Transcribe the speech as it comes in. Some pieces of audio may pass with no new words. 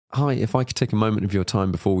Hi, if I could take a moment of your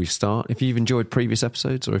time before we start, if you've enjoyed previous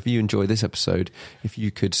episodes or if you enjoy this episode, if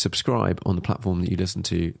you could subscribe on the platform that you listen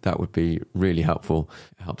to, that would be really helpful.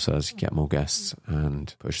 It helps us get more guests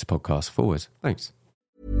and push the podcast forward. Thanks.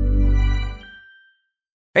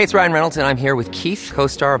 Hey, it's Ryan Reynolds, and I'm here with Keith,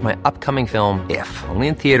 co-star of my upcoming film, If, only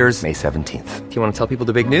in theaters May 17th. Do you want to tell people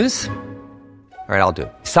the big news? All right, I'll do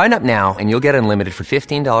it. Sign up now and you'll get unlimited for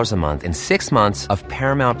 $15 a month and 6 months of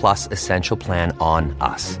Paramount Plus Essential Plan on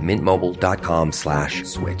us.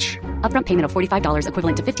 MintMobile.com/switch. Upfront payment of $45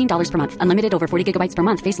 equivalent to $15 per month. Unlimited over 40 gigabytes per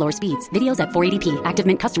month. Face lower speeds. Videos at 480p. Active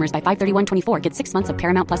Mint customers by 531.24 get 6 months of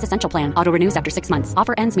Paramount Plus Essential Plan. Auto renews after 6 months.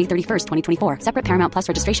 Offer ends May 31st, 2024. Separate Paramount Plus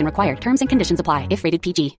registration required. Terms and conditions apply if rated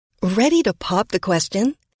PG. Ready to pop the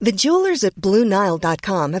question? The jewelers at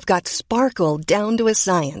BlueNile.com have got sparkle down to a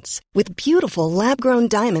science with beautiful lab-grown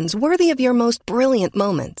diamonds worthy of your most brilliant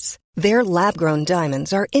moments. Their lab-grown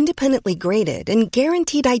diamonds are independently graded and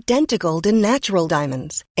guaranteed identical to natural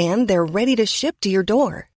diamonds, and they're ready to ship to your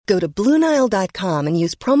door. Go to BlueNile.com and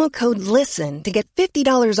use promo code LISTEN to get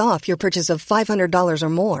 $50 off your purchase of $500 or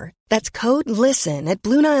more. That's code LISTEN at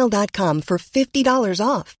BlueNile.com for $50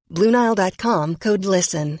 off. BlueNile.com, code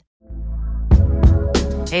LISTEN.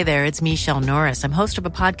 Hey there, it's Michelle Norris. I'm host of a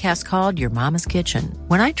podcast called Your Mama's Kitchen.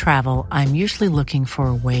 When I travel, I'm usually looking for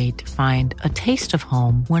a way to find a taste of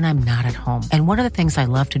home when I'm not at home. And one of the things I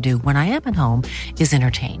love to do when I am at home is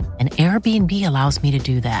entertain. And Airbnb allows me to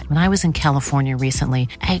do that. When I was in California recently,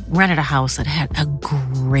 I rented a house that had a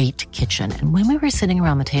great kitchen. And when we were sitting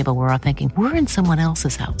around the table, we're all thinking, we're in someone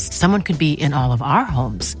else's house. Someone could be in all of our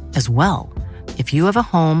homes as well. If you have a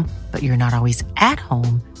home, but you're not always at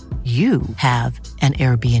home, you have an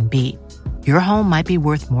Airbnb. Your home might be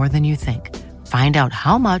worth more than you think. Find out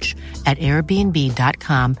how much at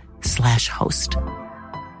airbnb.com/host.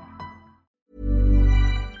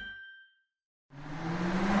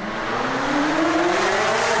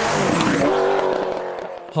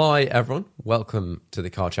 Hi, everyone. Welcome to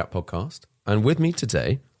the Car Chat podcast. And with me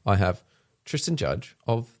today, I have Tristan Judge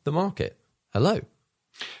of The Market. Hello.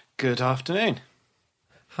 Good afternoon.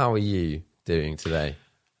 How are you doing today?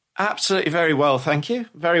 Absolutely very well, thank you.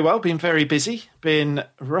 Very well. Been very busy. Been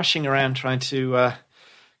rushing around trying to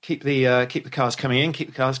keep the cars coming in, keep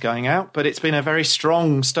the cars going out. But it's been a very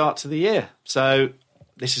strong start to the year. So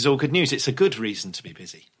this is all good news. It's a good reason to be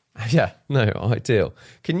busy. Yeah, no, ideal.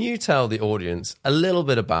 Can you tell the audience a little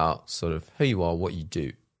bit about sort of who you are, what you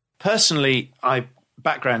do? Personally, I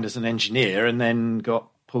background as an engineer and then got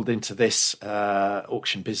pulled into this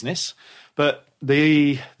auction business. But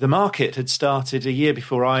the market had started a year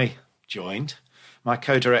before I joined. My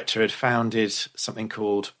co-director had founded something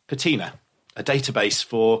called Patina, a database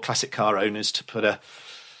for classic car owners to put a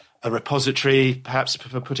repository, perhaps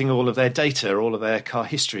for putting all of their data, all of their car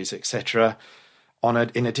histories, etc.,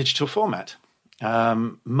 in a digital format.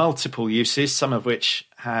 Multiple uses, some of which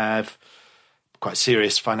have quite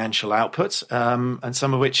serious financial outputs, and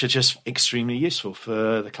some of which are just extremely useful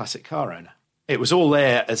for the classic car owner. It was all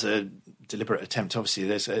there as a deliberate attempt. Obviously,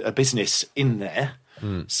 there's a business in there.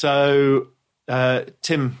 So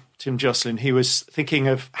Tim Jocelyn, he was thinking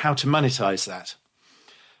of how to monetize that.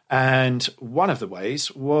 And one of the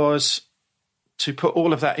ways was to put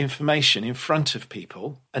all of that information in front of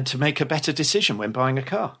people and to make a better decision when buying a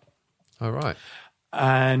car. All right.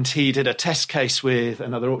 And he did a test case with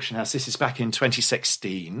another auction house. This is back in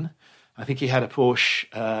 2016. I think he had a Porsche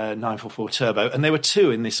 944 Turbo, and there were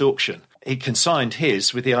two in this auction. He consigned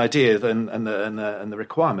his with the idea and the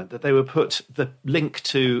requirement that they would put the link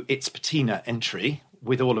to its Patina entry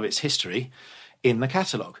with all of its history in the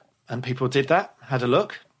catalogue. And people did that, had a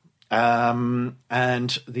look, and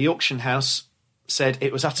the auction house said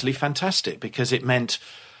it was utterly fantastic because it meant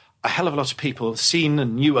a hell of a lot of people seen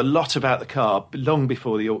and knew a lot about the car long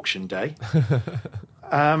before the auction day.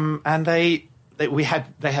 And they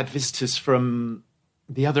had visitors from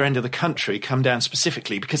the other end of the country come down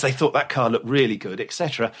specifically because they thought that car looked really good,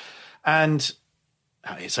 etc. And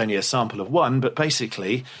it's only a sample of one, but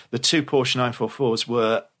basically the two Porsche 944s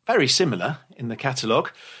were very similar in the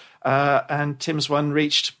catalogue, and Tim's one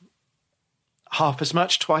reached half as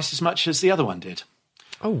much, twice as much as the other one did.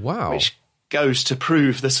 Oh, wow. Which goes to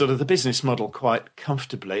prove the business model quite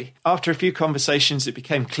comfortably. After a few conversations, it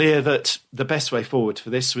became clear that the best way forward for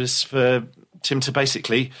this was for Tim to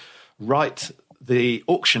basically write the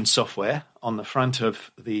auction software on the front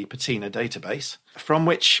of the Patina database, from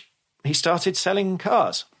which he started selling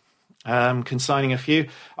cars, consigning a few.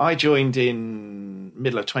 I joined in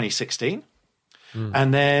middle of 2016,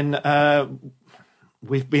 and then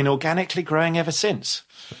we've been organically growing ever since.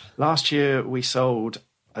 Last year, we sold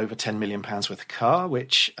over £10 million worth of car,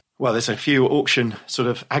 which Well, there's a few auction sort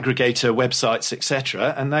of aggregator websites,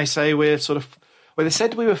 etc., and they say they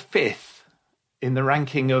said we were 5th in the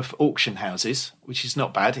ranking of auction houses, which is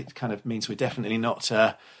not bad. It kind of means we're definitely not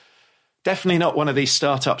one of these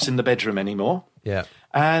startups in the bedroom anymore. Yeah.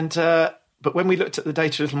 And but when we looked at the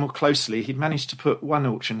data a little more closely, he'd managed to put one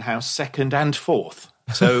auction house 2nd and 4th.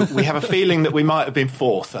 So we have a feeling that we might have been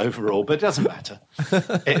 4th overall, but it doesn't matter.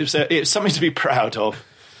 It was something to be proud of.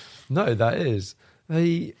 No, that is.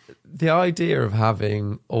 The idea of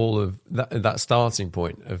having all of that starting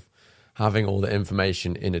point of having all the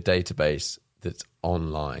information in a database that's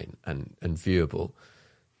online and viewable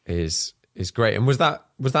is great. And was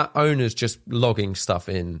that owners just logging stuff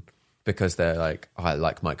in because they're like, I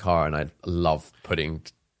like my car and I love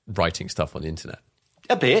writing stuff on the internet?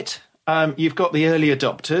 A bit. You've got the early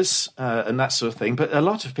adopters and that sort of thing, but a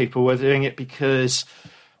lot of people were doing it because,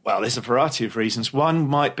 well, there's a variety of reasons. One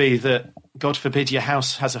might be that, God forbid, your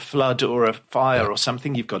house has a flood or a fire or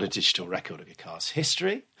something. You've got a digital record of your car's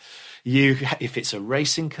history. If it's a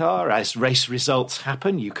racing car, as race results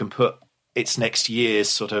happen, you can put its next year's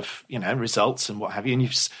sort of, results and what have you,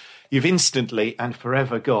 and you've instantly and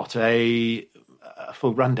forever got a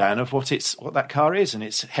full rundown of what that car is and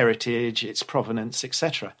its heritage, its provenance,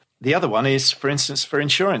 etc. The other one is, for instance, for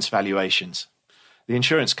insurance valuations. The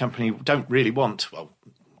insurance company don't really want, well,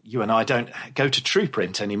 you and I don't go to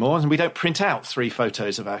TruePrint anymore, and we don't print out 3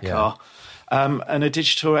 photos of our car. And a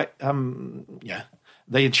digital,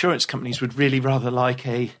 the insurance companies would really rather like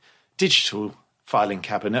a digital filing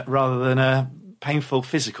cabinet rather than a painful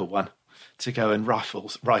physical one to go and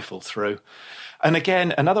rifle through. And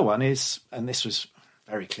again, another one is, and this was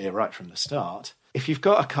very clear right from the start, if you've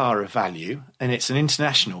got a car of value and it's an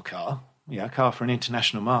international car, a car for an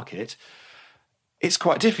international market, it's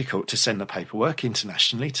quite difficult to send the paperwork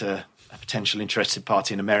internationally to a potential interested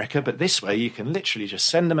party in America. But this way, you can literally just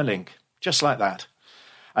send them a link, just like that.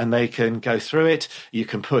 And they can go through it. You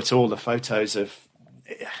can put all the photos of,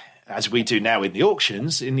 as we do now in the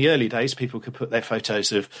auctions, in the early days, people could put their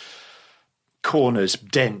photos of corners,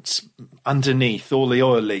 dents, underneath, all the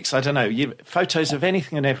oil leaks. I don't know, photos of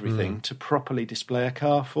anything and everything to properly display a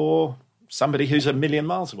car for somebody who's a million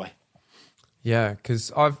miles away. Yeah,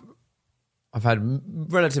 because I've had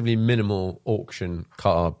relatively minimal auction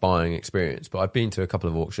car buying experience, but I've been to a couple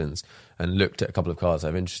of auctions and looked at a couple of cars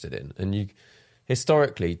I'm interested in. And you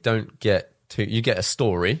historically you get a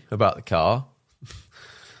story about the car.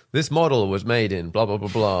 This model was made in blah, blah, blah,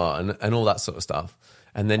 blah, and all that sort of stuff.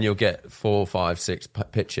 And then you'll get 4, 5, 6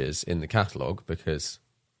 pictures in the catalogue because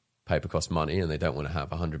paper costs money and they don't want to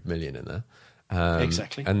have 100 million in there.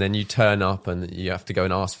 Exactly. And then you turn up and you have to go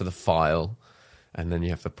and ask for the file, and then you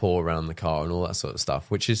have to paw around the car and all that sort of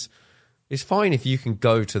stuff, which is fine if you can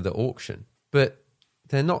go to the auction, but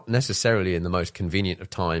they're not necessarily in the most convenient of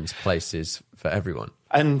times, places for everyone.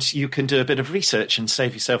 And you can do a bit of research and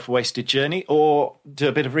save yourself a wasted journey, or do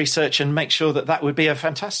a bit of research and make sure that would be a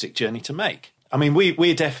fantastic journey to make. I mean,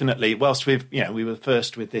 we definitely, whilst we were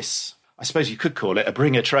first with this, I suppose you could call it a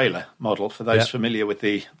bring a trailer model for those familiar with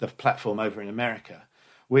the platform over in America.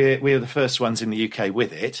 We're the first ones in the UK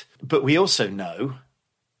with it, but we also know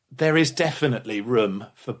there is definitely room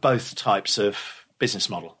for both types of business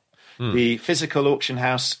model. The physical auction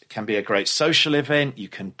house can be a great social event. You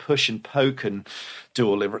can push and poke and do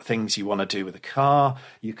all the things you want to do with a car.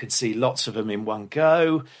 You can see lots of them in one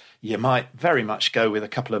go. You might very much go with a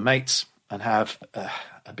couple of mates and have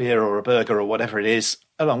a beer or a burger or whatever it is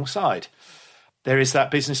alongside. There is that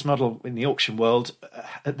business model in the auction world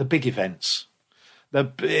at the big events. The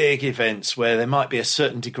big events where there might be a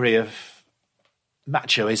certain degree of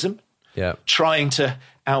machoism, trying to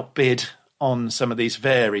outbid on some of these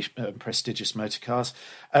very prestigious motor cars,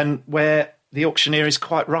 and where the auctioneer is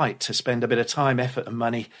quite right to spend a bit of time, effort and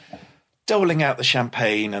money doling out the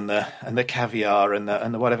champagne and the caviar and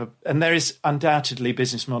the whatever. And there is undoubtedly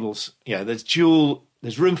business models.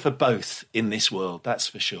 There's room for both in this world. That's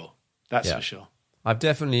for sure. That's for sure. I've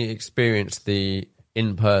definitely experienced the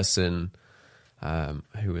in-person.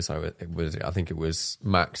 Who was I with? I think it was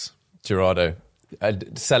Max Girardo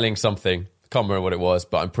selling something. Can't remember what it was,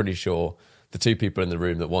 but I'm pretty sure the 2 people in the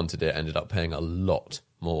room that wanted it ended up paying a lot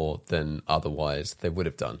more than otherwise they would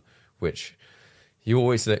have done, which you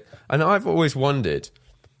always think. And I've always wondered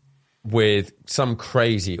with some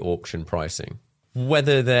crazy auction pricing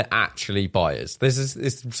whether they're actually buyers. There's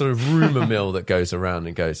this sort of rumour mill that goes around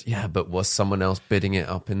and goes, yeah, but was someone else bidding it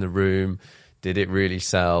up in the room? Did it really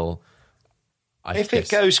sell? If it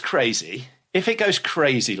goes crazy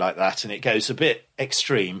like that and it goes a bit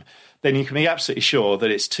extreme, then you can be absolutely sure that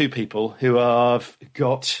it's 2 people who have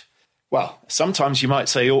got, well, sometimes you might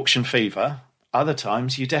say auction fever. Other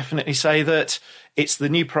times you definitely say that it's the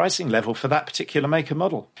new pricing level for that particular make and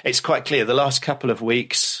model. It's quite clear the last couple of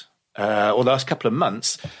weeks or the last couple of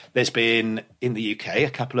months, there's been, in the UK, a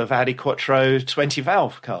couple of Audi Quattro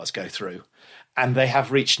 20-valve cars go through, and they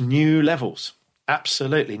have reached new levels,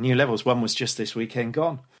 absolutely new levels. One was just this weekend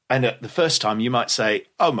gone. And at the first time, you might say,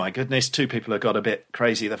 oh, my goodness, two people have got a bit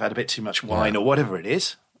crazy. They've had a bit too much wine or whatever it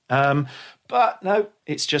is. But no,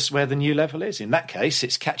 it's just where the new level is. In that case,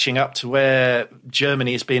 it's catching up to where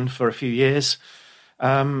Germany has been for a few years.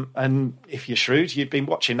 And if you're shrewd, you've been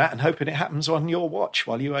watching that and hoping it happens on your watch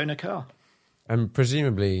while you own a car. And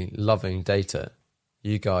presumably loving data,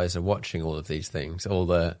 you guys are watching all of these things, all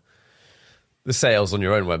the sales on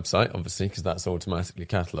your own website, obviously, because that's automatically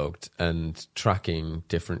catalogued, and tracking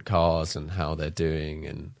different cars and how they're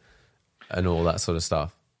doing and all that sort of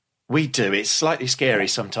stuff. We do. It's slightly scary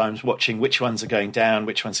sometimes watching which ones are going down,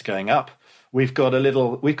 which ones are going up. We've got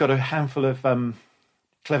a handful of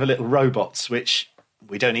clever little robots, which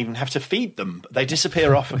we don't even have to feed them. They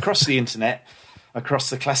disappear off across the internet, across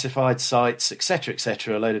the classified sites,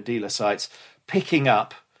 etc., a load of dealer sites, picking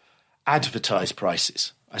up advertised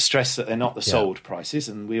prices. I stress that they're not the sold prices,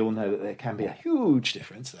 and we all know that there can be a huge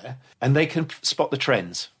difference there. And they can spot the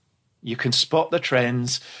trends. You can spot the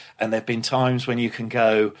trends, and there have been times when you can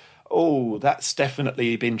go, oh, that's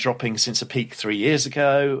definitely been dropping since a peak 3 years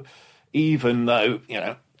ago, even though,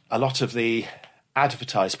 a lot of the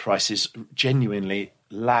advertised prices genuinely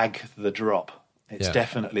lag the drop. It's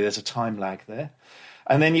definitely, there's a time lag there.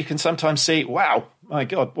 And then you can sometimes see, wow, my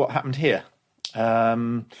God, what happened here?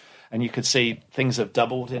 And you could see things have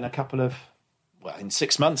doubled in in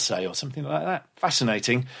 6 months, say, or something like that.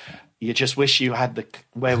 Fascinating. You just wish you had the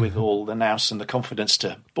wherewithal, the nous and the confidence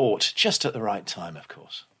to bought just at the right time, of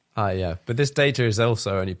course. Yeah. But this data is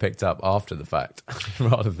also only picked up after the fact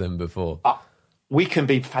rather than before. We can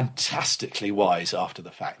be fantastically wise after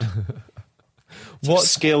the fact. It's a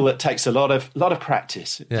skill that takes a lot of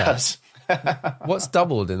practice. It does. What's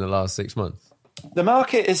doubled in the last 6 months? The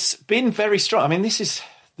market has been very strong. I mean,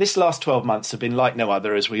 this last 12 months have been like no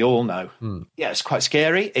other, as we all know. Yeah, it's quite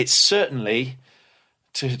scary. It's certainly,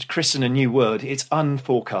 to christen a new word, it's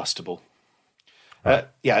unforecastable. Right.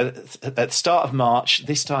 At the start of March,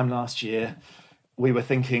 this time last year, we were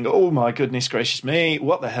thinking, oh, my goodness gracious me,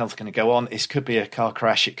 what the hell's going to go on? This could be a car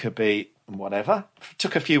crash. It could be whatever. It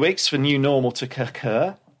took a few weeks for new normal to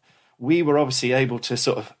occur. We were obviously able to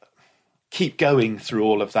sort of keep going through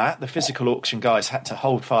all of that. The physical auction guys had to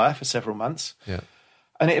hold fire for several months. Yeah.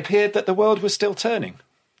 And it appeared that the world was still turning,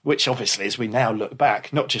 which obviously, as we now look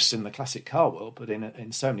back, not just in the classic car world, but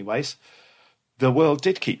in so many ways, the world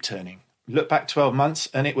did keep turning. Look back 12 months,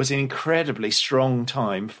 and it was an incredibly strong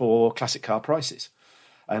time for classic car prices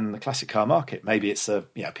and the classic car market. Maybe it's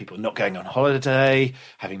people not going on holiday,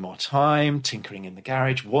 having more time, tinkering in the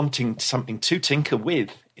garage, wanting something to tinker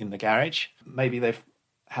with in the garage. Maybe they've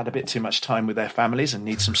had a bit too much time with their families and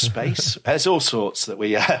need some space. There's all sorts that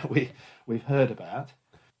we've heard about.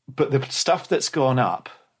 But the stuff that's gone up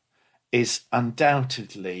is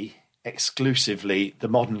undoubtedly, exclusively the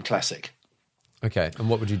modern classic. Okay, and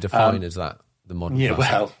what would you define as that, the modern classic?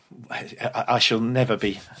 Well, I shall never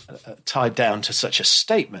be tied down to such a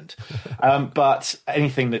statement. But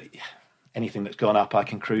anything that's gone up, I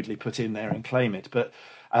can crudely put in there and claim it. But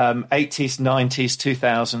 80s, 90s,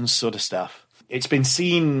 2000s sort of stuff. It's been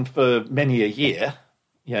seen for many a year.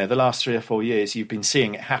 The last 3 or 4 years, you've been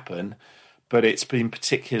seeing it happen. But it's been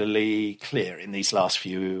particularly clear in this last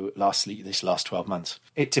 12 months.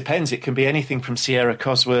 It depends. It can be anything from Sierra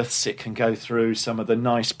Cosworths. It can go through some of the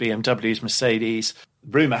nice BMWs, Mercedes.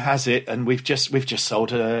 Rumour has it, and we've just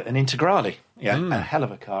sold an Integrale. A hell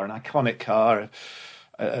of a car, an iconic car,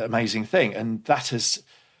 amazing thing. And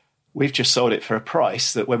we've just sold it for a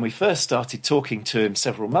price that when we first started talking to him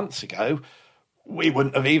several months ago, we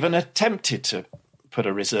wouldn't have even attempted to put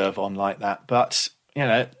a reserve on like that. But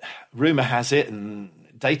rumour has it and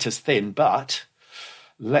data's thin, but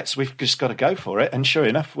we've just got to go for it. And sure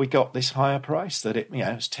enough, we got this higher price that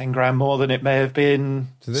it's 10 grand more than it may have been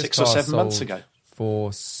 6 or 7 months ago.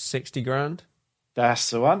 For 60 grand? That's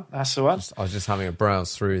the one. I was just having a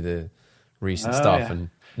browse through the recent stuff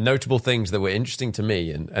and notable things that were interesting to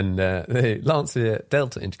me. And the Lancia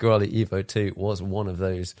Delta Integrale Evo 2 was one of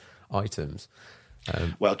those items.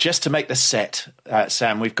 Well, just to make the set,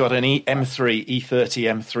 Sam, we've got an M3, E30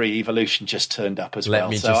 M3 Evolution just turned up as well.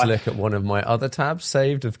 Let me just look at one of my other tabs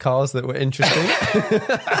saved of cars that were interesting.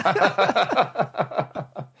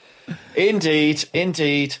 Indeed.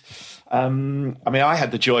 I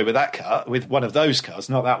had the joy with that car, with one of those cars,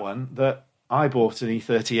 not that one, that I bought an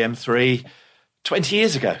E30 M3 20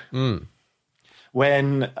 years ago.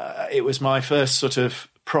 when it was my first sort of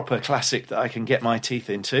proper classic that I can get my teeth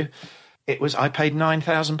into, I paid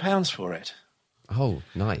 £9,000 for it. Oh,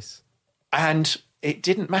 nice. And it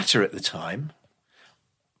didn't matter at the time,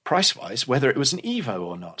 price-wise, whether it was an Evo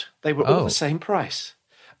or not. They were all the same price.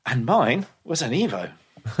 And mine was an Evo.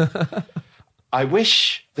 I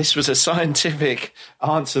wish this was a scientific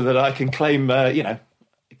answer that I can claim,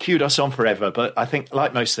 kudos on forever. But I think,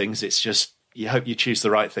 like most things, it's just you hope you choose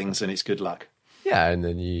the right things and it's good luck. Yeah, and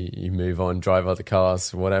then you move on, drive other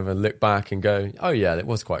cars, whatever, look back and go, oh yeah, it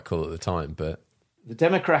was quite cool at the time. But the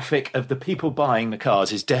demographic of the people buying the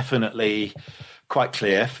cars is definitely quite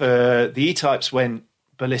clear. For the E-Types went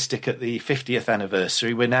ballistic at the 50th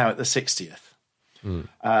anniversary. We're now at the 60th.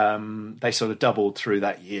 They sort of doubled through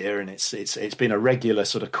that year, and it's been a regular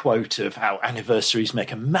sort of quote of how anniversaries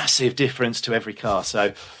make a massive difference to every car.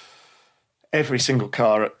 So every single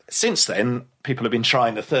car since then, people have been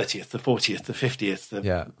trying the 30th, the 40th, the 50th,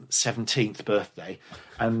 the 17th birthday,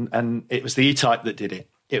 and it was the E-Type that did it.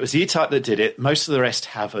 It was the E-Type that did it. Most of the rest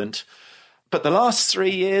haven't. But the last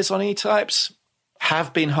 3 years on E-Types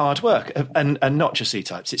have been hard work, and not just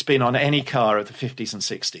E-Types. It's been on any car of the 50s and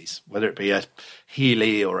 60s, whether it be a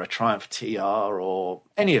Healey or a Triumph TR or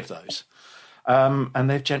any of those. And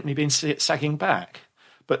they've gently been sagging back.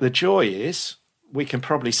 But the joy is, we can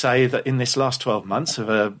probably say that in this last 12 months of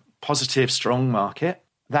a positive, strong market,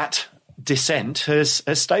 that descent has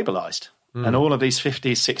stabilised. And all of these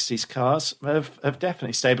 50s, 60s cars have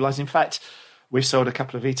definitely stabilised. In fact, we've sold a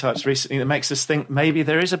couple of E-Types recently that makes us think maybe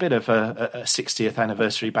there is a bit of a 60th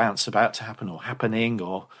anniversary bounce about to happen or happening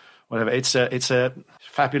or whatever. It's a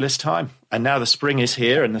fabulous time. And now the spring is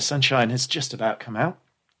here and the sunshine has just about come out.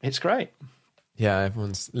 It's great. Yeah,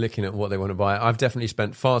 everyone's looking at what they want to buy. I've definitely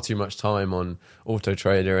spent far too much time on Auto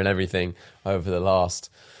Trader and everything over the last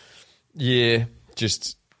year,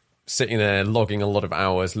 just sitting there logging a lot of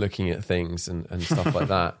hours looking at things and stuff like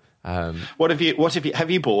that.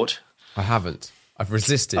 Have you bought? I haven't. I've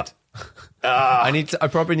resisted. I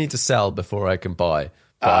probably need to sell before I can buy.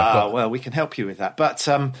 Well, we can help you with that. But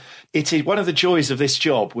it is one of the joys of this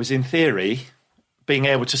job was, in theory, being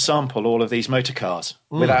able to sample all of these motor cars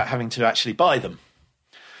without having to actually buy them.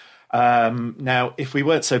 Now, if we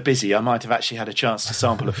weren't so busy, I might have actually had a chance to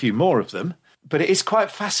sample a few more of them. But it is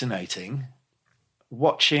quite fascinating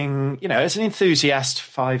watching, as an enthusiast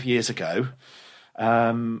 5 years ago,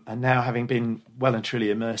 and now having been well and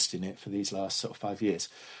truly immersed in it for these last sort of 5 years,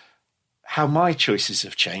 how my choices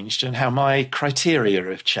have changed and how my criteria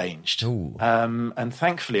have changed. And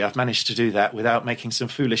thankfully, I've managed to do that without making some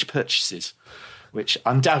foolish purchases, which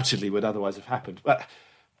undoubtedly would otherwise have happened. But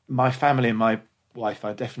my family and my wife,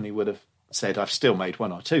 I definitely would have said I've still made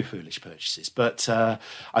one or two foolish purchases, but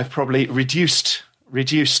I've probably reduced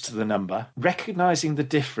the number, recognising the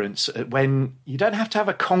difference when you don't have to have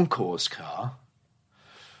a concours car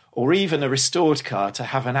or even a restored car to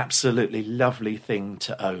have an absolutely lovely thing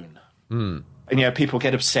to own. And, people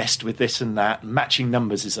get obsessed with this and that. Matching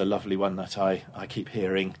numbers is a lovely one that I keep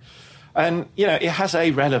hearing. And, it has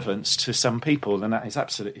a relevance to some people, and that is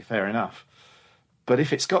absolutely fair enough. But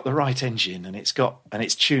if it's got the right engine and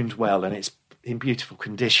it's tuned well and it's in beautiful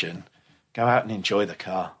condition, go out and enjoy the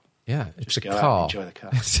car. Yeah, it's Just a go car. out and enjoy the car.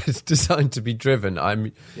 It's designed to be driven.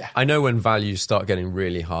 I know when values start getting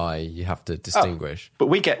really high, you have to distinguish. But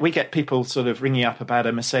we get people sort of ringing up about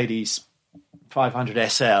a Mercedes 500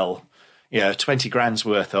 SL, 20 grand's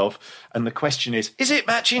worth of, and the question is it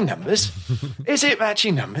matching numbers? Is it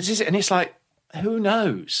matching numbers? Is it? And it's like, who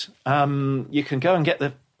knows? You can go and get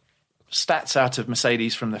the stats out of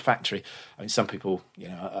Mercedes from the factory. I mean, some people,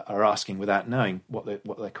 are asking without knowing what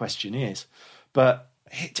their question is. But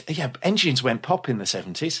engines went pop in the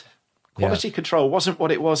 70s. Quality control wasn't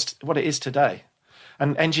what it is today,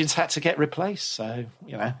 and engines had to get replaced. So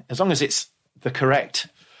as long as it's the correct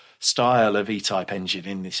style of E-Type engine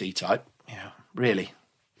in this E-Type, really.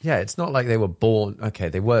 Yeah, it's not like they were born. Okay,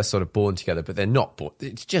 they were sort of born together, but they're not born.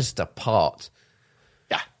 It's just a part.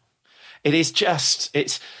 Yeah, it is just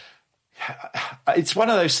it's one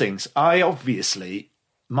of those things.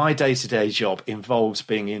 My day-to-day job involves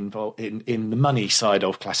being involved in the money side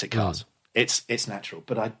of classic cars. It's natural,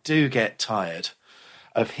 but I do get tired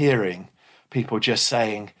of hearing people just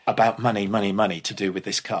saying about money to do with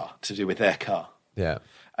this car, to do with their car. Yeah.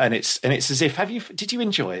 And it's as if, did you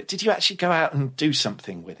enjoy it? Did you actually go out and do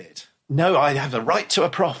something with it? No, I have the right to a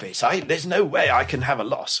profit. There's no way I can have a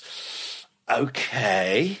loss.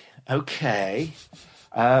 Okay. And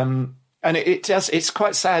it's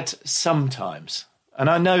quite sad sometimes. And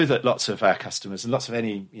I know that lots of our customers and lots of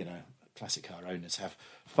any, classic car owners have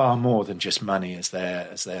far more than just money as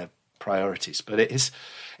their priorities. But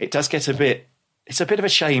it does get a bit it's a bit of a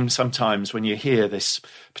shame sometimes when you hear this,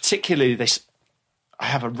 particularly this, I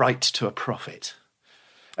have a right to a profit.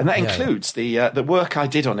 And that includes the work I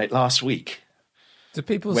did on it last week. Do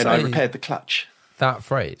people when say I repaired the clutch? That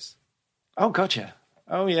phrase? Oh, God, yeah.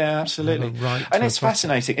 Oh, yeah, absolutely. Right, and it's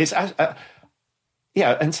fascinating. It's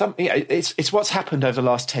it's what's happened over the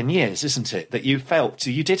last 10 years, isn't it? That you felt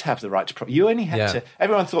you did have the right to profit. You only had to.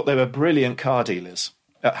 Everyone thought they were brilliant car dealers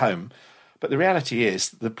at home, but the reality is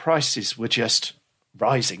the prices were just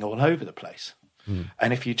rising all over the place.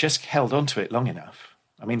 And if you just held on to it long enough,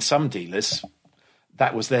 I mean, some dealers,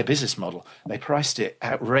 that was their business model. They priced it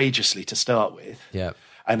outrageously to start with,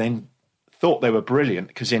 and then thought they were brilliant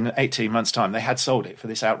because in 18 months' time they had sold it for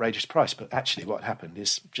this outrageous price. But actually what happened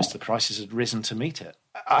is just the prices had risen to meet it.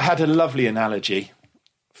 I had a lovely analogy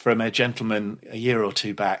from a gentleman a year or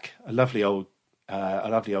two back, a lovely old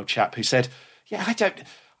chap who said,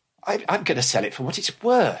 I'm going to sell it for what it's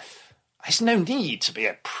worth. There's no need to be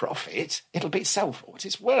a profit. It'll be sold for what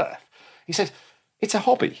it's worth. He said, it's a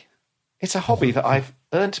hobby. It's a hobby that I've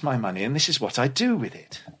earned my money and this is what I do with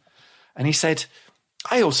it. And he said,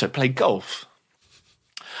 I also play golf.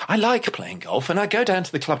 I like playing golf, and I go down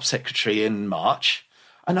to the club secretary in March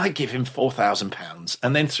and I give him £4,000.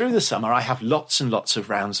 And then through the summer, I have lots and lots of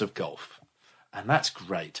rounds of golf. And that's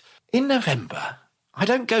great. In November, I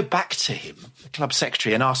don't go back to him, the club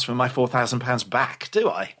secretary, and ask for my £4,000 back, do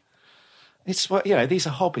I? It's what, these are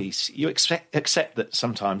hobbies. You accept that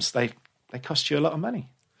sometimes they cost you a lot of money.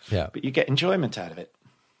 Yeah. But you get enjoyment out of it.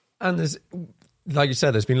 And there's, like you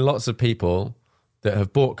said, there's been lots of people that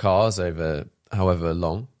have bought cars over however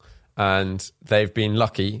long, and they've been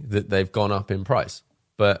lucky that they've gone up in price.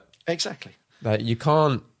 But exactly, you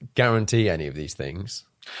can't guarantee any of these things.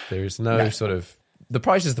 There is no sort of, the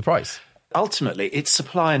price is the price. Ultimately, it's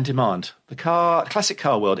supply and demand. The classic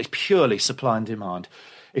car world is purely supply and demand.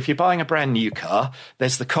 If you're buying a brand new car,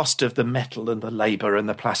 there's the cost of the metal and the labour and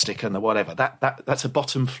the plastic and the whatever. That's a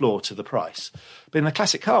bottom floor to the price. But in the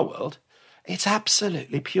classic car world, it's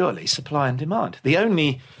absolutely purely supply and demand. The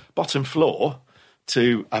only bottom floor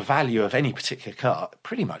to a value of any particular car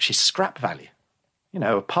pretty much is scrap value,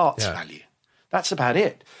 a parts value. That's about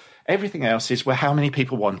it. Everything else is how many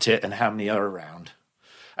people want it and how many are around.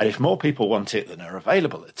 And if more people want it than are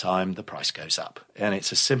available at the time, the price goes up. And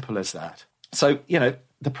it's as simple as that. So,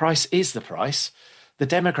 the price is the price. The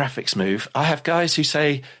demographics move. I have guys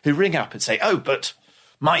who ring up and say, oh, but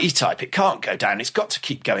my E-Type, it can't go down. It's got to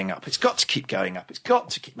keep going up. It's got to keep going up. It's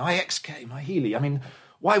got to keep my XK, my Healy. I mean,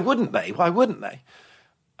 why wouldn't they? Why wouldn't they?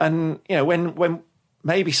 And, when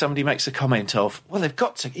maybe somebody makes a comment of, well,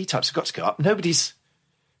 E-Types have got to go up. Nobody's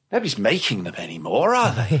making them anymore,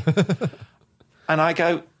 are they? And I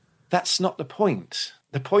go, that's not the point.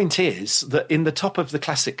 The point is that in the top of the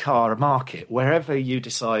classic car market, wherever you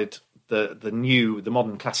decide the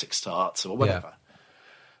modern classic starts or whatever,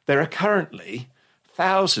 there are currently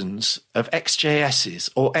thousands of XJSs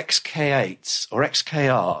or XK8s or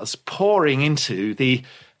XKRs pouring into the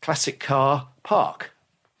classic car park.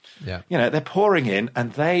 Yeah. They're pouring in,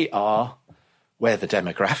 and they are where the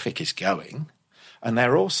demographic is going, and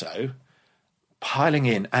they're also piling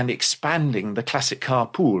in and expanding the classic car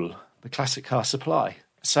pool, the classic car supply.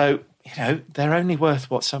 So, they're only worth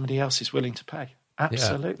what somebody else is willing to pay.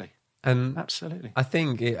 Absolutely. Yeah. And absolutely, I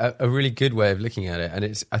think a really good way of looking at it,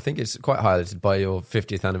 and I think it's quite highlighted by your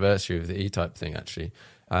 50th anniversary of the E-Type thing, actually,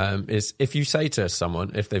 is if you say to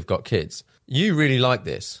someone, if they've got kids, you really like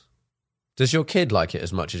this, does your kid like it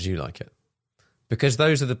as much as you like it? Because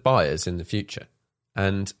those are the buyers in the future.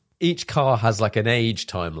 And each car has like an age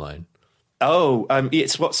timeline. Oh,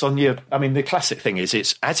 it's what's on your... I mean, the classic thing is,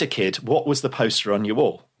 it's, as a kid, what was the poster on your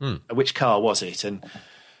wall? Which car was it? And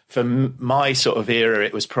for my sort of era,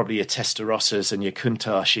 it was probably your Testarossas and your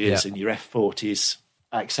Countaches and your F40s,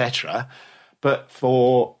 etc. But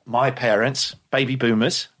for my parents, baby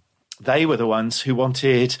boomers, they were the ones who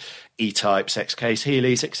wanted E-Types, XKs,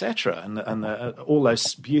 Healys, etc. And all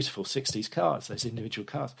those beautiful 60s cars, those individual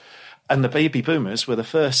cars. And the baby boomers were the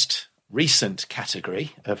first recent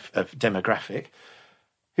category of demographic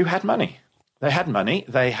who had money. They had money,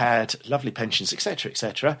 they had lovely pensions, etc.,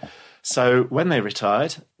 etc. So when they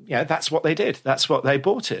retired, that's what they did. That's what they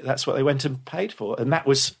bought it. That's what they went and paid for. And that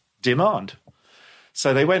was demand.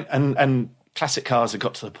 So they went and classic cars had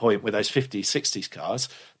got to the point with those 50s, 60s cars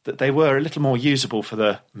that they were a little more usable for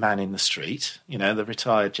the man in the street, the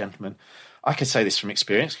retired gentleman. I can say this from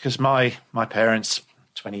experience because my parents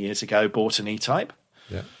 20 years ago bought an E-Type.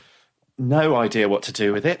 Yeah. No idea what to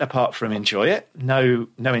do with it apart from enjoy it. No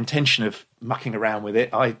intention of mucking around with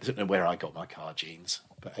it. I don't know where I got my car genes,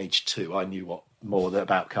 but age 2, I knew more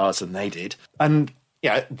about cars than they did. And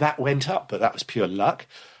that went up, but that was pure luck.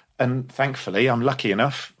 And thankfully, I'm lucky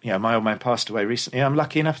enough, my old man passed away recently. I'm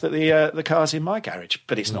lucky enough that the car's in my garage,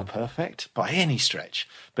 but it's not perfect by any stretch.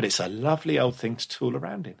 But it's a lovely old thing to tool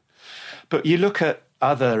around in. But you look at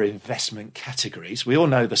other investment categories. We all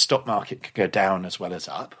know the stock market could go down as well as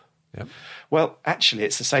up. Yep. Well, actually,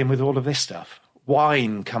 it's the same with all of this stuff.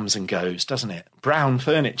 Wine comes and goes, doesn't it? Brown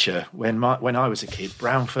furniture. When I was a kid,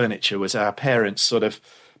 brown furniture was our parents' sort of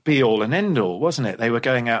be-all and end-all, wasn't it? They were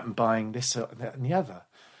going out and buying this, that and the other.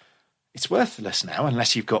 It's worthless now,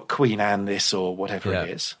 unless you've got Queen Anne this or whatever it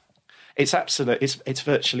is. It's it's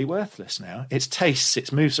virtually worthless now. Its tastes,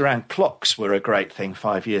 it moves around. Clocks were a great thing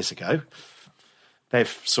 5 years ago.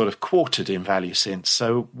 They've sort of quartered in value since.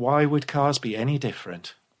 So why would cars be any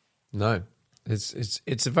different? No, it's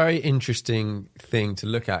a very interesting thing to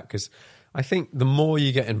look at, because I think the more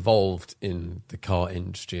you get involved in the car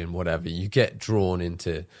industry and whatever, you get drawn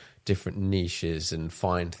into different niches and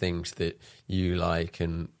find things that you like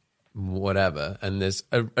and whatever. And there's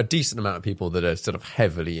a decent amount of people that are sort of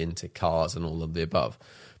heavily into cars and all of the above.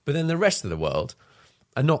 But then the rest of the world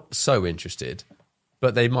are not so interested,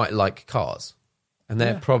 but they might like cars. And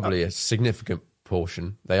they're probably a significant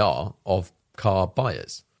portion, they are, of car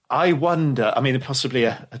buyers. I wonder, possibly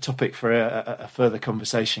a topic for a further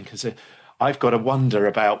conversation, because I've got to wonder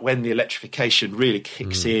about when the electrification really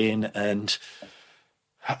kicks in and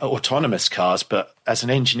autonomous cars. But as an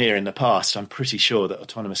engineer in the past, I'm pretty sure that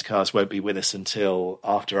autonomous cars won't be with us until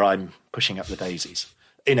after I'm pushing up the daisies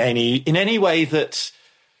in any way that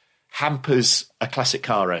hampers a classic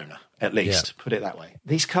car owner, at least, put it that way.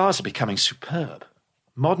 These cars are becoming superb.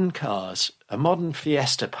 Modern cars, a modern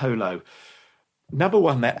Fiesta Polo, number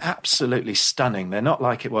one, they're absolutely stunning. They're not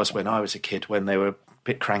like it was when I was a kid, when they were a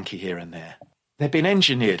bit cranky here and there. They've been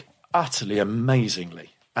engineered utterly amazingly,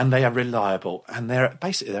 and they are reliable, and they're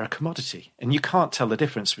a commodity, and you can't tell the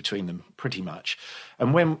difference between them pretty much.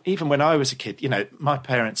 And even when I was a kid, my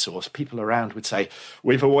parents or people around would say,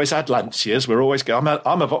 we've always had Lancias,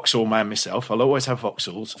 I'm a Vauxhall man myself, I'll always have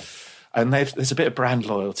Vauxhalls. And there's a bit of brand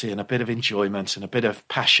loyalty and a bit of enjoyment and a bit of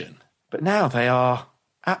passion. But now they are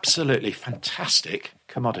absolutely fantastic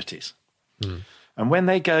commodities. And when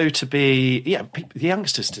they go to be, the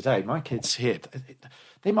youngsters today, my kids here,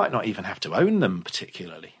 they might not even have to own them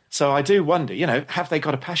particularly. So I do wonder, have they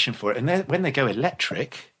got a passion for it? And when they go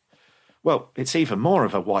electric, well, it's even more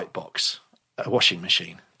of a white box, a washing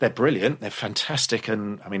machine. They're brilliant. They're fantastic.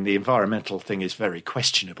 And the environmental thing is very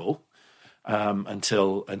questionable.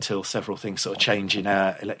 Until several things sort of change in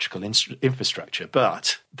our electrical infrastructure.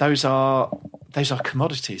 But those are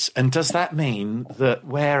commodities. And does that mean that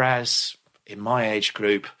whereas in my age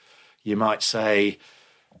group, you might say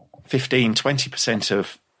 15, 20%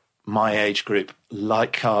 of my age group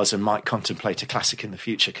like cars and might contemplate a classic in the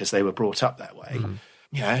future because they were brought up that way.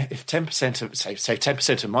 If 10% of, say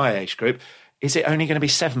 10% of my age group, is it only going to be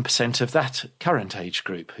 7% of that current age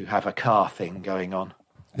group who have a car thing going on?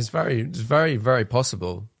 It's very, very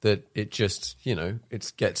possible that it just,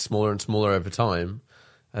 it gets smaller and smaller over time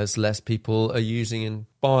as less people are using and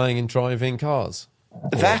buying and driving cars.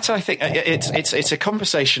 That, I think, it's a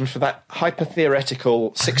conversation for that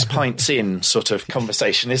hyper-theoretical 6 pints in sort of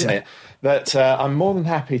conversation, isn't it? That I'm more than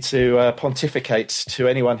happy to pontificate to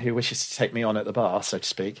anyone who wishes to take me on at the bar, so to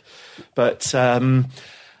speak. But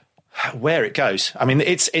where it goes,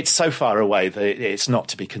 it's so far away that it's not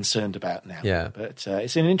to be concerned about now. Yeah. But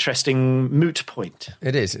it's an interesting moot point.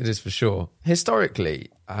 It is for sure. Historically,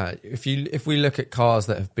 if we look at cars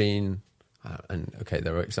that have been, and okay,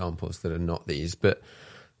 there are examples that are not these, but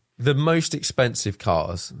the most expensive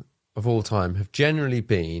cars of all time have generally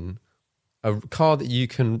been a car that you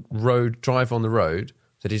can drive on the road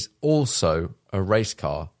that is also a race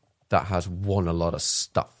car that has won a lot of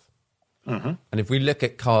stuff. And if we look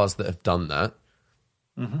at cars that have done that,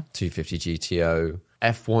 250 GTO,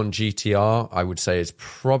 F1 GTR, I would say is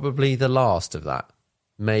probably the last of that.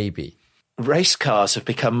 Maybe. Race cars have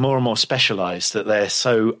become more and more specialised, that they're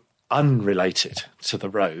so unrelated to the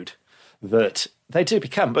road that they do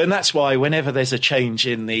become. And that's why whenever there's a change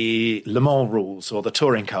in the Le Mans rules or the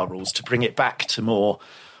touring car rules to bring it back to more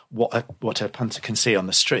what a punter can see on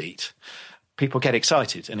the street, people get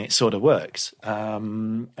excited, and it sort of works.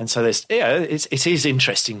 And so it is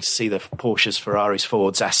interesting to see the Porsches, Ferraris,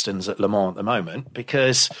 Fords, Astons at Le Mans at the moment,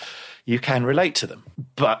 because you can relate to them.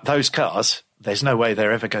 But those cars, there's no way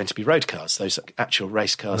they're ever going to be road cars, those actual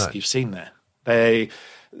race cars that you've seen there. That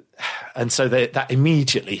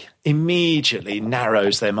immediately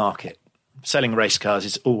narrows their market. Selling race cars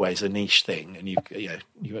is always a niche thing, and you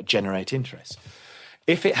generate interest.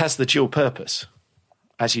 If it has the dual purpose,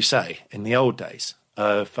 as you say, in the old days,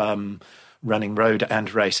 of running road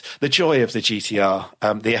and race. The joy of the GTR,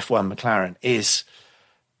 the F1 McLaren, is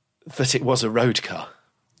that it was a road car.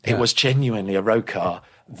 It was genuinely a road car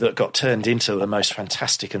that got turned into the most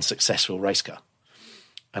fantastic and successful race car.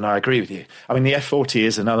 And I agree with you. I mean, the F40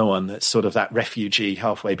 is another one that's sort of that refugee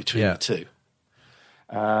halfway between the two.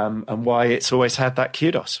 And why it's always had that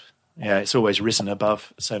kudos. Yeah, it's always risen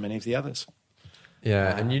above so many of the others.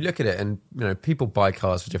 Yeah, and you look at it and, you know, people buy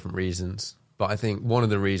cars for different reasons. But I think one of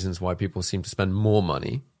the reasons why people seem to spend more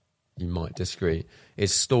money, you might disagree,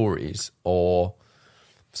 is stories or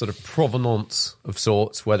sort of provenance of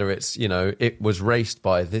sorts, whether it's, you know, it was raced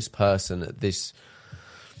by this person at this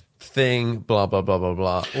thing, blah, blah, blah, blah,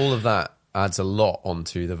 blah. All of that adds a lot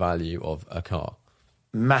onto the value of a car.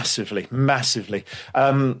 Massively.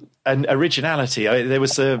 And originality. There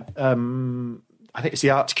was I think it's the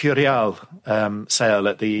Art Curial sale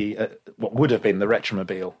at what would have been the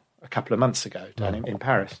Retromobile a couple of months ago down in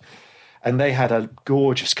Paris. And they had a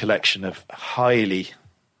gorgeous collection of highly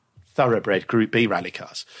thoroughbred Group B rally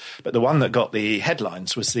cars. But the one that got the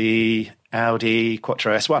headlines was the Audi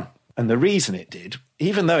Quattro S1. And the reason it did,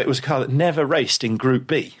 even though it was a car that never raced in Group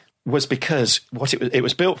B, was because it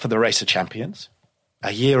was built for the Race of Champions.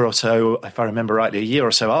 A year or so, if I remember rightly, a year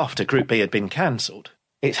or so after Group B had been cancelled.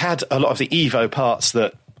 It had a lot of the Evo parts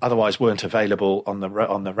that otherwise weren't available on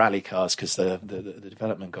the rally cars because the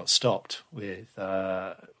development got stopped with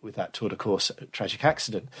that Tour de Corse tragic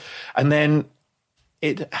accident. And then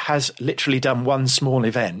it has literally done one small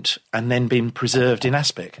event and then been preserved in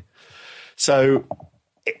Aspic. So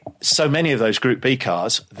many of those Group B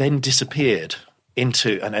cars then disappeared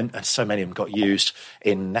into, and so many of them got used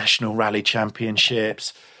in national rally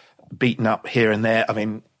championships, beaten up here and there. I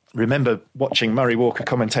mean, remember watching Murray Walker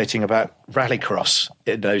commentating about rallycross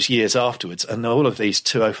in those years afterwards, and all of these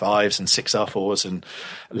 205s and 6R4s and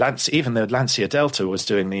even the Lancia Delta was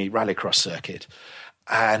doing the rallycross circuit.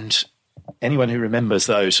 And anyone who remembers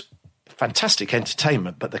those, fantastic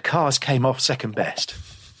entertainment, but the cars came off second best.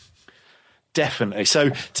 Definitely. So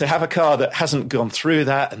to have a car that hasn't gone through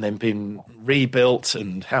that and then been rebuilt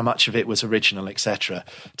and how much of it was original, etc.,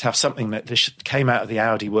 to have something that came out of the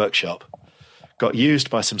Audi workshop, got used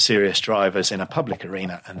by some serious drivers in a public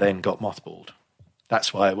arena and then got mothballed.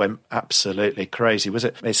 That's why it went absolutely crazy.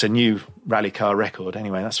 It's a new rally car record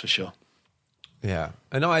anyway, that's for sure. Yeah.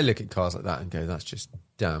 And I look at cars like that and go, that's just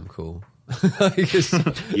damn cool.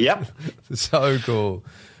 Yep. So cool.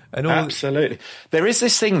 And absolutely. There is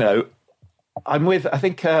this thing, though, I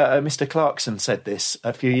think Mr. Clarkson said this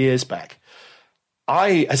a few years back.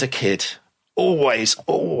 I, as a kid, always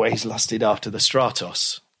lusted after the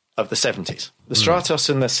Stratos of the 70s. The Stratos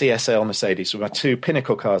and the CSL Mercedes were my two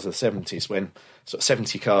pinnacle cars of the 70s when sort of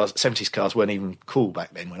 70s cars weren't even cool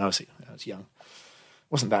back then when I was young.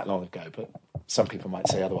 It wasn't that long ago, but some people might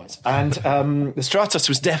say otherwise. And the Stratos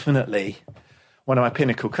was definitely one of my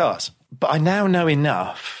pinnacle cars. But I now know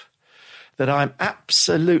enough that I'm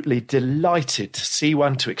absolutely delighted to see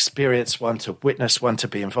one, to experience one, to witness one, to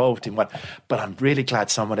be involved in one. But I'm really glad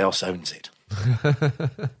someone else owns it.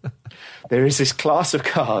 There is this class of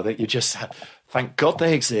car that you just thank God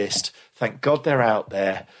they exist. Thank God they're out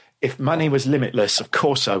there. If money was limitless, of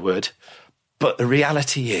course I would. But the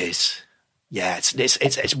reality is, yeah,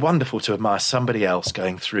 it's wonderful to admire somebody else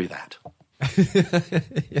going through that.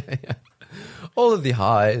 yeah. All of the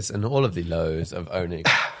highs and all of the lows of owning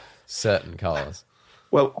certain cars.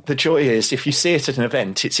 Well, the joy is, if you see it at an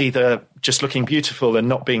event, it's either just looking beautiful and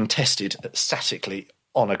not being tested statically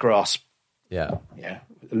on a grass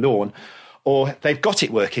lawn, or they've got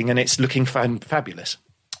it working and it's looking fabulous.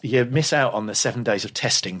 You miss out on the 7 days of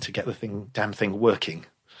testing to get the damn thing working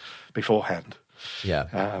beforehand. Yeah,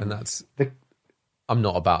 and that's... I'm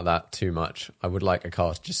not about that too much. I would like a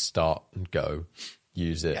car to just start and go.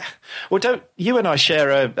 Use it. Yeah. Well, don't you and I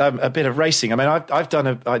share a bit of racing? I mean,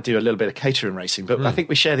 I do a little bit of catering racing, but I think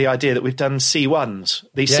we share the idea that we've done C1s,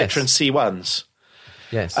 these Citroen C1s.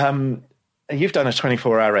 Yes. You've done a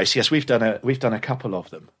 24-hour race. Yes, we've done a couple of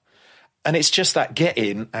them, and it's just that get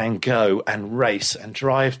in and go and race and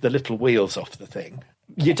drive the little wheels off the thing.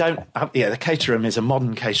 You don't. The Caterham is a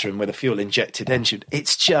modern Caterham with a fuel injected engine.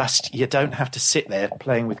 It's just you don't have to sit there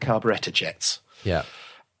playing with carburettor jets. Yeah.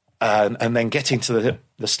 And then getting to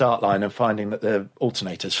the start line and finding that the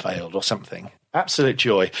alternators failed or something. Absolute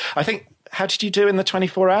joy. I think, how did you do in the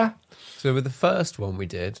 24-hour? So with the first one we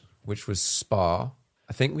did, which was Spa,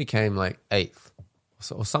 I think we came like 8th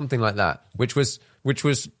or something like that, which was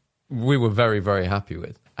we were very, very happy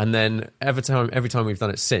with. And then every time we've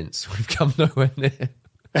done it since, we've come nowhere near.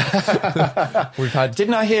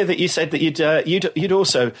 Didn't I hear that you said that you'd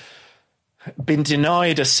also been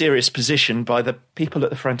denied a serious position by the people at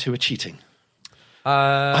the front who were cheating?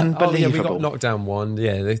 Unbelievable. Oh, yeah, we got knocked down one.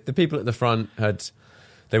 Yeah, the people at the front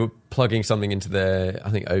they were plugging something into their, I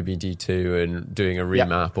think, OBD2 and doing a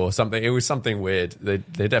remap or something. It was something weird. They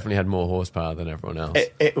definitely had more horsepower than everyone else.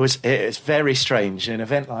 It was very strange, an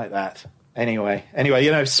event like that. Anyway,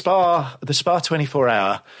 the Spa 24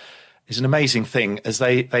 Hour is an amazing thing, as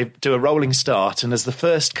they do a rolling start, and as the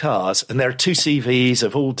first cars, and there are two CVs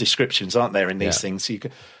of all descriptions, aren't there, in these things? So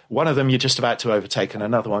one of them you're just about to overtake, and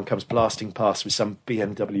another one comes blasting past with some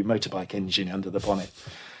BMW motorbike engine under the bonnet.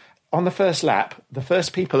 On the first lap, the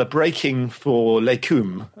first people are braking for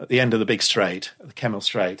L'Écume at the end of the big straight, the Kemmel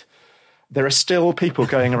Straight. There are still people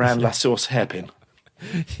going around La Source hairpin.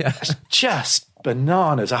 Yeah. It's just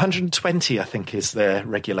bananas. 120, I think, is their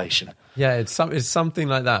regulation. Yeah, it's something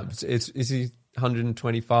like that. Is he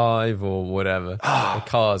 125 or whatever the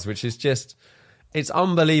cars, which is just, it's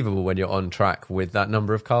unbelievable when you're on track with that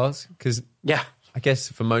number of cars. Because I guess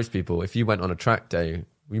for most people, if you went on a track day,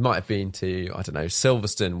 we might have been to, I don't know,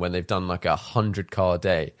 Silverstone when they've done like 100-car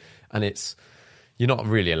day, and you're not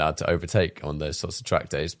really allowed to overtake on those sorts of track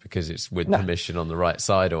days because it's with permission on the right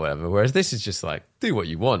side or whatever. Whereas this is just like, do what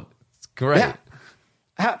you want. It's great. Yeah,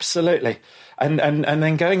 absolutely. And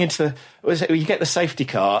then going into you get the safety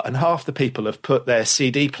car, and half the people have put their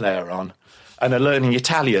CD player on and are learning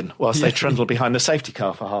Italian whilst they trundle behind the safety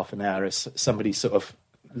car for half an hour as somebody sort of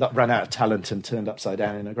run out of talent and turned upside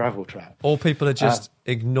down in a gravel trap. Or people are just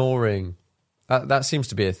ignoring. That seems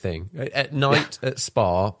to be a thing. At night at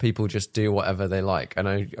Spa, people just do whatever they like. And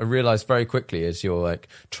I realised very quickly as you're like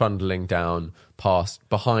trundling down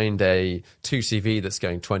behind a 2CV that's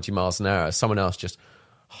going 20 miles an hour, someone else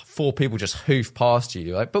four people just hoof past you.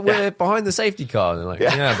 You're like, but we're behind the safety car. And they're like,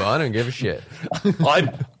 yeah, but I don't give a shit.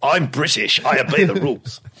 I'm British. I obey the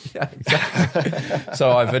rules. Yeah, exactly.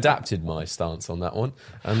 So I've adapted my stance on that one.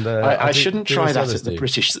 And I shouldn't try that at the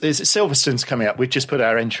British. Silverstone's coming up. We've just put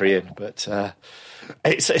our entry in, but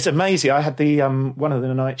it's amazing. I had the one of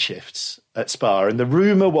the night shifts at Spa, and the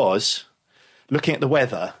rumour was, looking at the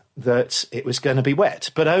weather, that it was going to be wet,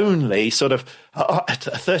 but only sort of a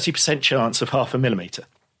 30% chance of 0.5 millimetre,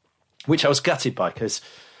 which I was gutted by, because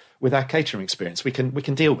with our catering experience, we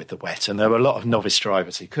can deal with the wet, and there were a lot of novice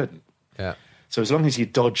drivers who couldn't. Yeah. So as long as you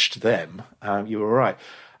dodged them, you were all right.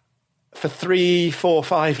 For 3, 4,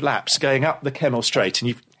 5 laps going up the Kemmel Straight,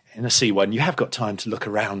 and in a C1, you have got time to look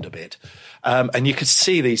around a bit. And you could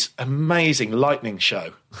see these amazing lightning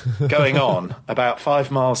show going on about 5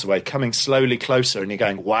 miles away, coming slowly closer, and you're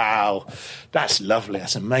going, wow, that's lovely,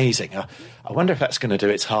 that's amazing. I wonder if that's going to do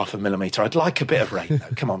its 0.5 millimetre. I'd like a bit of rain,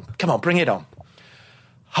 though. Come on, bring it on.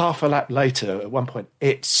 Half a lap later, at one point,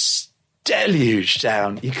 it's deluged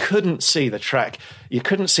down. You couldn't see the track. You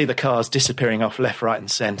couldn't see the cars disappearing off left, right and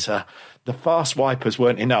centre. The fast wipers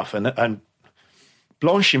weren't enough, and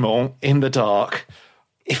Blanchimont in the dark.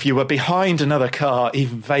 If you were behind another car,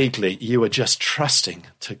 even vaguely, you were just trusting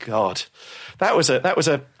to God. That was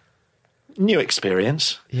a new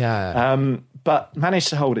experience. Yeah. But managed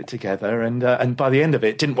to hold it together, and by the end of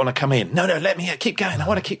it, didn't want to come in. No, let me keep going. I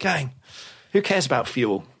want to keep going. Who cares about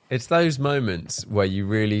fuel? It's those moments where you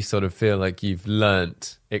really sort of feel like you've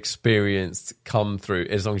learnt, experienced, come through,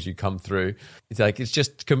 as long as you come through. It's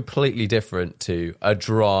just completely different to a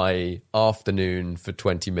dry afternoon for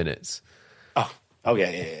 20 minutes. Oh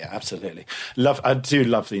yeah, absolutely. I do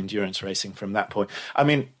love the endurance racing from that point. I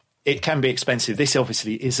mean, it can be expensive. This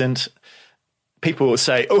obviously isn't. People will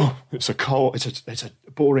say, "Oh, it's a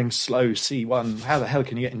boring, slow C1. How the hell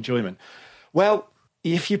can you get enjoyment?" Well,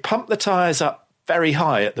 if you pump the tyres up very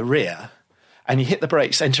high at the rear and you hit the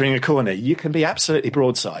brakes entering a corner, you can be absolutely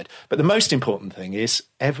broadside. But the most important thing is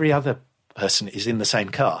every other person is in the same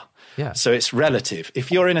car. Yeah. So it's relative.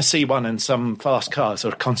 If you're in a C1 and some fast cars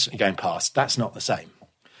are constantly going past, that's not the same.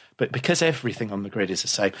 But because everything on the grid is the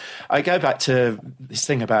same, I go back to this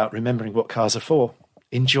thing about remembering what cars are for.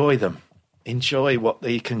 Enjoy them. Enjoy what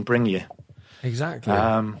they can bring you. Exactly.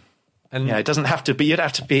 And it doesn't have to be. You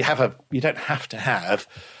don't have to have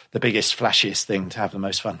the biggest, flashiest thing to have the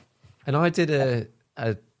most fun. And I did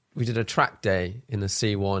we did a track day in the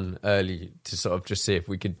C1 early to sort of just see if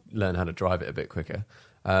we could learn how to drive it a bit quicker.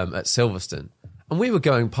 At Silverstone, and we were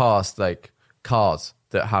going past like cars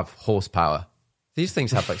that have horsepower. These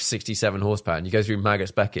things have like 67 horsepower, and you go through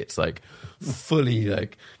Magus Beckett's like fully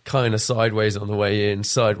like kind of sideways on the way in,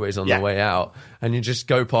 sideways on the way out, and you just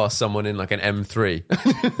go past someone in like an M3.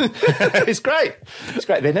 It's great.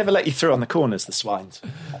 They never let you through on the corners, the swines.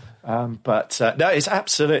 But no, it's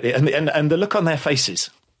absolutely, and the look on their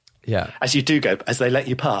faces. Yeah, as you do go, as they let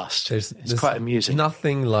you past, it's quite amusing.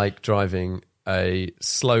 Nothing like driving a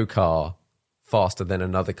slow car faster than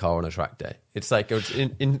another car on a track day. It's like it's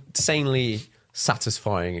insanely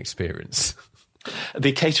satisfying experience.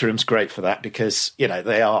 The Caterham's great for that because, you know,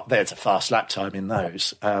 there's a fast lap time in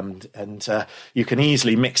those. And you can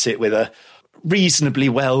easily mix it with a reasonably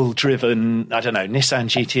well-driven, I don't know, Nissan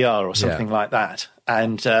GTR or something like that.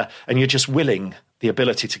 And you're just willing the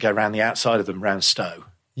ability to go around the outside of them, round Stowe.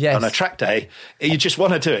 Yes. On a track day, you just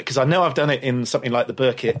want to do it because I know I've done it in something like the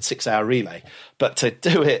Burkitt 6-hour relay, but to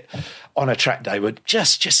do it on a track day would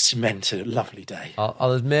just cement a lovely day.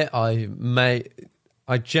 I'll admit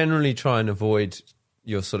I generally try and avoid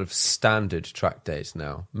your sort of standard track days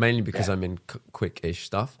now, mainly because I'm in quick-ish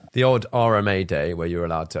stuff. The odd RMA day where you're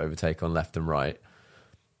allowed to overtake on left and right,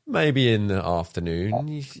 maybe in the afternoon.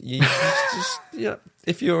 You just,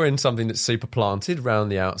 if you're in something that's super planted around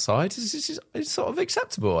the outside, it's sort of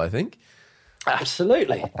acceptable, I think.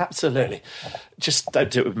 Absolutely. Just don't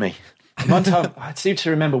do it with me. One time, I seem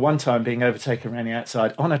to remember one time being overtaken around the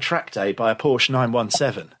outside on a track day by a Porsche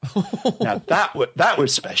 917. Now, that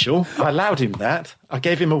was special. I allowed him that. I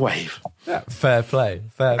gave him a wave. Yeah, fair play.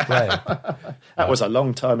 That was a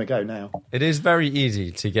long time ago now. It is very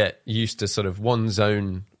easy to get used to sort of one's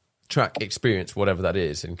own track experience, whatever that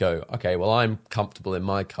is, and go, okay, well, I'm comfortable in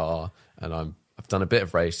my car and I've done a bit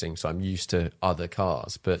of racing, so I'm used to other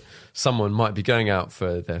cars. But someone might be going out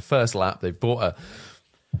for their first lap. They've bought a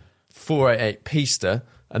 488 Pista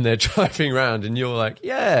and they're driving around and you're like,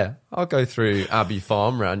 yeah, I'll go through Abbey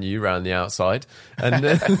Farm around the outside. And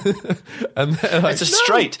then, and like, it's a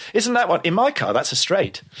straight. Isn't that one? In my car, that's a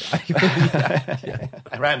straight.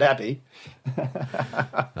 Around Abbey.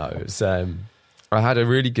 No, it's, I had a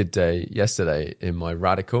really good day yesterday in my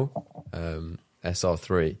Radical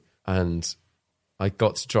SR3 and I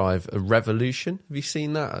got to drive a Revolution. Have you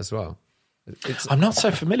seen that as well? I'm not so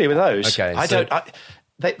familiar with those. Okay,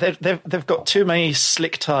 They've got too many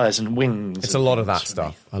slick tyres and wings. It's a lot of that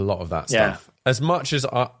stuff. A lot of that stuff. As much as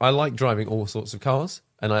I like driving all sorts of cars,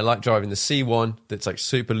 and I like driving the C1 that's like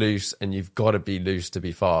super loose, and you've got to be loose to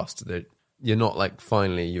be fast. That you're not like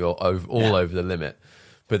finally you're over the limit.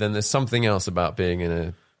 But then there's something else about being in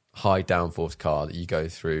a high downforce car that you go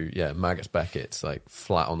through. Yeah, Magus Beckett's like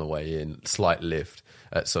flat on the way in, slight lift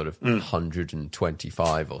at sort of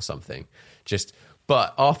 125 or something.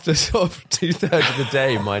 But after sort of 2/3 of the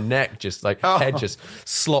day, my neck just head just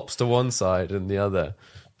slops to one side and the other.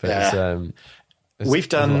 But we've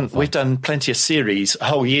done plenty of series, a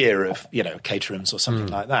whole year of Caterhams or something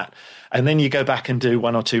like that, and then you go back and do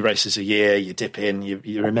 1 or 2 races a year. You dip in,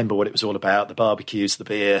 you remember what it was all about: the barbecues, the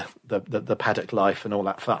beer, the paddock life, and all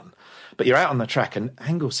that fun. But you're out on the track, and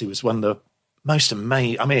Anglesey was one of the most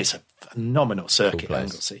amazing. I mean, it's a phenomenal circuit, cool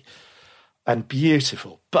Anglesey, and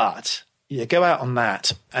beautiful, but you go out on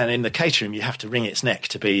that, and in the Caterham, you have to wring its neck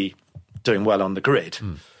to be doing well on the grid.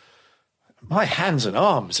 My hands and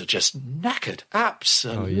arms are just knackered.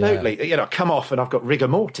 Absolutely. I come off and I've got rigor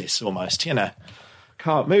mortis almost,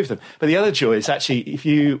 can't move them. But the other joy is actually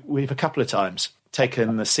we've a couple of times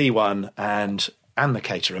taken the C1 and the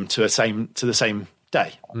Caterham to the same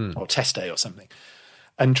day or test day or something.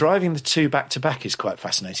 And driving the two back to back is quite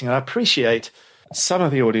fascinating. And I appreciate some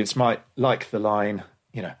of the audience might like the line,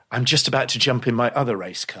 I'm just about to jump in my other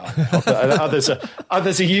race car. Others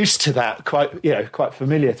are used to that, quite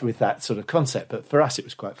familiar with that sort of concept. But for us, it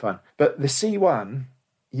was quite fun. But the C1,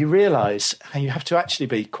 you realise how you have to actually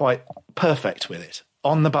be quite perfect with it,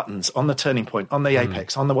 on the buttons, on the turning point, on the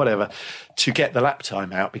apex, on the whatever, to get the lap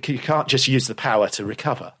time out, because you can't just use the power to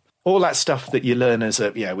recover. All that stuff that you learn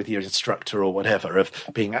with your instructor or whatever, of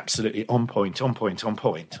being absolutely on point.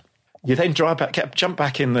 You then jump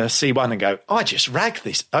back in the C1 and go, I just rag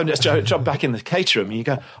this. Jump back in the Caterham and you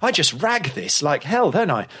go, I just rag this like hell, don't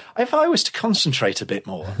I? If I was to concentrate a bit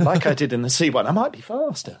more, like I did in the C1, I might be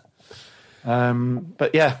faster.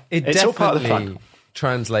 But yeah, it's all part of the fun.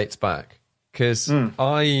 Translates back, because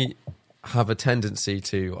I have a tendency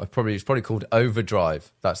to, it's probably called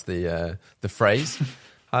overdrive. That's the phrase.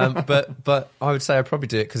 But I would say I probably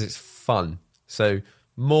do it because it's fun. So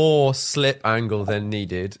more slip angle than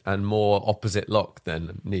needed and more opposite lock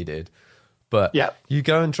than needed. But you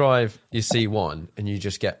go and drive your C1 and you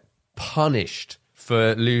just get punished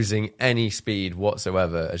for losing any speed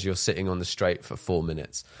whatsoever as you're sitting on the straight for 4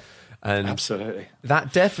 minutes. And absolutely,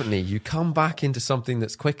 that definitely, you come back into something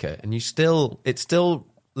that's quicker and it still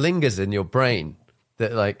lingers in your brain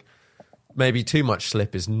that like maybe too much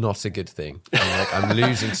slip is not a good thing. And, I'm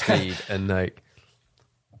losing speed and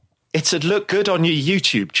it'd look good on your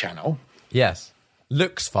YouTube channel. Yes.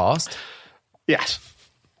 Looks fast. Yes.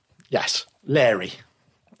 Larry.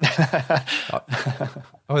 I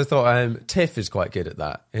I thought Tiff is quite good at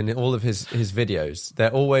that. In all of his videos,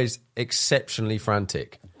 they're always exceptionally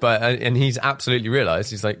frantic. And he's absolutely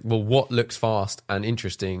realised, he's like, well, what looks fast and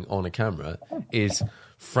interesting on a camera is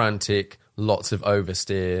frantic, lots of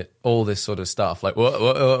oversteer, all this sort of stuff. Like,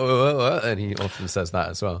 what? And he often says that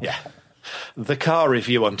as well. Yeah. The car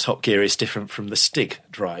review on Top Gear is different from the Stig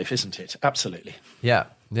drive, isn't it? Absolutely. Yeah.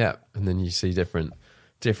 And then you see different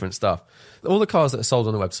stuff. All the cars that are sold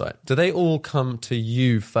on the website, do they all come to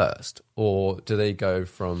you first, or do they go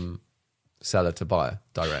from seller to buyer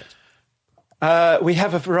direct? We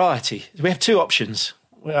have a variety. We have two options.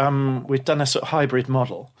 We've done a sort of hybrid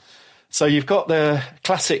model. So you've got the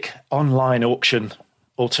classic online auction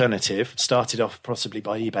alternative, started off possibly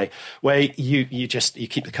by eBay, where you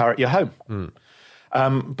keep the car at your home.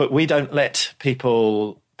 But we don't let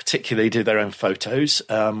people particularly do their own photos.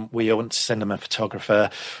 We want to send them a photographer.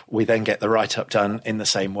 We then get the write-up done in the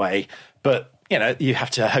same way. But, you have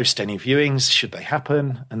to host any viewings, should they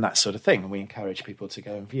happen, and that sort of thing. And we encourage people to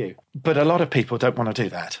go and view. But a lot of people don't want to do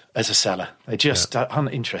that as a seller. They just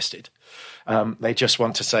aren't interested. They just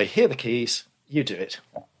want to say, here are the keys, you do it.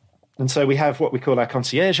 And so we have what we call our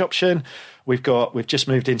concierge option. We've just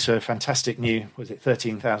moved into a fantastic new,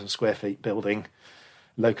 13,000 square feet building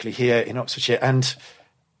locally here in Oxfordshire. And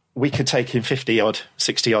we could take in 50-odd,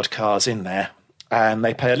 60-odd cars in there, and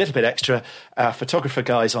they pay a little bit extra. Our photographer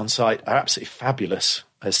guys on site are absolutely fabulous,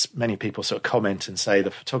 as many people sort of comment and say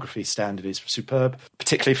the photography standard is superb,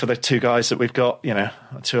 particularly for the two guys that we've got,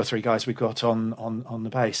 2 or 3 guys we've got on the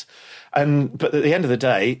base. But at the end of the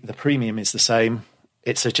day, the premium is the same.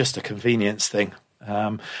 It's just a convenience thing.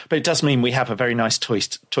 But it does mean we have a very nice toy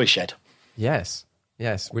shed. Yes,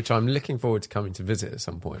 which I'm looking forward to coming to visit at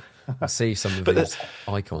some point. I see some of these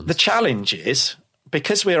icons. The challenge is,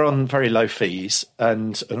 because we're on very low fees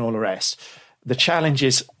and all the rest, the challenge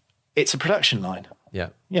is it's a production line. Yeah.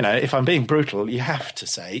 If I'm being brutal, you have to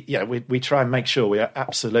say, we try and make sure we are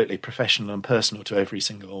absolutely professional and personal to every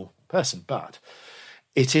single person. But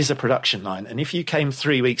it is a production line. And if you came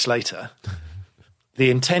 3 weeks later, the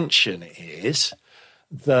intention is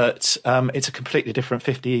that it's a completely different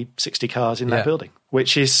 50, 60 cars in that building,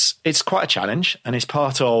 which it's quite a challenge, and is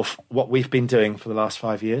part of what we've been doing for the last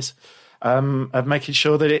 5 years, of making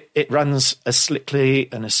sure that it runs as slickly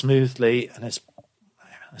and as smoothly and as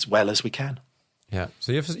well as we can. Yeah.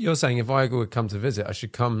 So you're saying if I would come to visit, I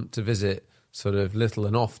should come to visit sort of little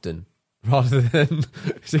and often, rather than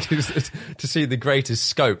to see the greatest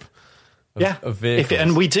scope of vehicles.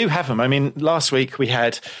 And we do have them. I mean, last week we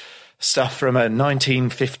had stuff from a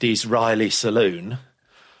 1950s Riley saloon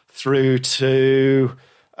through to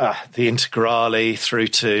the Integrale, through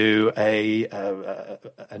to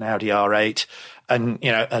an Audi R8, and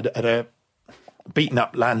a beaten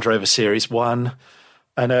up Land Rover Series 1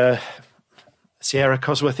 and a Sierra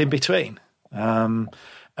Cosworth in between.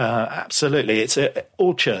 Absolutely, it's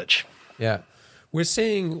all church. Yeah, we're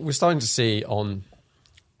starting to see on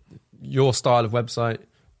your style of website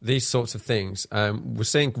these sorts of things. We're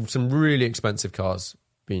seeing some really expensive cars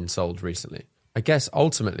being sold recently. I guess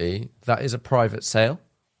ultimately that is a private sale.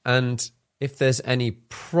 And if there's any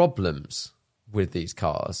problems with these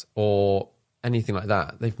cars or anything like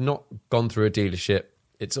that, they've not gone through a dealership.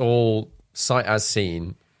 It's all sight as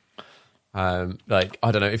seen. Like,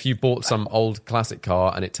 I don't know, if you bought some old classic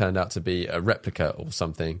car and it turned out to be a replica or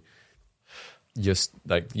something, you're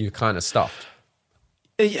kind of stuffed.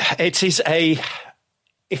 It is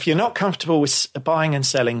if you're not comfortable with buying and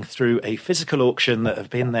selling through a physical auction that have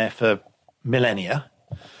been there for millennia,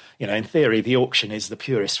 in theory, the auction is the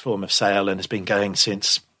purest form of sale and has been going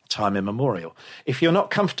since time immemorial. If you're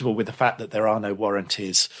not comfortable with the fact that there are no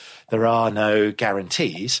warranties, there are no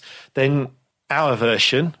guarantees, then our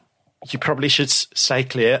version, you probably should stay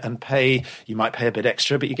clear and pay. You might pay a bit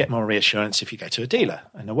extra, but you get more reassurance if you go to a dealer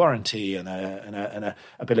and a warranty and a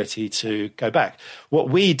ability to go back. What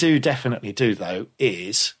we do definitely do, though,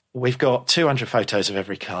 is we've got 200 photos of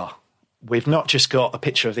every car. We've not just got a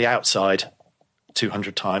picture of the outside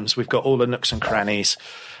 200 times. We've got all the nooks and crannies,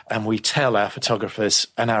 and we tell our photographers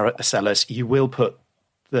and our sellers, you will put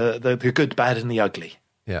the good, bad, and the ugly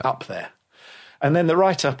up there. And then the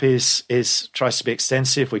write-up tries to be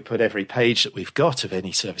extensive. We put every page that we've got of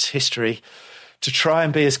any service history to try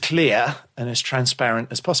and be as clear and as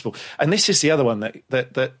transparent as possible. And this is the other one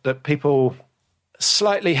that people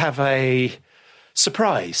slightly have a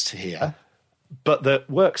surprise to hear, but that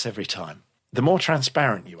works every time. The more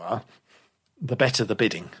transparent you are, the better the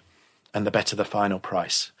bidding and the better the final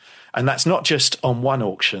price. And that's not just on one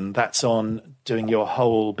auction, that's on doing your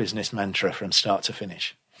whole business mantra from start to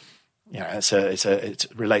finish. It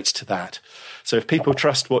relates to that. So if people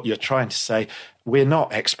trust what you're trying to say, we're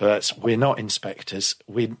not experts, we're not inspectors.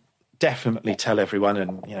 We definitely tell everyone,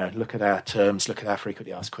 and look at our terms, look at our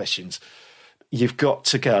frequently asked questions. You've got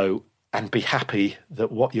to go and be happy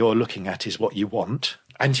that what you're looking at is what you want.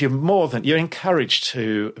 And you're encouraged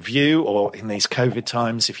to view, or in these COVID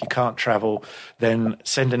times, if you can't travel, then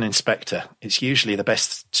send an inspector. It's usually the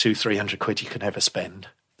best 200-300 quid you can ever spend.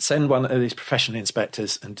 Send one of these professional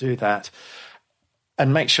inspectors and do that,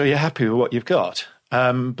 and make sure you're happy with what you've got.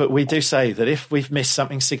 But we do say that if we've missed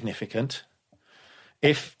something significant,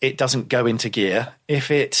 if it doesn't go into gear, if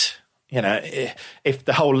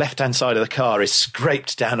the whole left-hand side of the car is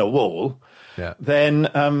scraped down a wall, then,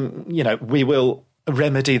 we will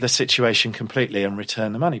remedy the situation completely and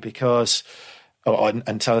return the money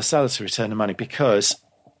and tell the seller to return the money, because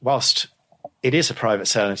whilst it is a private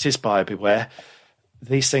sale and it is buyer beware,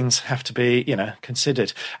 these things have to be,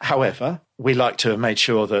 considered. However, we like to have made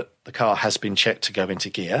sure that the car has been checked to go into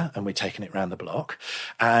gear, and we're taking it around the block.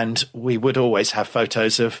 And we would always have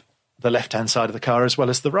photos of the left-hand side of the car as well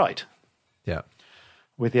as the right. Yeah.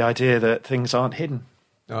 With the idea that things aren't hidden.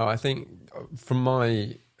 Oh, I think from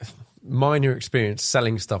my minor experience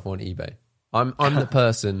selling stuff on eBay, I'm the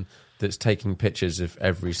person that's taking pictures of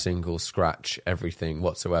every single scratch, everything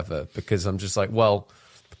whatsoever, because I'm just like, well,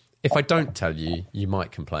 if I don't tell you, you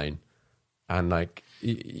might complain. And like,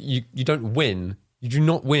 you don't win. You do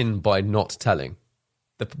not win by not telling.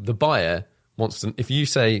 The buyer wants to, if you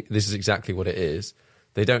say this is exactly what it is,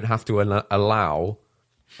 they don't have to allow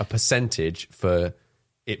a percentage for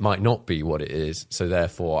it might not be what it is. So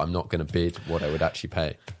therefore, I'm not going to bid what I would actually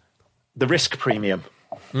pay. The risk premium.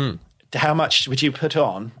 How much would you put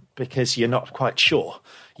on because you're not quite sure?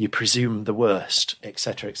 You presume the worst,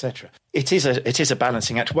 etc., etc. It is a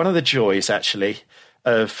balancing act. One of the joys, actually,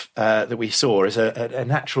 of that we saw as a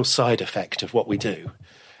natural side effect of what we do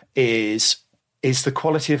is the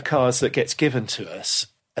quality of cars that gets given to us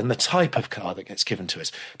and the type of car that gets given to us.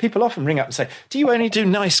 People often ring up and say, do you only do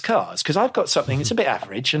nice cars? Because I've got something, it's a bit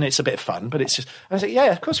average and it's a bit fun, but it's just... I say, yeah,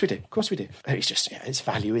 of course we do. Of course we do. It's just, its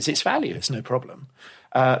value is its value. It's no problem.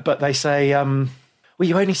 But they say, well,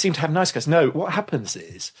 you only seem to have nice cars. No, what happens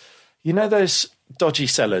is, those dodgy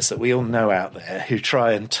sellers that we all know out there who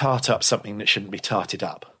try and tart up something that shouldn't be tarted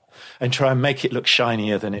up and try and make it look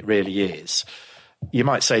shinier than it really is. You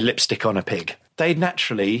might say lipstick on a pig. They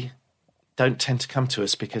naturally don't tend to come to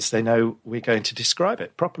us because they know we're going to describe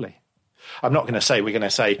it properly. I'm not going to say we're going to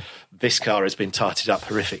say this car has been tarted up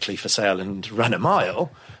horrifically for sale and run a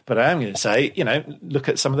mile, but I am going to say, look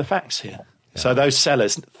at some of the facts here. Yeah. So those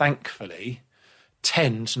sellers, thankfully,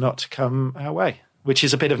 tend not to come our way, which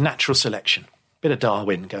is a bit of natural selection, a bit of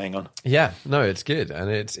Darwin going on. Yeah, no, it's good. And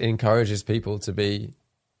it encourages people to be,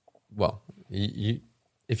 well,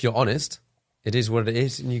 if you're honest, it is what it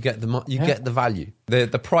is, and you get get the value.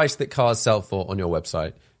 The price that cars sell for on your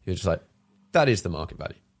website, you're just like, that is the market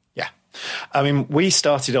value. Yeah. I mean, we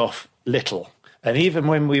started off little, and even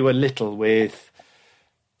when we were little with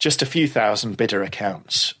just a few thousand bidder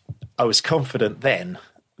accounts, I was confident then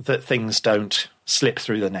that things don't slip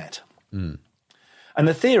through the net. And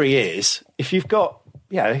the theory is, if you've got,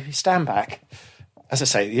 if you stand back, as I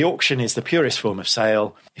say, the auction is the purest form of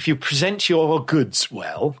sale. If you present your goods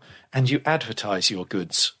well and you advertise your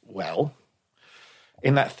goods well,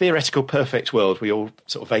 in that theoretical perfect world we all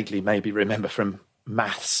sort of vaguely maybe remember from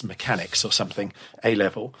maths, mechanics or something,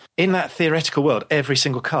 A-level, in that theoretical world, every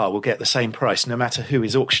single car will get the same price no matter who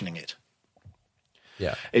is auctioning it.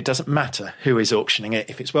 Yeah. It doesn't matter who is auctioning it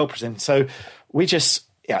if it's well presented. So we just,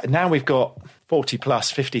 now we've got 40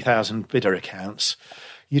 plus 50,000 bidder accounts.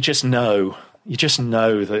 You just know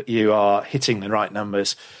that you are hitting the right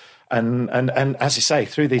numbers. And as you say,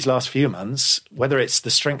 through these last few months, whether it's the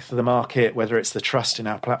strength of the market, whether it's the trust in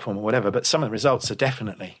our platform or whatever, but some of the results are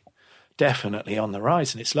definitely on the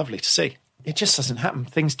rise, and it's lovely to see. It just doesn't happen.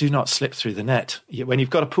 Things do not slip through the net. When you've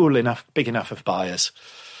got a pool big enough of buyers,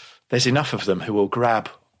 there's enough of them who will grab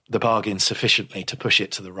the bargain sufficiently to push it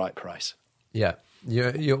to the right price. Yeah,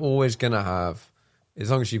 you're always going to have, as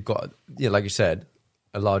long as you've got, like you said,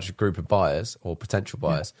 a large group of buyers or potential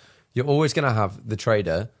buyers, you're always going to have the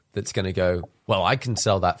trader that's going to go, well, I can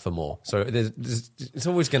sell that for more. So it's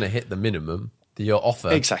always going to hit the minimum. Your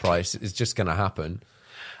offer price is just going to happen.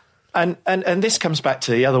 And this comes back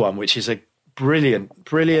to the other one, which is a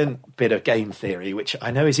brilliant bit of game theory, which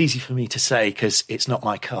I know is easy for me to say because it's not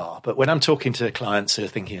my car. But when I'm talking to clients who are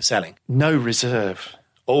thinking of selling, no reserve.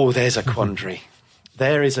 Oh, there's a quandary.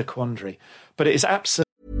 There is a quandary. But it is absolutely...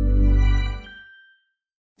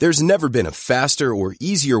 There's never been a faster or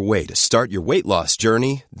easier way to start your weight loss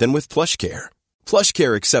journey than with PlushCare.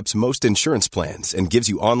 PlushCare accepts most insurance plans and gives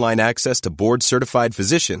you online access to board-certified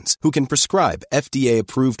physicians who can prescribe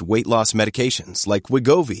FDA-approved weight loss medications like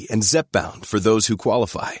Wegovy and Zepbound for those who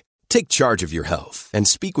qualify. Take charge of your health and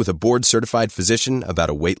speak with a board-certified physician about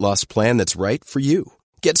a weight loss plan that's right for you.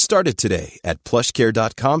 Get started today at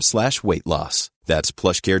plushcare.com/weight loss. That's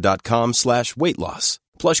plushcare.com/weight loss.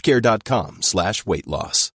 plushcare.com/weight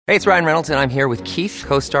loss. Hey, it's Ryan Reynolds, and I'm here with Keith,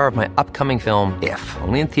 co-star of my upcoming film, If,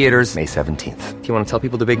 only in theaters May 17th. Do you want to tell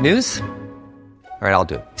people the big news? All right, I'll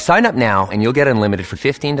do it. Sign up now and you'll get unlimited for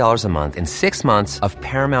 $15 a month and 6 months of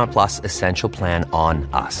Paramount Plus Essential Plan on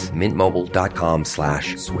us.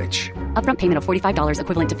 MintMobile.com/switch. Upfront payment of $45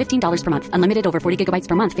 equivalent to $15 per month. Unlimited over 40 gigabytes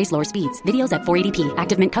per month. Face lower speeds. Videos at 480p.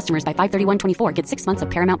 Active Mint customers by 531.24 get 6 months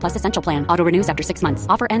of Paramount Plus Essential Plan. Auto renews after 6 months.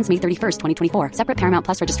 Offer ends May 31st, 2024. Separate Paramount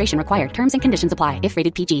Plus registration required. Terms and conditions apply if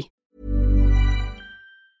rated PG.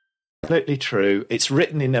 Absolutely true. It's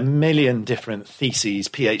written in a million different theses,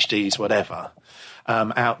 PhDs, whatever,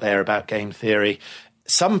 out there about game theory.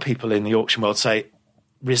 Some people in the auction world say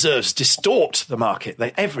reserves distort the market.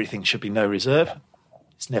 Everything should be no reserve.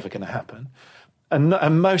 It's never going to happen.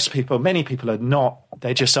 And most people, many people are not,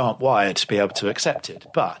 they just aren't wired to be able to accept it.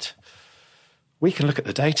 But we can look at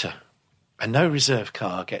the data. A no reserve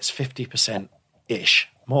car gets 50%-ish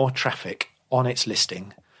more traffic on its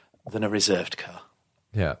listing than a reserved car.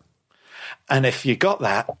 Yeah. And if you got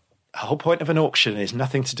that, the whole point of an auction is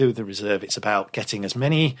nothing to do with the reserve. It's about getting as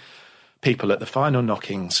many people at the final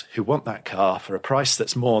knockings who want that car for a price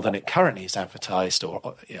that's more than it currently is advertised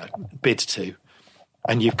or bid to.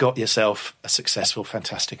 And you've got yourself a successful,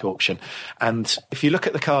 fantastic auction. And if you look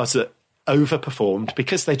at the cars that overperformed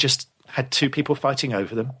because they just had two people fighting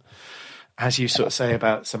over them, as you sort of say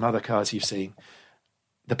about some other cars you've seen,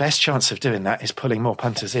 the best chance of doing that is pulling more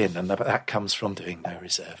punters in, and that comes from doing no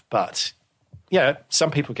reserve. But yeah,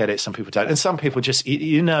 some people get it, some people don't. And some people just,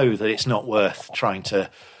 you know that it's not worth trying to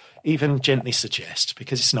even gently suggest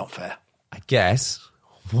because it's not fair. I guess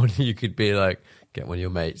one of you could be like, get one of your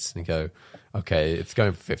mates and go, okay, it's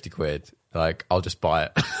going for 50 quid. Like, I'll just buy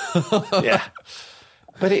it. Yeah.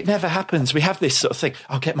 But it never happens. We have this sort of thing.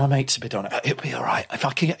 I'll get my mate to bid on it. It'll be all right. If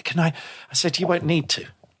I can I said, you won't need to.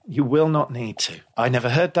 You will not need to. I never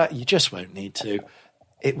heard that. You just won't need to.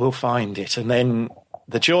 It will find it. And then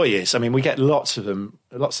the joy is, I mean, we get lots of them,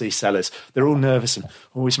 lots of these sellers. They're all nervous and,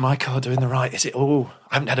 oh, is my car doing the right? Is it, oh,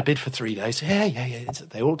 I haven't had a bid for 3 days. Yeah.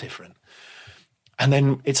 They're all different. And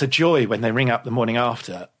then it's a joy when they ring up the morning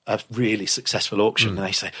after a really successful auction and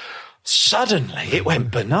they say, suddenly it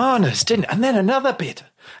went bananas, didn't it? And then another bid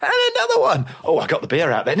and another one. Oh, I got the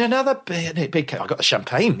beer out then, another beer. I got the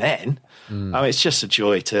champagne then. Oh, it's just a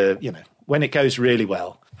joy to, when it goes really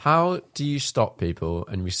well. How do you stop people,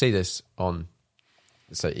 and we see this on,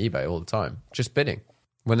 say, eBay all the time, just bidding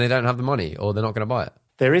when they don't have the money or they're not going to buy it?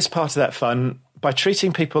 There is part of that fun by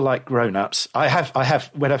treating people like grown-ups. I have,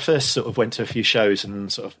 when I first sort of went to a few shows and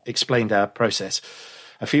sort of explained our process,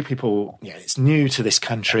 a few people, it's new to this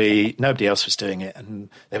country, nobody else was doing it, and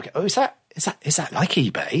they would go, oh, is that like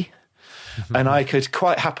eBay? And I could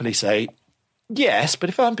quite happily say, yes, but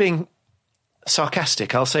if I'm being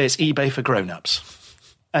sarcastic, I'll say it's eBay for grown-ups.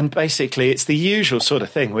 And basically, it's the usual sort of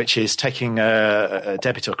thing, which is taking a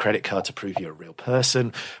debit or credit card to prove you're a real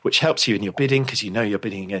person, which helps you in your bidding because you know you're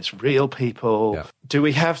bidding against real people. Yeah. Do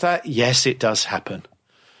we have that? Yes, it does happen.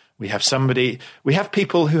 We have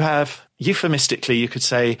people who have, euphemistically, you could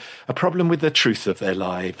say, a problem with the truth of their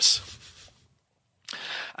lives.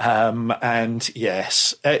 And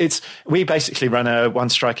yes, we basically run a one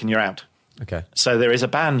strike and you're out. Okay. So there is a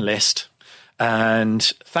ban list. And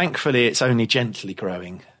thankfully, it's only gently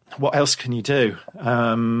growing. What else can you do?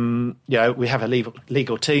 We have a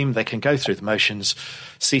legal team. They can go through the motions.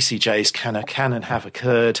 CCJs can and have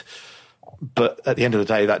occurred. But at the end of the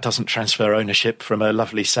day, that doesn't transfer ownership from a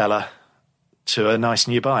lovely seller to a nice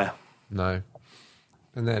new buyer. No.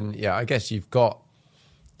 And then, I guess you've got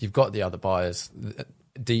the other buyers'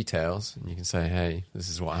 details, and you can say, hey, this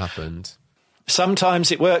is what happened.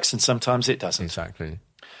 Sometimes it works and sometimes it doesn't. Exactly.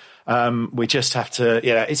 We just have to,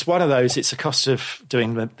 it's one of those, it's a cost of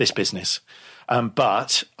doing this business.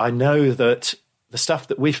 But I know that the stuff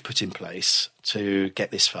that we've put in place to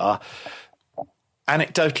get this far,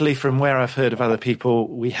 anecdotally from where I've heard of other people,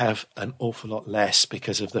 we have an awful lot less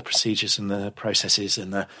because of the procedures and the processes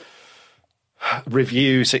and the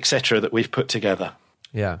reviews, etc., that we've put together.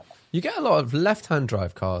 Yeah. You get a lot of left-hand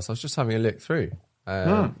drive cars. I was just having a look through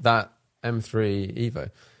that M3 Evo.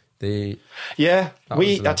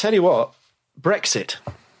 I tell you what, Brexit.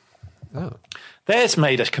 Oh. There's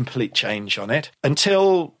made a complete change on it.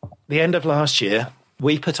 Until the end of last year,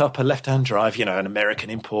 we put up a left-hand drive, you know, an American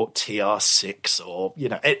import TR6 or, you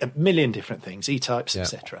know, a million different things, E-types,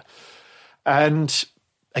 etc. And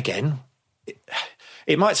again,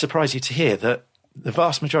 it might surprise you to hear that the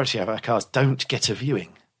vast majority of our cars don't get a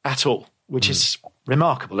viewing at all, which is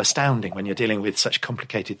remarkable, astounding when you're dealing with such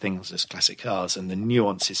complicated things as classic cars and the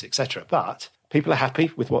nuances, etc. But people are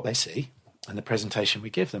happy with what they see and the presentation we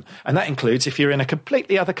give them. And that includes if you're in a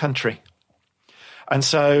completely other country. And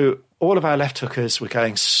so all of our left hookers were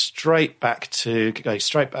going straight back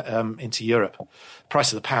into Europe.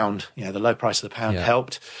 Price of the pound, you know, the low price of the pound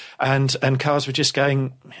helped. And cars were just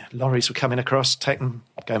going, lorries were coming across, taking,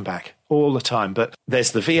 going back all the time. But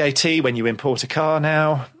there's the VAT when you import a car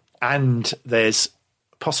now, and there's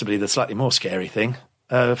possibly the slightly more scary thing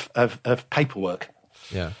of paperwork.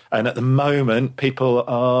 Yeah. And at the moment, people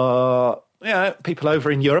are, you know, people over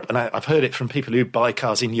in Europe, and I've heard it from people who buy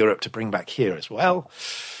cars in Europe to bring back here as well.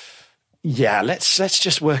 Yeah, let's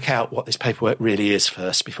just work out what this paperwork really is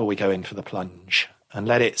first before we go in for the plunge, and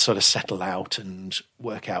let it sort of settle out and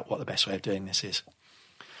work out what the best way of doing this is.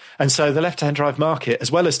 And so the left-hand drive market,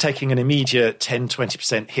 as well as taking an immediate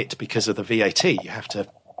 10-20% hit because of the VAT you have to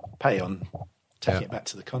pay on taking it back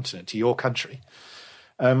to the continent, to your country,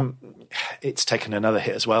 it's taken another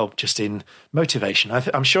hit as well, just in motivation.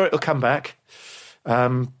 I'm sure it'll come back,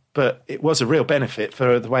 but it was a real benefit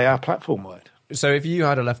for the way our platform worked. So if you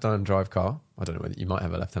had a left-hand drive car, I don't know whether you might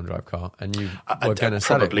have a left-hand drive car, and you were going to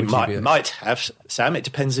sell it, probably might have, Sam. It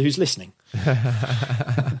depends who's listening.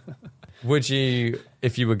 Would you,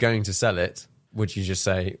 if you were going to sell it, would you just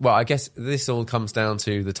say, well, I guess this all comes down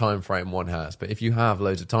to the time frame one has, but if you have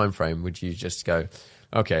loads of time frame, would you just go,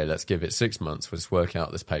 okay, let's give it 6 months, we'll just work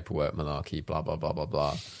out this paperwork malarkey, blah, blah, blah, blah,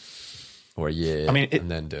 blah, or a year, and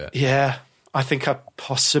then do it? Yeah, I think I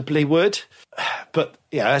possibly would. But,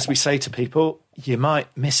 yeah, as we say to people, you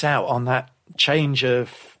might miss out on that change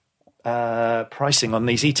of pricing on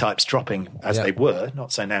these E-types dropping as they were,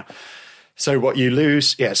 not so now. So what you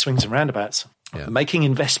lose, swings and roundabouts. Yeah. Making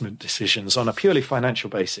investment decisions on a purely financial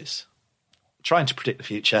basis, trying to predict the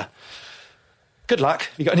future. Good luck.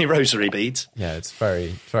 Have you got any rosary beads? Yeah, it's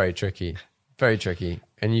very, very tricky. Very tricky.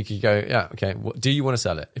 And you could go, yeah, okay, do you want to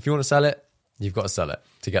sell it? If you want to sell it, you've got to sell it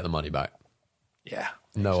to get the money back. Yeah.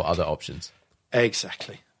 No other options.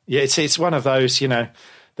 Exactly. Yeah, it's one of those, you know,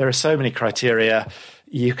 there are so many criteria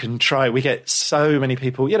you can try. We get so many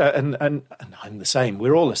people, you know, and I'm the same.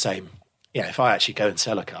 We're all the same. Yeah, if I actually go and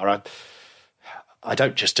sell a car, I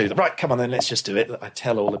don't just do the, right, come on then, let's just do it. I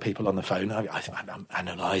tell all the people on the phone, I'm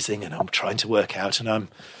analysing and I'm trying to work out, and I'm,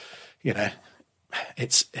 you know,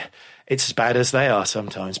 it's as bad as they are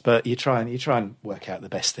sometimes, but you try and work out the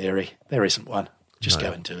best theory. There isn't one. Just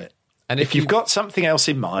go and do it. And if you've got something else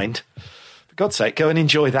in mind, for God's sake, go and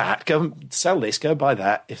enjoy that. Go and sell this, go and buy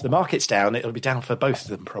that. If the market's down, it'll be down for both of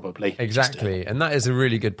them probably. Exactly. And that is a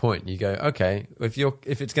really good point. You go, okay,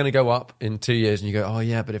 if it's going to go up in 2 years, and you go, oh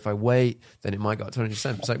yeah, but if I wait, then it might go up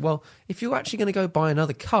 20%. It's like, well, if you're actually going to go buy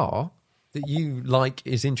another car that you like,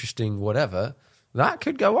 is interesting, whatever, that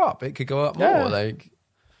could go up. It could go up more. Like,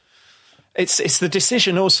 it's the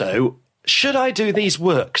decision also. Should I do these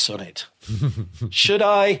works on it? Should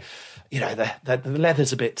I, you know, the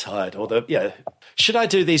leather's a bit tired, or should I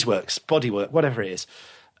do these works, bodywork, whatever it is?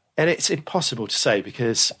 And it's impossible to say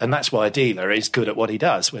and that's why a dealer is good at what he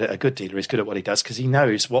does. A good dealer is good at what he does because he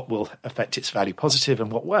knows what will affect its value positive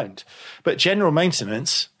and what won't. But general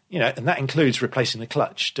maintenance, you know, and that includes replacing the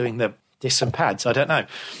clutch, doing the discs and pads, I don't know.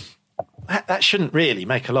 That shouldn't really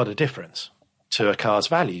make a lot of difference to a car's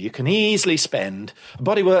value. You can easily spend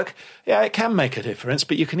bodywork. Yeah, it can make a difference,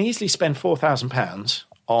 but you can easily spend £4,000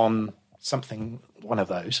 on one of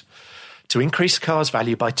those, to increase a car's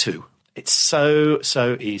value by 2. It's so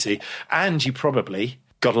easy. And you probably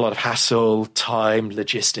got a lot of hassle, time,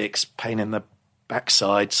 logistics, pain in the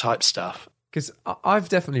backside type stuff. Because I've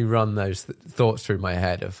definitely run those thoughts through my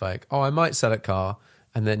head of like, oh, I might sell a car.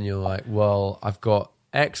 And then you're like, well, I've got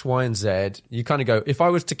X, Y, and Z. You kind of go, if I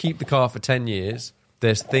was to keep the car for 10 years,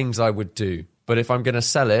 there's things I would do. But if I'm going to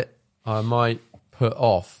sell it, I might put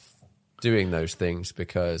off doing those things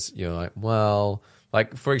because you're like, well,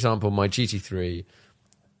 like, for example, my GT3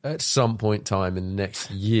 at some point in time in the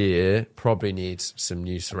next year probably needs some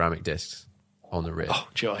new ceramic discs on the rear. Oh,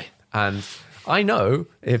 joy. And I know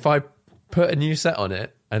if I put a new set on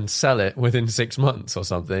it and sell it within 6 months or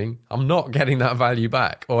something, I'm not getting that value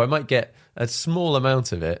back. Or I might get a small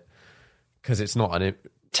amount of it because it's not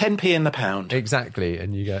 10p in the pound. Exactly.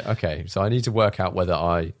 And you go, okay, so I need to work out whether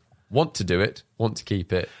I want to do it, want to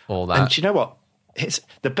keep it, all that. And do you know what? it's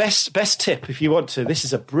the best tip if you want to. This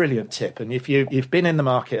is a brilliant tip, and if you've been in the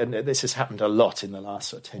market, and this has happened a lot in the last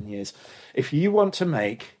sort of 10 years, if you want to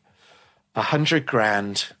make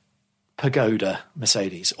 $100,000 Pagoda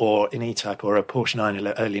Mercedes or an E-Type or a Porsche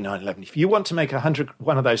early 911, if you want to make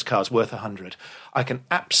one of those cars worth 100, I can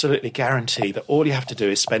absolutely guarantee that all you have to do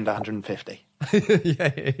is spend 150.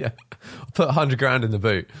 yeah. Put $100,000 in the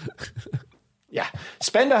boot. Yeah,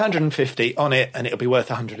 spend 150 on it and it'll be worth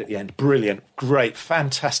 100 at the end. Brilliant, great,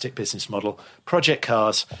 fantastic business model. Project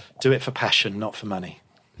Cars, do it for passion, not for money.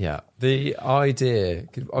 Yeah, the idea,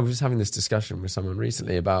 I was having this discussion with someone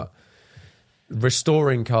recently about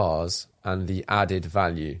restoring cars and the added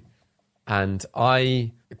value. And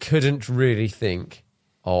I couldn't really think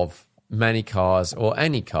of many cars or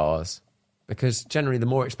any cars, because generally the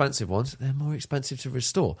more expensive ones, they're more expensive to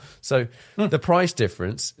restore. So the price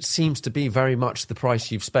difference seems to be very much the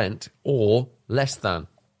price you've spent or less than.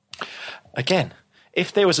 Again,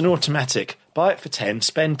 if there was an automatic, buy it for 10,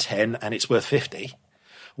 spend 10 and it's worth 50,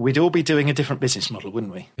 we'd all be doing a different business model,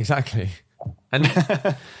 wouldn't we? Exactly. And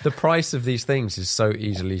the price of these things is so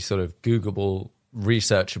easily sort of Googleable,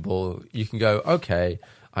 researchable. You can go, okay,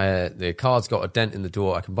 the car's got a dent in the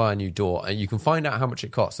door, I can buy a new door, and you can find out how much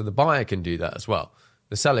it costs. So the buyer can do that as well.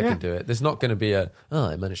 The seller can do it. There's not going to be I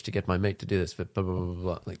managed to get my mate to do this for blah, blah, blah,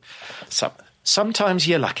 blah. Like, sometimes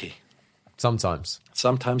you're lucky. Sometimes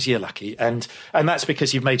you're lucky. And that's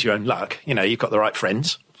because you've made your own luck. You know, you've got the right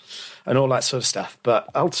friends and all that sort of stuff. But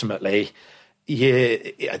ultimately,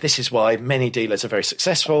 this is why many dealers are very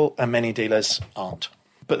successful and many dealers aren't.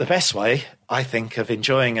 But the best way, I think, of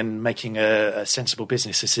enjoying and making a sensible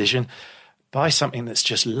business decision, buy something that's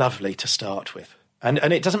just lovely to start with. And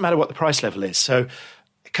it doesn't matter what the price level is. So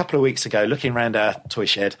a couple of weeks ago, looking around our toy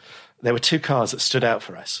shed, there were two cars that stood out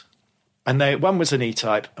for us. And one was an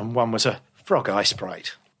E-Type and one was a Frog Eye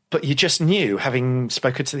Sprite. But you just knew, having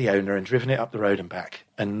spoken to the owner and driven it up the road and back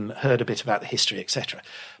and heard a bit about the history, etc.,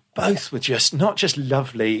 both were just not just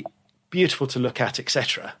lovely, beautiful to look at,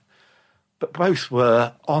 etc., but both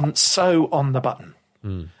were on the button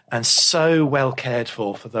and so well cared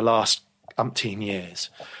for the last umpteen years,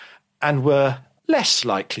 and were less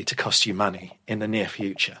likely to cost you money in the near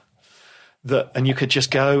future. And you could just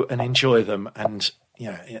go and enjoy them, and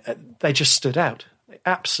they just stood out. They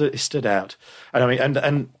absolutely stood out. And I mean,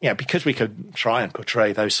 and because we could try and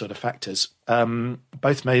portray those sort of factors,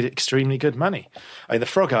 both made extremely good money. I mean, the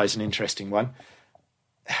Frog Eye is an interesting one.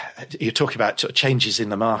 You're talking about sort of changes in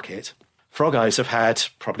the market. Frog Eyes have had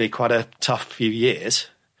probably quite a tough few years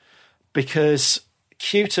because,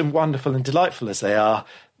 cute and wonderful and delightful as they are,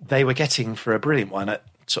 they were getting for a brilliant one at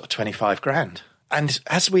sort of $25,000. And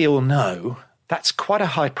as we all know, that's quite a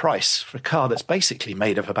high price for a car that's basically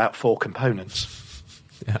made of about 4 components.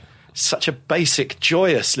 Yeah. Such a basic,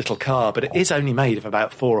 joyous little car, but it is only made of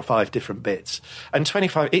about 4 or 5 different bits. And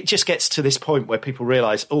 25, it just gets to this point where people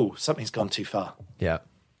realise, something's gone too far. Yeah.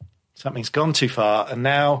 Something's gone too far. And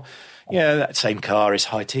now, that same car is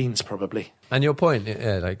high teens probably. And your point,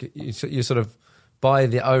 like you sort of buy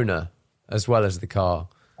the owner as well as the car.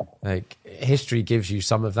 Like, history gives you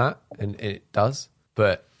some of that, and it does,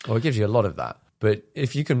 it gives you a lot of that. But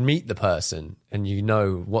if you can meet the person and you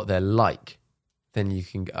know what they're like, then you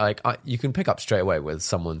can you can pick up straight away whether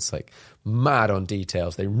someone's like mad on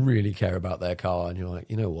details. They really care about their car, and you're like,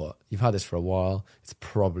 you know what? You've had this for a while. It's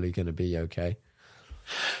probably going to be okay.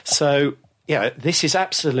 So, this is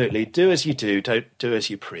absolutely do as you do, don't do as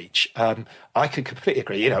you preach. I can completely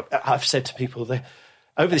agree. I've said to people that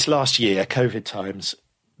over this last year, COVID times,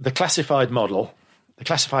 the classified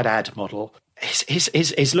ad model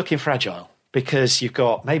is looking fragile because you've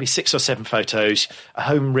got maybe 6 or 7 photos, a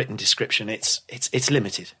home written description. It's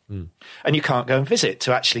limited, and you can't go and visit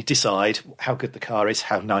to actually decide how good the car is,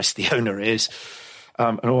 how nice the owner is,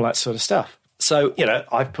 and all that sort of stuff. So,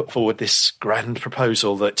 I've put forward this grand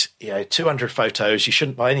proposal that, 200 photos, you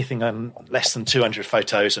shouldn't buy anything on less than 200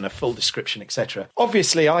 photos and a full description, etc.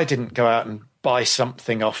 Obviously, I didn't go out and buy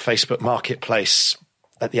something off Facebook Marketplace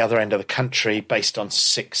at the other end of the country based on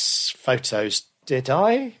 6 photos, did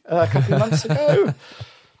I? A couple of months ago?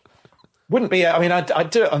 Wouldn't be. I mean,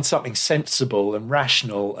 I'd do it on something sensible and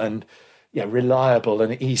rational and reliable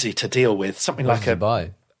and easy to deal with. Something like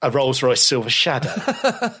a Rolls-Royce Silver Shadow.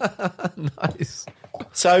 Nice.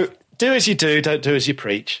 So do as you do, don't do as you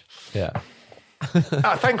preach. Yeah.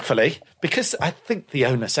 Thankfully, because I think the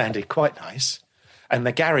owner sounded quite nice and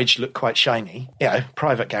the garage looked quite shiny,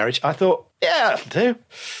 private garage, I thought, that'll do.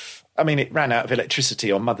 I mean, it ran out of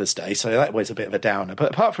electricity on Mother's Day, so that was a bit of a downer.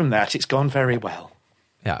 But apart from that, it's gone very well.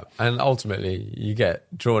 Yeah, and ultimately you get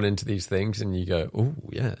drawn into these things and you go, oh,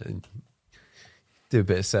 yeah. do a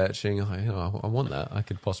bit of searching. I want that. I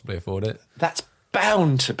could possibly afford it. That's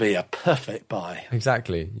bound to be a perfect buy.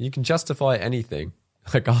 Exactly. You can justify anything.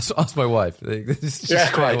 Like, ask my wife. This is just Yeah,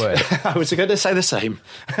 straight away. I was going to say the same.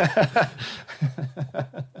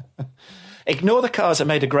 Ignore the cars I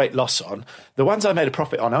made a great loss on. The ones I made a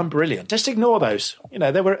profit on, I'm brilliant. Just ignore those. You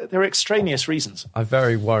know, there were extraneous reasons. I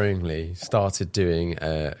very worryingly started doing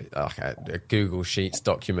a Google Sheets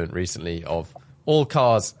document recently of all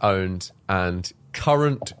cars owned and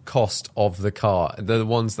current cost of the car, the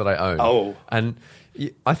ones that I own. Oh. And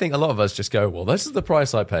I think a lot of us just go, well, this is the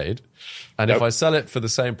price I paid. And if I sell it for the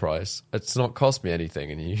same price, it's not cost me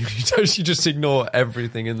anything. And you just ignore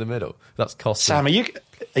everything in the middle. That's cost. Sam, are you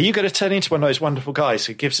going to turn into one of those wonderful guys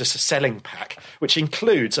who gives us a selling pack, which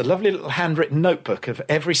includes a lovely little handwritten notebook of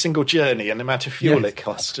every single journey and the amount of fuel it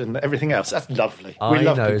cost and everything else? That's lovely. I We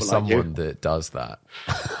love know people someone like you. that does that.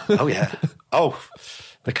 Oh, yeah. Oh,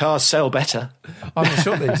 the cars sell better. I'm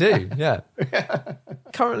sure they do, yeah.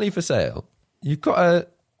 Currently for sale, you've got a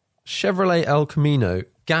Chevrolet El Camino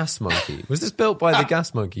Gas Monkey. Was this built by the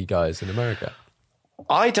Gas Monkey guys in America?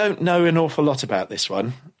 I don't know an awful lot about this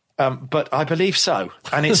one, but I believe so.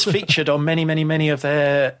 And it's featured on many of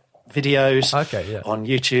their videos on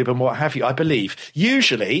YouTube and what have you, I believe.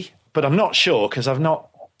 Usually, but I'm not sure because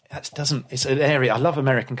it's an area, I love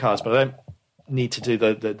American cars, but I don't need to do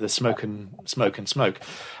the smoke and smoke.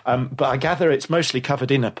 But I gather it's mostly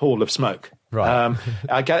covered in a pall of smoke. Right.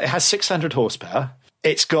 It has 600 horsepower.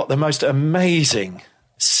 It's got the most amazing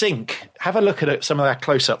sink. Have a look at some of our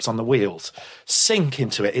close-ups on the wheels. Sink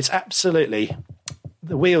into it. It's absolutely...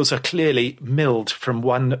 The wheels are clearly milled from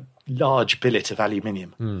one large billet of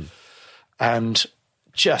aluminium. And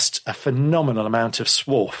just a phenomenal amount of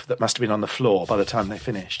swarf that must have been on the floor by the time they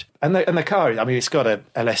finished. And the car, I mean, it's got a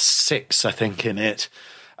LS6, I think, in it,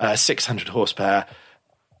 600 horsepower.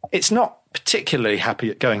 It's not particularly happy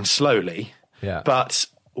at going slowly, but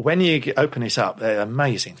when you open it up, they're an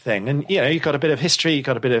amazing thing. And, you know, you've got a bit of history, you've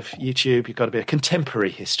got a bit of YouTube, you've got a bit of contemporary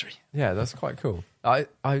history. Yeah, that's quite cool. I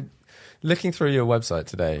looking through your website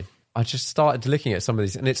today, I just started looking at some of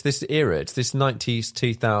these, and it's this era, it's this 90s,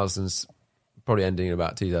 2000s, probably ending in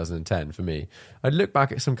about 2010 for me. I'd look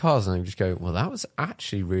back at some cars and I just go, well, that was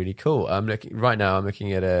actually really cool. I'm looking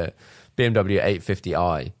at a BMW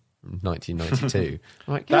 850i from 1992.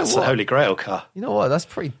 I'm like, that's the holy grail car. You know what? That's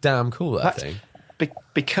pretty damn cool, that thing.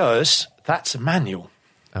 Because that's a manual.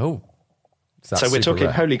 Oh. So we're talking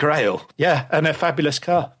rare. holy grail. Yeah, and a fabulous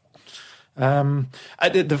car. The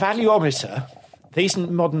valuometer, these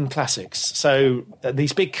modern classics, so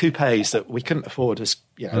these big coupes that we couldn't afford as,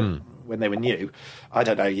 you know, when they were new. I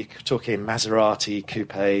don't know, you're talking Maserati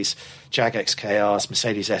coupes, Jag XKRs,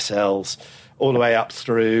 Mercedes SLs, all the way up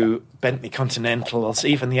through Bentley Continentals,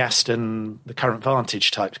 even the Aston, the current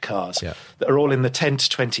Vantage type cars that are all in the 10 to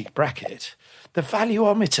 20 bracket. The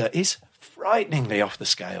valuometer is frighteningly off the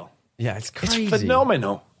scale. Yeah, it's crazy. It's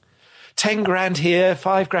phenomenal. 10 grand here,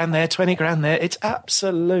 5 grand there, 20 grand there. It's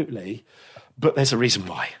absolutely... But there's a reason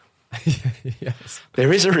why. Yes.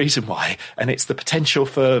 There is a reason why, and it's the potential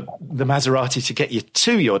for the Maserati to get you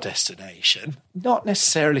to your destination, not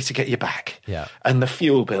necessarily to get you back. Yeah. And the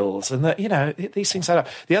fuel bills and these things add up.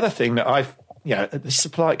 The other thing that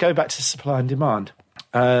go back to supply and demand.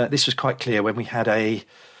 This was quite clear when we had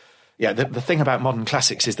the thing about modern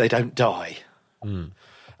classics is they don't die.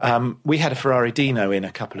 We had a Ferrari Dino in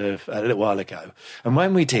a little while ago, and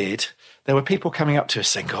when we did, there were people coming up to us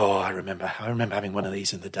saying, "Oh, I remember having one of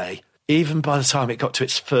these in the day." Even by the time it got to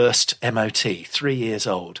its first MOT, 3 years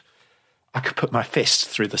old, I could put my fist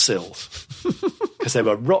through the sills because they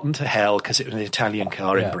were rotten to hell because it was an Italian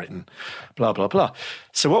car in Britain, blah, blah, blah.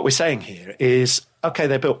 So what we're saying here is, okay,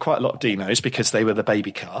 they built quite a lot of Dinos because they were the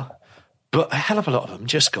baby car, but a hell of a lot of them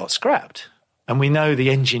just got scrapped. And we know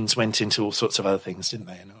the engines went into all sorts of other things, didn't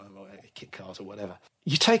they? Kit cars or whatever.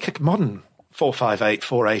 You take a modern 458,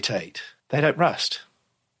 488, they don't rust.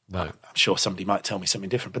 No. I'm sure somebody might tell me something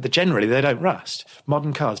different, but generally they don't rust.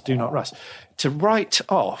 Modern cars do not rust. To write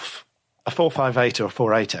off a 458 or a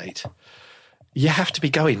 488, you have to be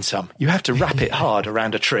going some. You have to wrap it hard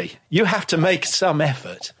around a tree. You have to make some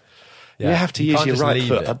effort. Yeah. You have to use your right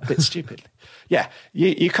foot a bit stupidly. Yeah,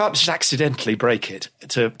 you can't just accidentally break it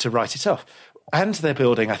to write it off. And they're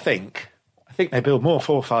building, I think they build more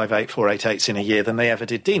 458, 488s in a year than they ever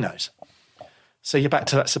did Dinos. So you're back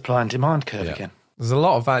to that supply and demand curve again. There's a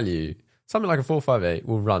lot of value. Something like a 458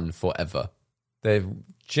 will run forever. They're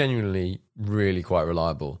genuinely really quite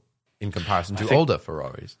reliable in comparison to older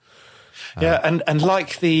Ferraris. And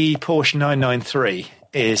like the Porsche 993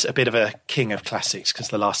 is a bit of a king of classics because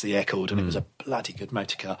the last of the air-cooled and it was a bloody good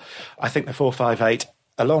motor car. I think the 458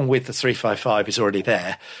 along with the 355 is already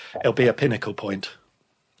there, it'll be a pinnacle point.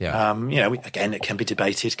 Yeah. Again, it can be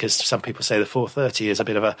debated because some people say the 430 is a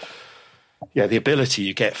bit of a, the ability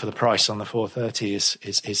you get for the price on the 430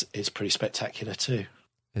 is pretty spectacular too.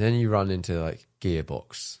 And then you run into like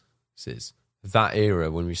gearboxes. That era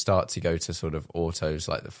when we start to go to sort of autos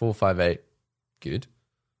like the 458, good.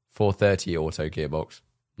 430 auto gearbox,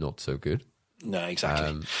 not so good. No,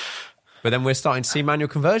 exactly. But then we're starting to see manual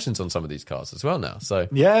conversions on some of these cars as well now. So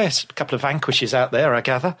yes, a couple of Vanquishes out there, I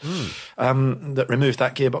gather, that remove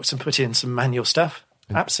that gearbox and put in some manual stuff.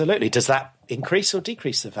 Absolutely. Does that increase or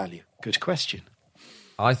decrease the value? Good question.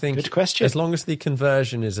 I think Good question. As long as the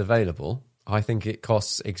conversion is available, I think it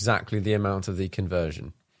costs exactly the amount of the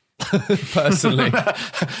conversion. Personally.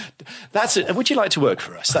 Would you like to work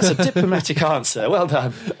for us? That's a diplomatic answer. Well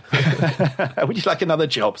done. Would you like another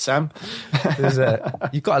job, Sam?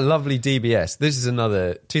 You've got a lovely DBS. This is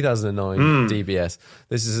another 2009 DBS.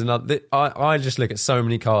 This is another. I just look at so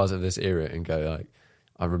many cars of this era and go like,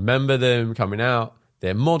 I remember them coming out.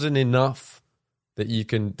 They're modern enough that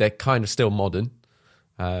they're kind of still modern.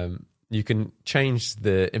 You can change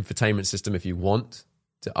the infotainment system if you want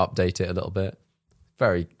to update it a little bit.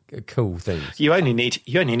 Very cool things. You only need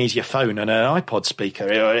your phone and an iPod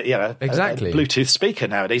speaker, exactly. a Bluetooth speaker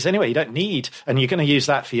nowadays. Anyway, you don't need, and you're going to use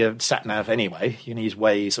that for your sat nav anyway. You can use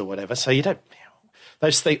Waze or whatever, so you don't.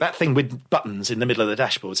 That thing with buttons in the middle of the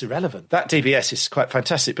dashboard is irrelevant. That DBS is quite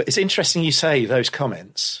fantastic, but it's interesting you say those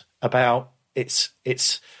comments about it's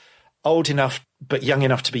old enough but young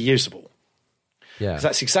enough to be usable. Yeah,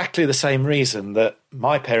 that's exactly the same reason that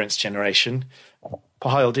my parents' generation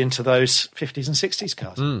piled into those 50s and 60s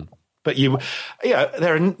cars. But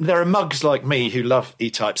there are mugs like me who love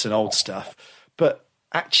E-types and old stuff. But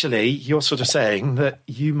actually, you're sort of saying that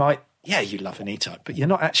you love an E-type, but you're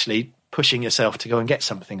not actually pushing yourself to go and get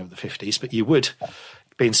something of the 50s, but you would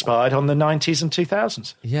be inspired on the 90s and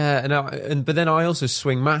 2000s. Yeah, but then I also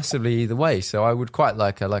swing massively either way. So I would quite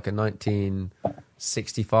like a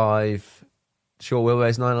 1965 short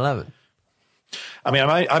wheelbase 911. I mean,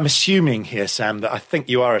 I'm assuming here, Sam, that I think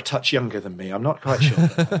you are a touch younger than me. I'm not quite sure.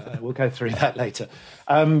 We'll go through that later.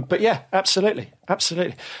 But yeah, absolutely.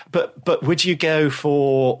 But would you go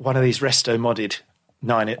for one of these resto-modded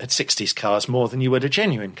 60s cars more than you would a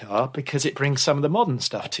genuine car because it brings some of the modern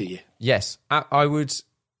stuff to you? Yes, I would,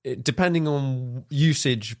 depending on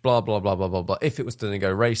usage, blah, blah, blah, blah, blah, blah. If it was going to go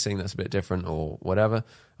racing, that's a bit different or whatever,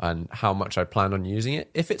 and how much I plan on using it.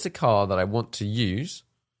 If it's a car that I want to use...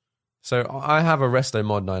 So I have a Resto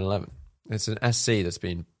Mod 911. It's an SC that's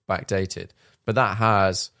been backdated, but that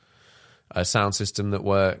has a sound system that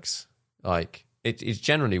works. Like it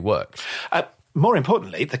generally works. More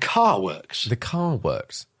importantly, the car works. The car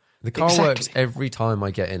works. The car Exactly. works every time I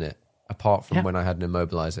get in it, apart from when I had an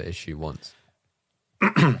immobiliser issue once,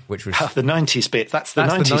 which was the 90s bit. That's the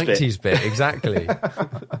 90s bit. Exactly.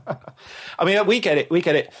 I mean, we get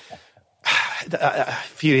it. A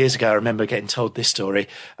few years ago, I remember getting told this story.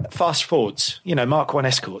 Fast Fords, Mark I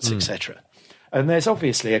Escorts, etc. And there's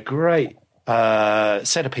obviously a great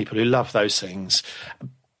set of people who love those things.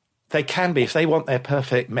 They can be, if they want their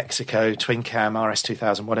perfect Mexico twin cam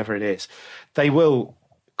RS2000, whatever it is, they will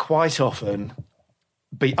quite often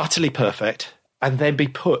be utterly perfect and then be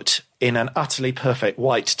put in an utterly perfect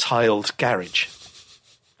white tiled garage.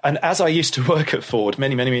 And as I used to work at Ford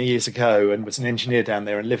many, many, many years ago and was an engineer down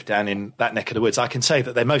there and lived down in that neck of the woods, I can say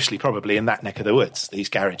that they're mostly probably in that neck of the woods, these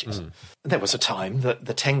garages. There was a time that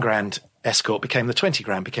the 10 grand Escort became the 20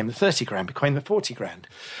 grand, became the 30 grand, became the 40 grand.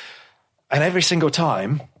 And every single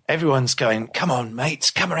time, everyone's going, come on, mates,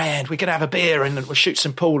 come around. We're going to have a beer and we'll shoot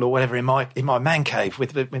some pool or whatever in my man cave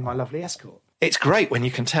with my lovely Escort. It's great when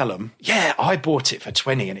you can tell them, yeah, I bought it for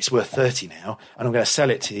 20 and it's worth 30 now, and I'm going to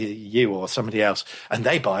sell it to you or somebody else. And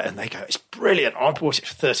they buy it and they go, it's brilliant. I bought it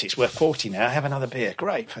for 30. It's worth 40 now. Have another beer.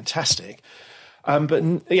 Great. Fantastic. But,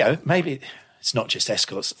 maybe it's not just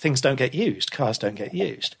Escorts. Things don't get used. Cars don't get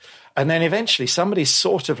used. And then eventually somebody's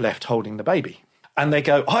sort of left holding the baby. And they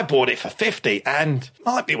go, I bought it for 50 and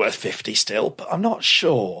might be worth 50 still, but I'm not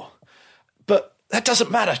sure. But that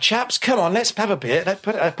doesn't matter, chaps. Come on, let's have a beer. Let's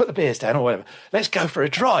put the beers down or whatever. Let's go for a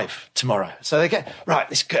drive tomorrow. So they get, right,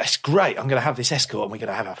 it's great. I'm going to have this Escort and we're going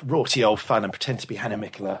to have a raughty old fun and pretend to be Hannah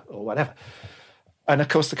Mikula or whatever. And, of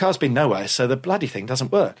course, the car's been nowhere, so the bloody thing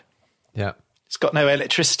doesn't work. Yeah. It's got no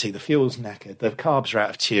electricity. The fuel's knackered. The carbs are out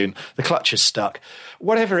of tune. The clutch is stuck.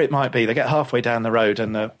 Whatever it might be, they get halfway down the road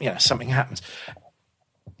and something happens.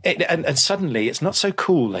 And suddenly it's not so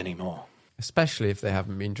cool anymore. Especially if they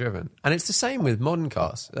haven't been driven. And it's the same with modern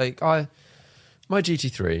cars. Like my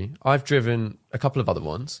GT3, I've driven a couple of other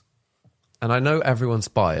ones, and I know everyone's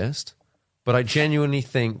biased, but I genuinely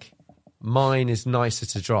think mine is nicer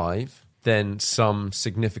to drive than some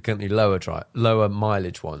significantly lower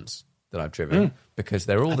mileage ones that I've driven because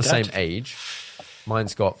they're all the same age.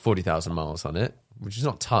 Mine's got 40,000 miles on it, which is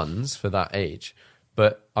not tons for that age,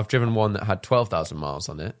 but I've driven one that had 12,000 miles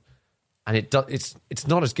on it, and it's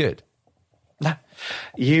not as good. No.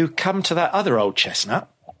 You come to that other old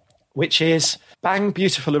chestnut, which is bang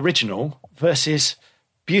beautiful original versus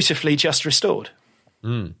beautifully just restored.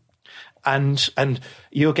 And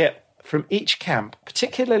you'll get from each camp,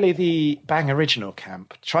 particularly the bang original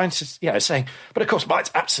camp, trying to, saying, but of course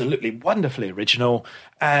mine's absolutely wonderfully original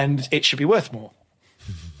and it should be worth more.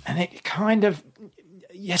 And it kind of,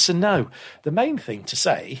 yes and no. The main thing to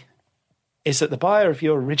say is that the buyer of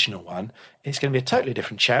your original one is going to be a totally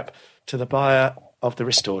different chap to the buyer of the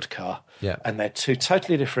restored car. Yeah. And they're two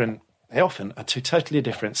totally different, they often are two totally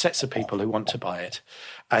different sets of people who want to buy it.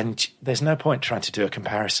 And there's no point trying to do a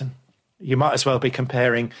comparison. You might as well be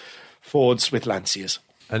comparing Fords with Lancias.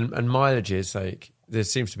 And mileage is like, there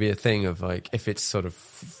seems to be a thing of like, if it's sort of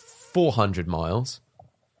 400 miles,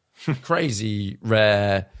 crazy,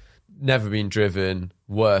 rare, never been driven,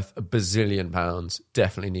 worth £1 bazillion,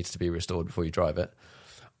 definitely needs to be restored before you drive it.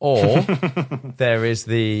 Or there is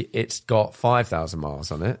it's got 5,000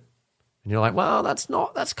 miles on it. And you're like, well,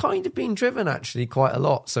 that's kind of been driven actually quite a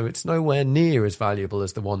lot. So it's nowhere near as valuable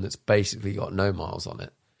as the one that's basically got no miles on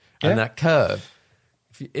it. And that curve,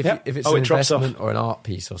 if it's an investment or an art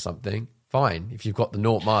piece or something, fine. If you've got the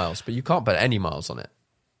 0 miles, but you can't put any miles on it.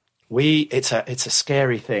 It's a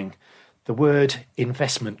scary thing. The word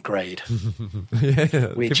investment grade.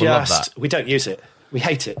 We don't use it. We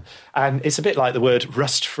hate it. And it's a bit like the word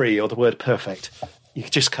rust-free or the word perfect. You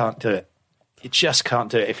just can't do it. You just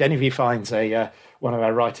can't do it. If any of you finds one of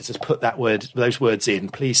our writers has put those words in,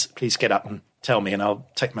 please get up and tell me and I'll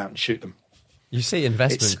take them out and shoot them. You see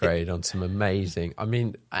investment grade on some amazing... I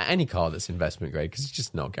mean, any car that's investment grade, because it's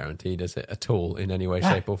just not guaranteed, is it, at all, in any way,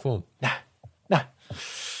 shape or form? No, not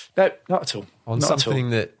at all. On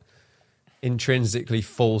something that intrinsically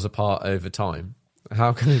falls apart over time,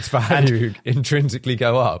 how can its value intrinsically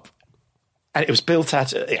go up? And it was built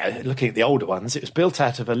out, looking at the older ones, it was built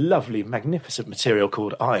out of a lovely, magnificent material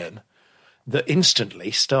called iron that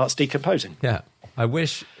instantly starts decomposing. Yeah. I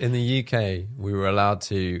wish in the UK we were allowed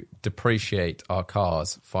to depreciate our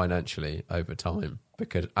cars financially over time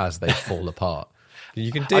because as they fall apart.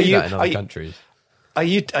 You can do that in other countries. Are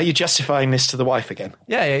you justifying this to the wife again?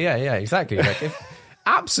 Yeah, exactly. Like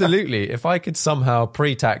absolutely. If I could somehow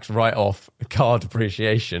pre-tax write off car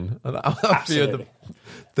depreciation, that would be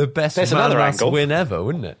the best win ever,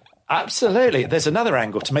 wouldn't it? Absolutely. There's another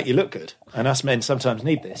angle to make you look good, and us men sometimes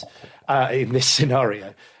need this in this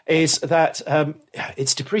scenario, is that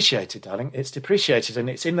it's depreciated, darling. It's depreciated, and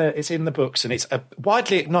it's in the books, and it's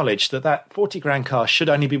widely acknowledged that 40 grand car should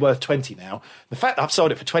only be worth 20 now. The fact that I've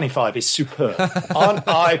sold it for 25 is superb. Aren't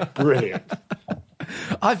I brilliant?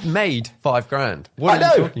 I've made 5 grand. What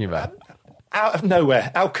are you talking about? Out of nowhere,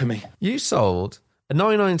 alchemy. You sold a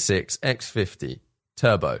 996 X50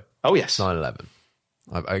 Turbo. Oh yes, 911.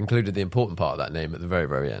 I included the important part of that name at the very,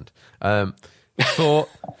 very end. For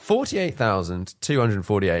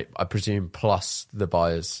 48,248, I presume, plus the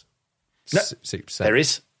buyer's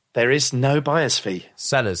 6%. There is no buyer's fee.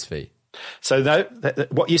 Seller's fee. So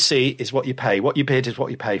what you see is what you pay. What you bid is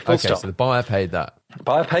what you pay. Full stop. So the buyer paid that. The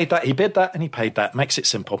buyer paid that. He bid that, and he paid that. Makes it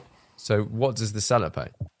simple. So what does the seller pay?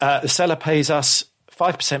 The seller pays us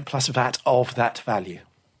 5% plus VAT of that value.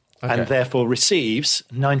 Okay. And therefore receives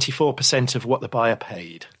 94% of what the buyer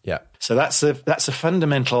paid. Yeah. So that's a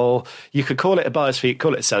fundamental. You could call it a buyer's fee,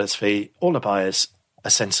 call it a seller's fee. All the buyers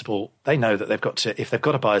are sensible. They know that they've got to, if they've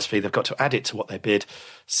got a buyer's fee, they've got to add it to what they bid,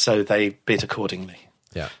 so they bid accordingly.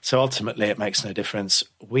 Yeah. So ultimately, it makes no difference.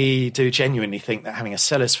 We do genuinely think that having a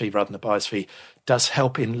seller's fee rather than a buyer's fee does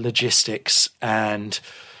help in logistics and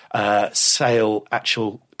sale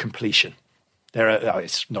actual completion.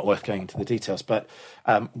 It's not worth going into the details, but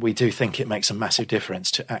we do think it makes a massive difference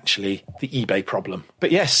to actually the eBay problem.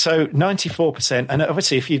 But yes, so 94%. And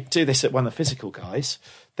obviously, if you do this at one of the physical guys,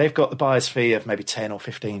 they've got the buyer's fee of maybe 10 or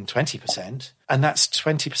 15, 20%. And that's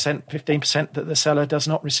 20%, 15% that the seller does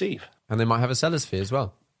not receive. And they might have a seller's fee as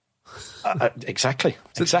well. Exactly.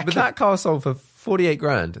 So, exactly. But that car sold for 48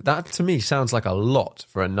 grand. That to me sounds like a lot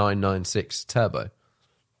for a 996 Turbo.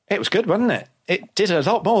 It was good, wasn't it? It did a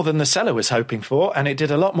lot more than the seller was hoping for, and it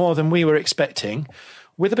did a lot more than we were expecting.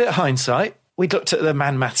 With a bit of hindsight, we looked at the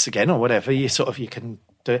man maths again, or whatever you can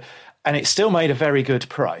do, and it still made a very good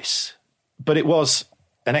price. But it was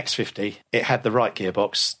an X50. It had the right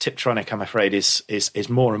gearbox. Tiptronic, I'm afraid, is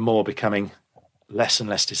more and more becoming less and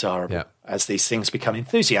less desirable Yeah. as these things become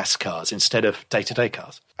enthusiast cars instead of day-to-day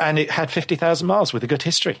cars. And it had 50,000 miles with a good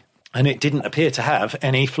history. And it didn't appear to have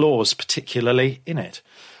any flaws particularly in it.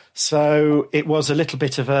 So it was a little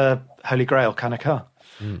bit of a holy grail kind of car.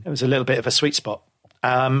 It was a little bit of a sweet spot.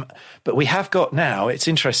 But we have got now, it's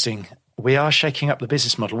interesting, we are shaking up the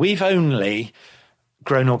business model. We've only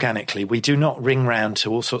grown organically. We do not ring round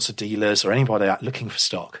to all sorts of dealers or anybody out looking for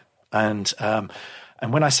stock.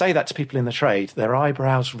 And when I say that to people in the trade, their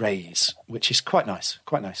eyebrows raise, which is quite nice,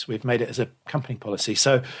 quite nice. We've made it as a company policy.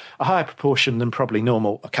 So a higher proportion than probably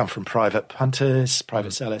normal come from private punters,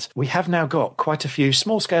 private sellers. We have now got quite a few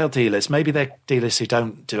small-scale dealers. Maybe they're dealers who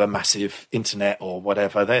don't do a massive internet or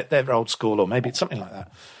whatever. They're old school, or maybe it's something like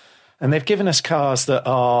that. And they've given us cars that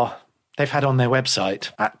they've had on their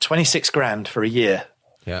website at 26 grand for a year.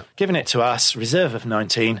 Yeah. Given it to us, reserve of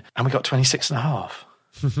 19, and we got 26 and a half.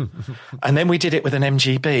 And then we did it with an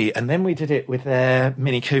MGB, and then we did it with their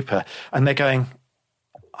Mini Cooper, and they're going,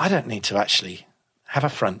 I don't need to actually have a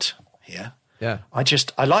front here. Yeah.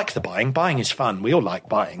 I like the buying. Buying is fun. We all like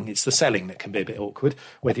buying. It's the selling that can be a bit awkward,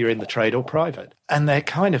 whether you're in the trade or private. And they're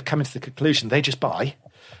kind of coming to the conclusion they just buy,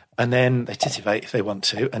 and then they titivate if they want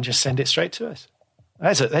to, and just send it straight to us.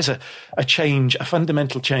 There's a change, a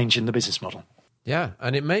fundamental change in the business model. Yeah,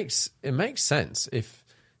 and it makes sense if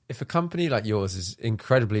a company like yours is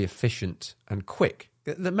incredibly efficient and quick.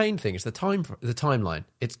 The main thing is the timeline.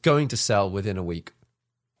 It's going to sell within a week.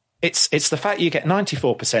 It's the fact you get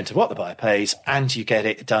 94% of what the buyer pays, and you get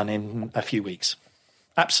it done in a few weeks.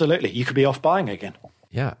 Absolutely, you could be off buying again.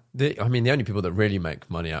 Yeah, the only people that really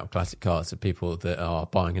make money out of classic cars are people that are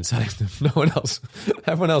buying and selling them. No one else.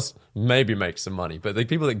 Everyone else maybe makes some money, but the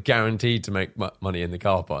people that guaranteed to make money in the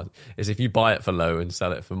car part is if you buy it for low and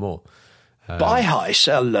sell it for more. Buy high,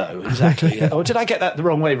 sell low, exactly. Or did I get that the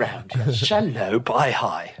wrong way round? Yes. Sell low, buy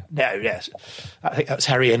high. No, yes. I think that was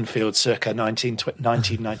Harry Enfield circa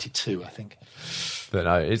 1992, I think. But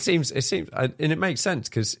no, it seems, and it makes sense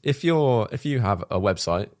because if you have a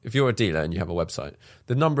website, if you're a dealer and you have a website,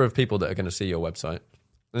 the number of people that are going to see your website,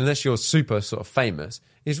 unless you're super sort of famous,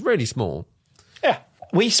 is really small. Yeah.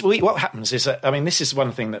 We what happens is that, I mean, this is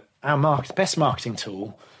one thing that our best marketing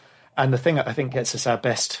tool, and the thing that I think gets us our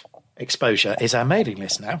best exposure is our mailing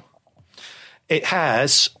list now. It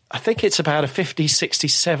has, I think it's about a 50, 60,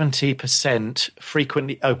 70%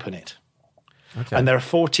 frequently open it. Okay. And there are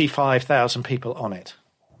 45,000 people on it.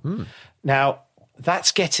 Now,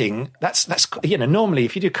 that's normally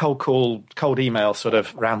if you do cold email sort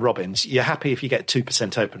of round robins, you're happy if you get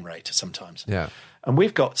 2% open rate sometimes. Yeah. And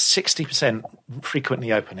we've got 60%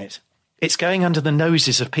 frequently open it. It's going under the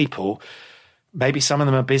noses of people. Maybe some of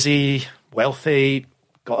them are busy, wealthy,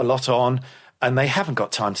 got a lot on, and they haven't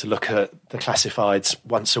got time to look at the classifieds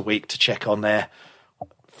once a week to check on their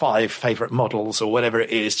 5 favourite models or whatever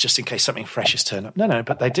it is, just in case something fresh has turned up. No,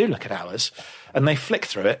 but they do look at ours, and they flick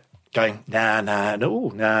through it, going, nah.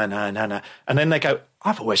 And then they go,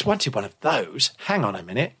 I've always wanted one of those. Hang on a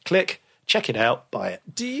minute. Click, check it out, buy it.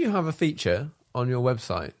 Do you have a feature on your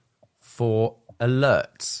website for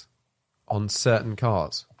alerts on certain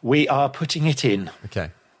cars? We are putting it in.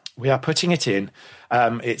 Okay. We are putting it in.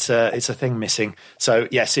 It's a thing missing. So,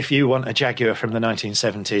 yes, if you want a Jaguar from the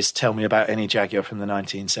 1970s, tell me about any Jaguar from the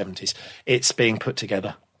 1970s. It's being put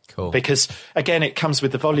together. Cool. Because, again, it comes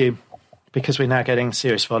with the volume. Because we're now getting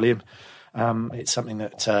serious volume. It's something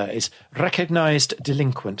that is recognised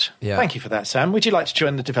delinquent. Yeah. Thank you for that, Sam. Would you like to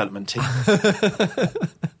join the development team?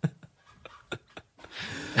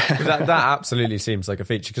 that absolutely seems like a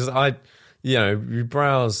feature because you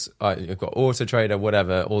browse, you've got Auto Trader,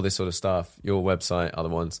 whatever, all this sort of stuff, your website, other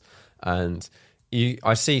ones, and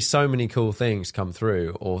I see so many cool things come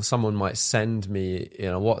through, or someone might send me in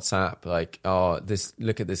a WhatsApp like,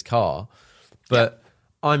 look at this car, but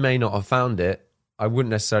I may not have found it. I wouldn't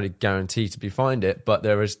necessarily guarantee to find it, but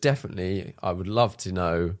there is definitely, I would love to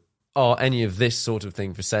know, are any of this sort of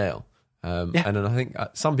thing for sale? And then I think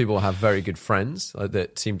some people have very good friends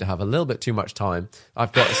that seem to have a little bit too much time.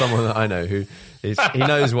 I've got someone that I know he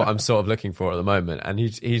knows what I'm sort of looking for at the moment, and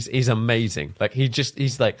he's amazing. Like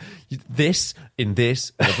he's like this in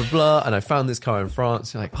this blah blah blah, and I found this car in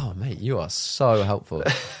France. You're like, oh mate, you are so helpful.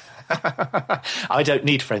 I don't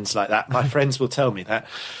need friends like that. My friends will tell me that.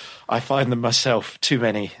 I find them myself too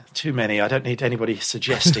many. I don't need anybody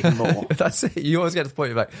suggesting more. That's it. You always get to the point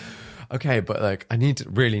you're like, okay, but like I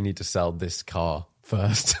really need to sell this car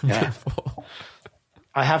first. Yeah.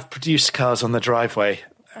 I have produced cars on the driveway.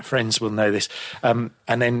 Friends will know this. And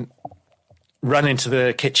then run into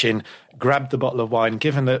the kitchen, grabbed the bottle of wine,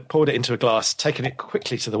 poured it into a glass, taken it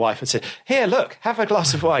quickly to the wife and said, here, look, have a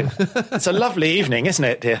glass of wine. It's a lovely evening, isn't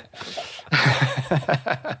it, dear?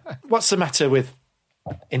 What's the matter with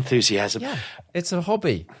enthusiasm? Yeah, it's a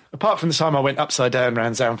hobby. Apart from the time I went upside down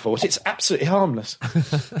around Zandvoort, it's absolutely harmless.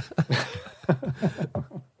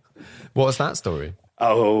 What was that story?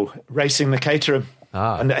 Oh, racing the Caterham.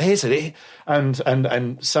 And here's it.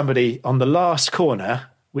 And somebody on the last corner,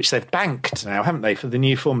 which they've banked now, haven't they, for the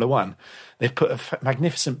new Formula One? They've put a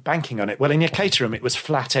magnificent banking on it. Well, in your Caterham, it was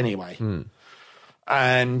flat anyway.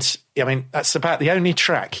 And, I mean, that's about the only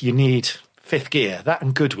track you need fifth gear. That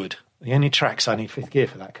and Goodwood. The only tracks I need fifth gear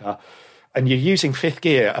for that car. And you're using fifth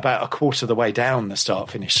gear about a quarter of the way down the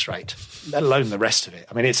start-finish straight, let alone the rest of it.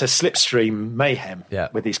 I mean, it's a slipstream mayhem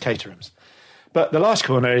with these Caterhams. But the last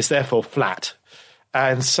corner is therefore flat.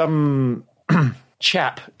 And some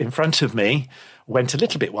chap in front of me went a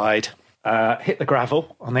little bit wide, hit the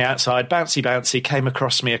gravel on the outside, bouncy, came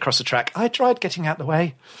across me across the track. I tried getting out the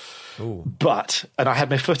way, and I had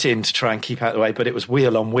my foot in to try and keep out the way, but it was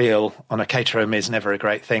wheel on wheel on a Caterham is never a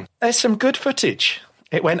great thing. There's some good footage.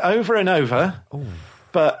 It went over and over,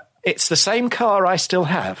 but it's the same car I still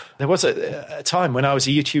have. There was a time when I was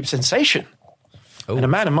a YouTube sensation. And a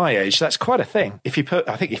man of my age, that's quite a thing. If you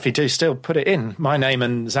do still put it in, my name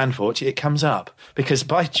and Zandvoort, it comes up. Because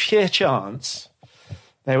by sheer chance,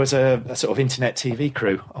 there was a sort of internet TV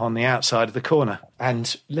crew on the outside of the corner.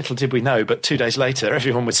 And little did we know, but 2 days later,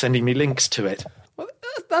 everyone was sending me links to it. Well,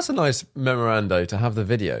 that's a nice memorando to have the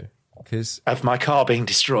video. Of my car being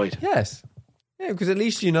destroyed. Yes. Yeah, because at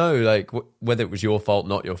least you know, like, whether it was your fault,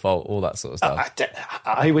 not your fault, all that sort of stuff.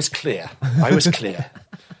 I was clear.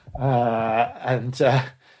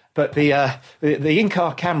 But the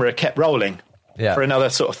in-car camera kept rolling for another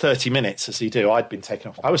sort of 30 minutes, as you do. I'd been taken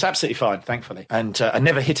off. I was absolutely fine, thankfully. And I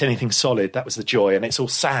never hit anything solid. That was the joy. And it's all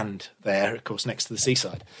sand there, of course, next to the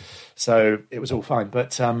seaside. So it was all fine.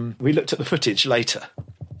 But we looked at the footage later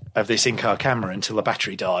of this in-car camera until the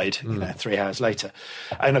battery died, 3 hours later.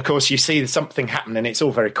 And, of course, you see something happen and it's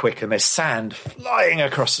all very quick and there's sand flying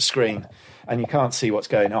across the screen. And you can't see what's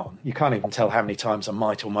going on. You can't even tell how many times I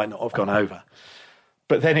might or might not have gone over.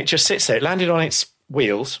 But then it just sits there. It landed on its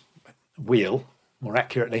wheel, more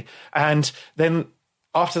accurately. And then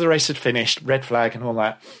after the race had finished, red flag and all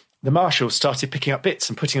that, the marshals started picking up bits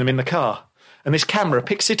and putting them in the car. And this camera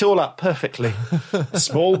picks it all up perfectly. A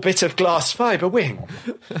small bit of glass fibre wing.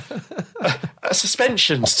 A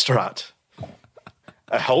suspension strut.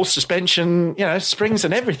 A whole suspension, springs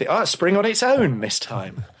and everything. Oh, a spring on its own this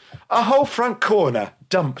time. A whole front corner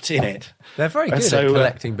dumped in it. They're very good at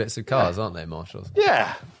collecting bits of cars, aren't they, marshals?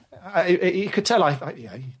 Yeah. You could tell.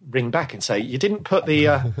 I ring back and say, you didn't put the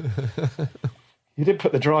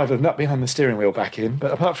driver nut behind the steering wheel back in,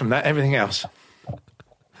 but apart from that, everything else.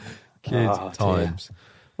 Good times. Dear.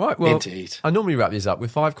 Right, well, indeed. I normally wrap these up with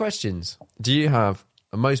 5 questions. Do you have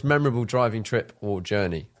a most memorable driving trip or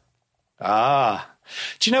journey? Do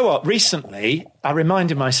you know what? Recently, I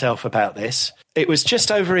reminded myself about this. It was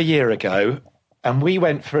just over a year ago, and we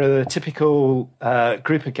went for a typical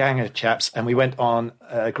group of gang of chaps, and we went on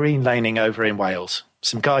green laning over in Wales.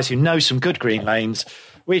 Some guys who know some good green lanes.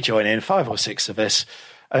 We join in, 5 or 6 of us.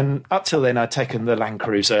 And up till then, I'd taken the Land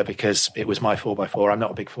Cruiser because it was my 4x4. I'm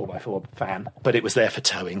not a big 4x4 fan, but it was there for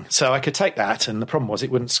towing. So I could take that, and the problem was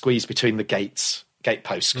it wouldn't squeeze between the gate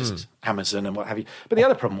posts because it's Amazon and what have you. But the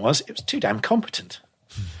other problem was it was too damn competent.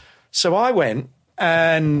 So I went,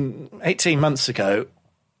 and 18 months ago,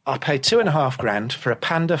 I paid $2,500 for a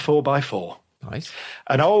Panda 4x4. Nice.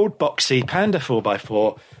 An old boxy Panda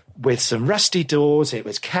 4x4 with some rusty doors. It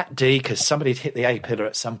was Cat D because somebody had hit the A-pillar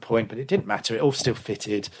at some point, but it didn't matter. It all still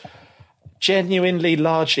fitted. Genuinely,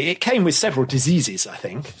 largely, it came with several diseases, I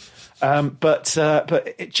think, but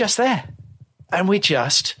it just there. And we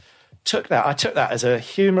just took that. I took that as a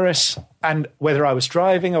humorous, and whether I was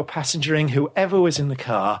driving or passengering, whoever was in the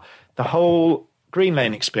car, the whole green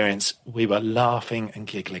lane experience, we were laughing and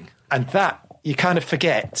giggling. And that you kind of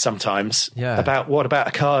forget sometimes about what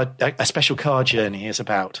a special car journey is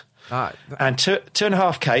about. And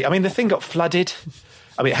 2.5K, I mean, the thing got flooded.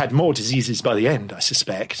 I mean, it had more diseases by the end, I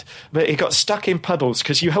suspect, but it got stuck in puddles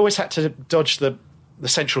because you always had to dodge the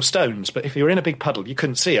central stones. But if you were in a big puddle, you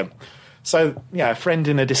couldn't see them. So, a friend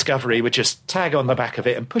in a Discovery would just tag on the back of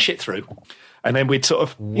it and push it through. And then we'd sort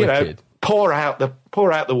of, pour out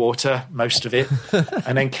the water, most of it,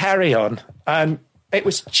 and then carry on. And it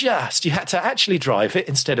was just, you had to actually drive it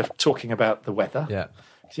instead of talking about the weather. Yeah.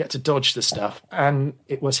 You had to dodge the stuff, and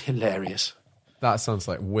it was hilarious. That sounds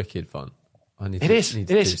like wicked fun. It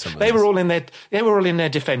is. They were all in their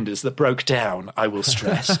Defenders that broke down, I will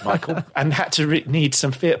stress, Michael, and had to need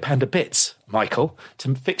some Fiat Panda bits, Michael,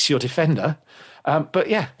 to fix your Defender. But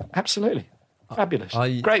yeah, absolutely. Fabulous.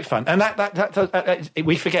 Great fun. And that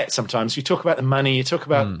we forget sometimes. You talk about the money, you talk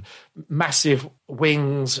about massive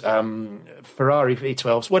wings, Ferrari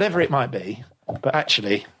V12s, whatever it might be. But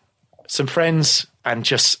actually, some friends and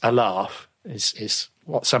just a laugh is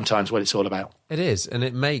sometimes what it's all about. It is. And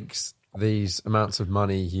it makes these amounts of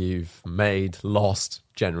money you've made,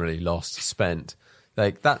 spent,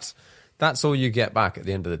 like that's all you get back at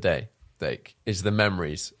the end of the day. Like, is the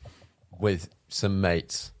memories with some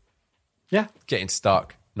mates. Yeah. Getting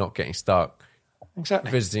stuck, not getting stuck.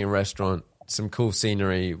 Exactly. Visiting a restaurant, some cool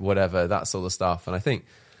scenery, whatever, that sort of stuff. And I think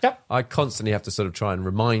I constantly have to sort of try and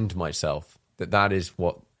remind myself that is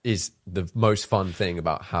what is the most fun thing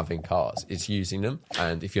about having cars, is using them.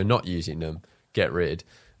 And if you're not using them, get rid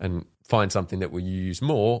and find something that will use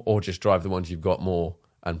more, or just drive the ones you've got more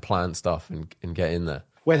and plan stuff and get in there.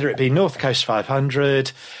 Whether it be North Coast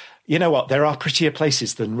 500, you know what, there are prettier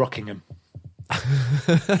places than Rockingham.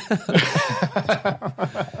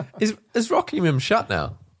 Is Rockingham shut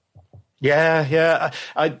now? Yeah.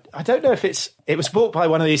 I don't know if it was bought by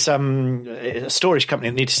one of these a storage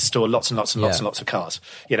company that needed to store lots and lots and lots and lots of cars,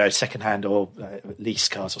 second-hand or lease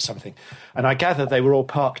cars or something. And I gather they were all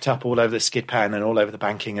parked up all over the skid pan and all over the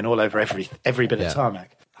banking and all over every bit of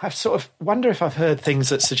tarmac. I sort of wonder if I've heard things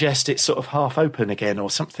that suggest it's sort of half open again or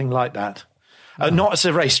something like that. Not as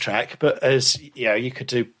a racetrack, but as, you could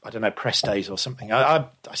do, I don't know, press days or something. I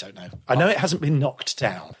don't know. I know it hasn't been knocked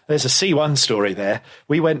down. There's a C1 story there.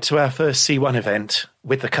 We went to our first C1 event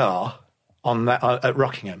with the car on that at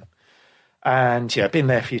Rockingham. And, been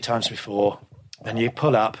there a few times before. And you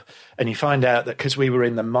pull up and you find out that because we were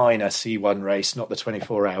in the minor C1 race, not the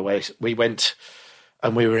 24-hour race, we went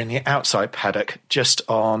and we were in the outside paddock just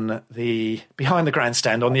behind the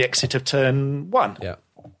grandstand on the exit of turn 1. Yeah.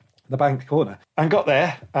 The bank corner, and got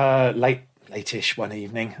there late-ish one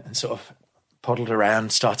evening and sort of poddled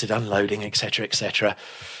around, started unloading, etc.,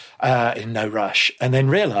 in no rush, and then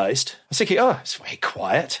realised, I was thinking, it's very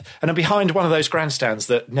quiet, and I'm behind one of those grandstands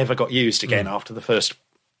that never got used again after the first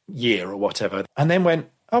year or whatever, and then went,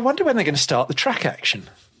 I wonder when they're going to start the track action.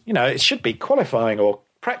 It should be qualifying or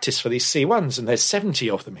practice for these C1s, and there's 70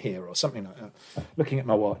 of them here or something like that, looking at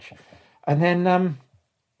my watch. And then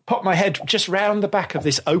popped my head just round the back of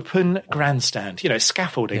this open grandstand. It's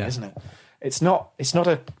scaffolding, isn't it? It's not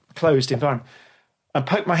a closed environment. And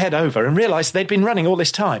poked my head over and realised they'd been running all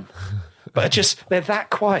this time. But they're that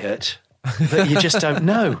quiet that you just don't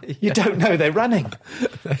know. You don't know they're running.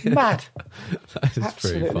 Mad. That is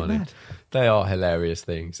Absolutely pretty funny. mad. They are hilarious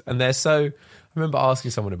things. And they're so... I remember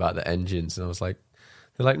asking someone about the engines, and I was like...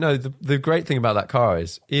 They're like, no, the great thing about that car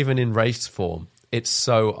is, even in race form, it's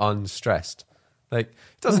so unstressed. Like,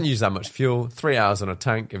 it doesn't use that much fuel. 3 hours on a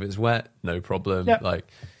tank. If it's wet, no problem. Yep. Like,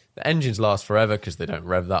 the engines last forever because they don't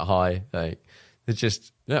rev that high. Like, they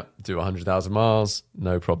just, do 100,000 miles,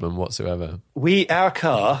 no problem whatsoever. Our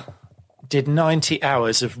car did 90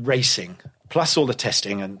 hours of racing, plus all the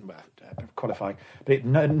testing and qualifying. But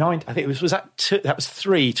I think it was that was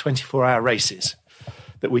 3 24-hour races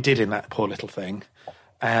that we did in that poor little thing.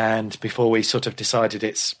 And before we sort of decided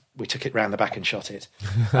we took it round the back and shot it,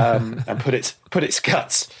 and put its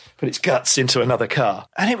guts into another car,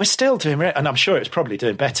 and it was still doing. And I'm sure it was probably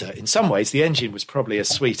doing better in some ways. The engine was probably as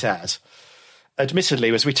sweet as.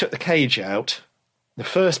 Admittedly, as we took the cage out, the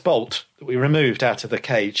first bolt that we removed out of the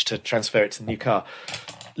cage to transfer it to the new car,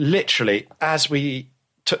 literally as we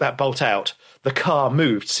took that bolt out, the car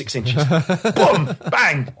moved 6 inches. Boom,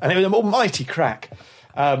 bang, and it was an almighty crack.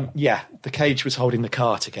 The cage was holding the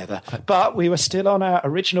car together, but we were still on our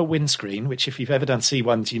original windscreen, which if you've ever done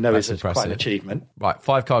C1s, That's is quite an achievement. Right,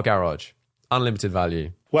 5-car garage, unlimited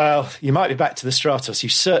value. Well, you might be back to the Stratos. You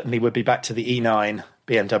certainly would be back to the E9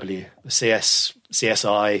 BMW, the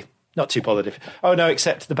CSI. Not too bothered if... Oh, no,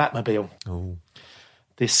 except the Batmobile. Oh.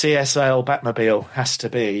 The CSL Batmobile has to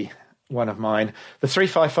be one of mine. The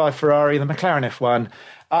 355 Ferrari, the McLaren F1.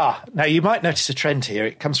 Now you might notice a trend here.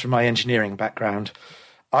 It comes from my engineering background.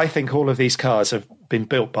 I think all of these cars have been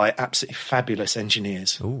built by absolutely fabulous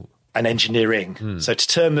engineers. Ooh. And engineering. So to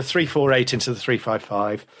turn the 348 into the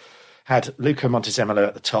 355, had Luca Montezemolo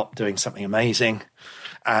at the top doing something amazing,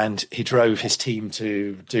 and he drove his team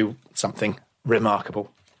to do something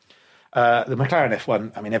remarkable. The McLaren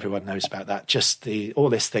F1, I mean, everyone knows about that. Just all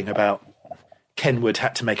this thing about Kenwood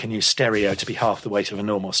had to make a new stereo to be half the weight of a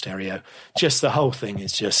normal stereo. Just the whole thing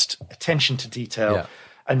is just attention to detail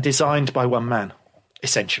and designed by one man,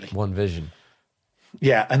 essentially. One vision.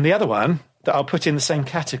 Yeah, and the other one that I'll put in the same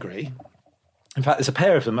category, in fact, there's a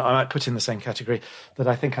pair of them that I might put in the same category that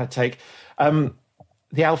I think I'd take, the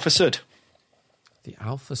Alfa Sud. The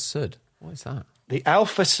Alfa Sud? What is that? The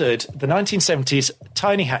Alfa Sud, the 1970s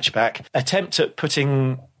tiny hatchback, attempt at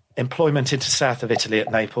putting employment into south of Italy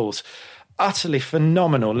at Naples. Utterly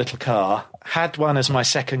phenomenal little car. Had one as my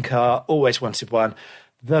second car, always wanted one.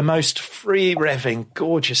 The most free revving,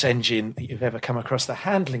 gorgeous engine that you've ever come across. The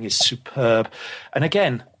handling is superb. And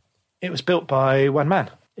again, it was built by one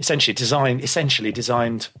man. Essentially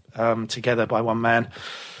designed together by one man.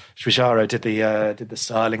 Giugiaro did the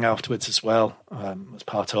styling afterwards as well, was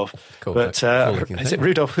part of. Cool. But Cool is it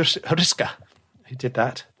Rudolf Hruska who did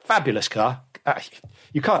that? Fabulous car.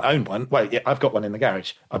 You can't own one. Well, yeah, I've got one in the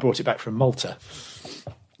garage. I brought it back from Malta.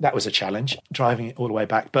 That was a challenge, driving it all the way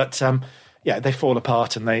back. But yeah, they fall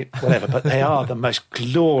apart and they whatever. But they are the most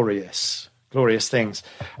glorious things.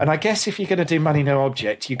 And I guess if you're going to do money no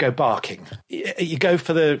object, you go barking. You go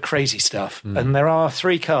for the crazy stuff. And there are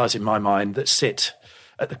 3 cars in my mind that sit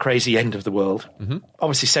at the crazy end of the world.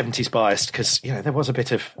 Obviously 70s biased because, there was a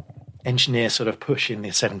bit of engineer sort of push in the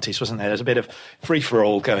 70s, wasn't there? There's a bit of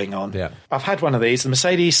free-for-all going on. Yeah. I've had one of these, the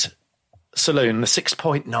Mercedes Saloon, the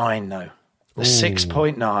 6.9 though. The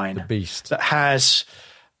 6.9. The beast. That has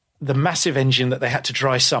the massive engine that they had to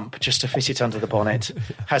dry sump just to fit it under the bonnet.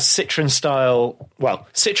 Has Citroen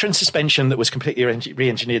suspension that was completely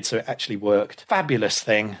re-engineered so it actually worked. Fabulous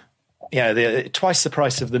thing. Twice the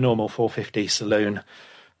price of the normal 450 Saloon,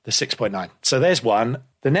 the 6.9. So there's one.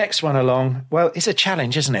 The next one along, well, it's a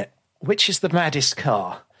challenge, isn't it? Which is the maddest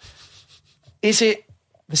car? Is it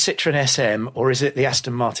the Citroen SM or is it the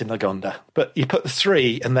Aston Martin Lagonda? But you put the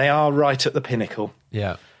 3 and they are right at the pinnacle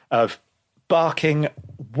of barking,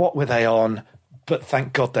 what were they on? But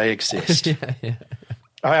thank God they exist.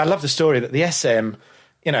 I love the story that the SM,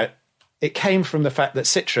 it came from the fact that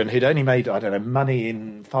Citroen, who'd only made, money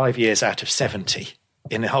in 5 years out of 70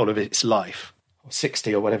 in the whole of its life, or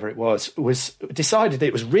 60 or whatever it was decided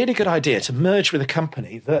it was a really good idea to merge with a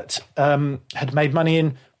company that had made money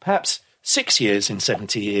in perhaps 6 years in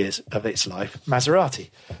 70 years of its life, Maserati.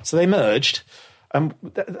 So they merged, and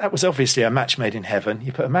that was obviously a match made in heaven.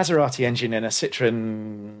 You put a Maserati engine in a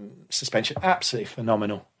Citroen suspension, absolutely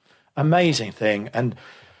phenomenal. Amazing thing. And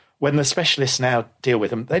when the specialists now deal with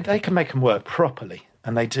them, they can make them work properly,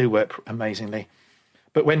 and they do work amazingly.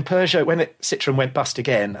 But when Citroen went bust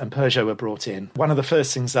again and Peugeot were brought in, one of the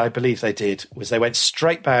first things I believe they did was they went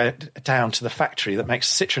straight down to the factory that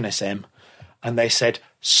makes Citroen SM, and they said,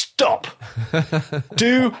 stop,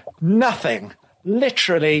 do nothing,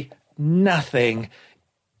 literally nothing.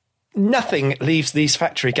 Nothing leaves these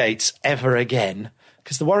factory gates ever again,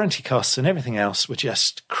 because the warranty costs and everything else were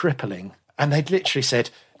just crippling. And they'd literally said,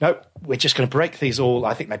 no, we're just going to break these all.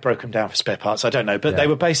 I think they broke them down for spare parts. I don't know. But they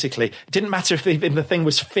were basically, it didn't matter if even the thing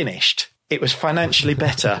was finished. It was financially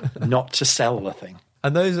better not to sell the thing.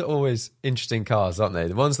 And those are always interesting cars, aren't they?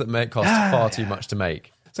 The ones that cost far too much to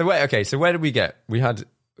make. So where did we get?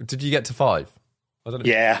 Did you get to 5? I don't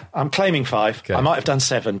know. Yeah, I'm claiming 5. Okay. I might have done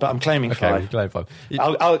 7, but I'm claiming 5. Claim 5.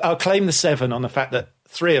 I'll claim the 7 on the fact that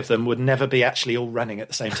 3 of them would never be actually all running at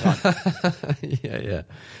the same time. Yeah.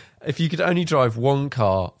 If you could only drive one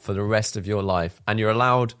car for the rest of your life and you're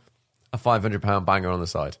allowed a £500 banger on the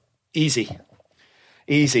side. Easy.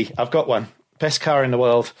 I've got one. Best car in the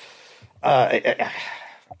world.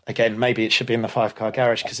 Again, maybe it should be in the 5-car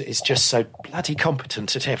garage because it is just so bloody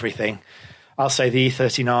competent at everything. I'll say the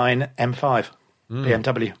E39 M5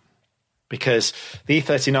 BMW, because the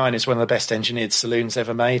E39 is one of the best engineered saloons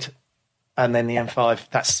ever made. And then the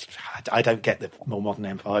M5, I don't get the more modern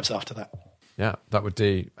M5s after that. Yeah, that would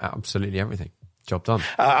do absolutely everything. Job done.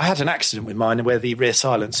 I had an accident with mine where the rear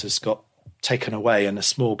silencers got taken away and a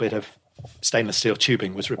small bit of stainless steel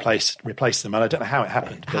tubing was replaced them. And I don't know how it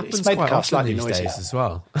happened, but it's made the car slightly noisy as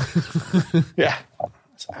well. Yeah,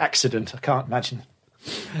 it's an accident. I can't imagine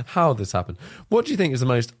how this happened. What do you think is the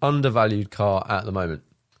most undervalued car at the moment?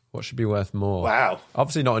 What should be worth more? Wow.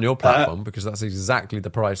 Obviously not on your platform because that's exactly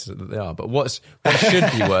the price that they are. But what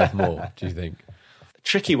should be worth more, do you think?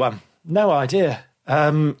 Tricky one. No idea.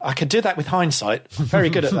 I could do that with hindsight. I'm very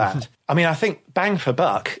good at that. I mean, I think bang for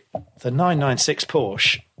buck, the 996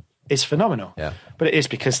 Porsche is phenomenal. Yeah. But it is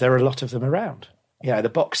because there are a lot of them around. The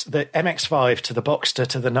MX-5 to the Boxster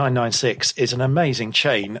to the 996 is an amazing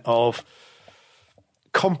chain of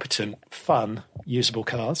competent, fun, usable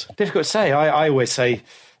cars. Difficult to say. I always say,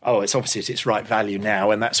 it's obviously at its right value now,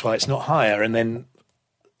 and that's why it's not higher. And then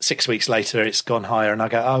 6 weeks later, it's gone higher, and I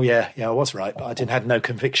go, oh, yeah, I was right, but I had no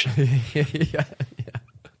conviction. Yeah.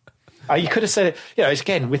 You could have said it,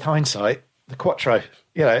 again, with hindsight, the Quattro,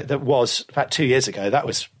 that was about 2 years ago, that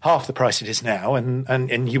was half the price it is now, and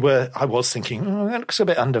I was thinking, that looks a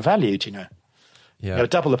bit undervalued, Yeah.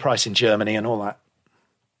 Double the price in Germany and all that.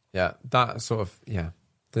 Yeah, that sort of, yeah.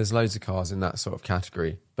 There's loads of cars in that sort of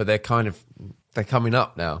category, but they're coming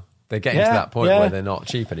up now. They're getting to that point where they're not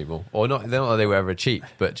cheap anymore, or not. They're not that they were ever cheap,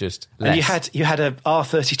 but just less. And you had a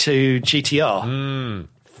R32 GTR,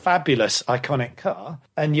 fabulous, iconic car,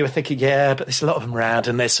 and you were thinking, yeah, but there's a lot of them around,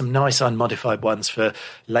 and there's some nice unmodified ones for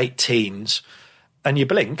late teens, and you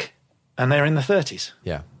blink, and they're in the 30s.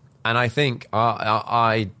 Yeah, and I think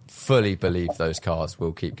I fully believe those cars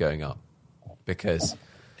will keep going up because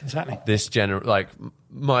exactly like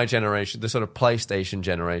my generation, the sort of PlayStation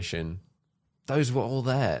generation. Those were all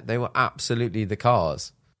there. They were absolutely the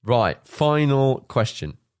cars. Right, final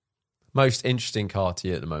question. Most interesting car to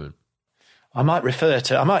you at the moment? I'm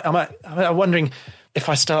wondering if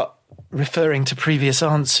I start referring to previous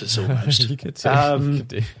answers almost. You could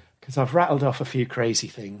do. Because I've rattled off a few crazy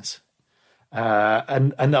things.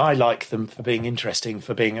 And I like them for being interesting,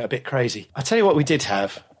 for being a bit crazy. I'll tell you what we did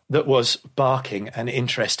have that was barking and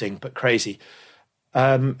interesting but crazy.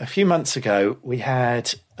 A few months ago, we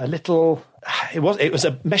had a little... It was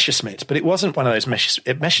a Messerschmitt, but it wasn't one of those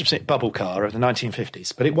Messerschmitt bubble car of the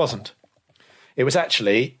 1950s, but it wasn't. It was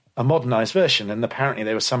actually a modernised version, and apparently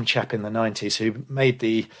there was some chap in the 90s who made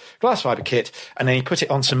the glass fibre kit, and then he put it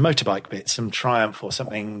on some motorbike bits, some Triumph or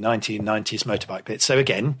something 1990s motorbike bits. So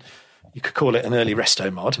again, you could call it an early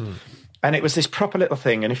resto mod. And it was this proper little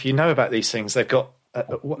thing, and if you know about these things, they've got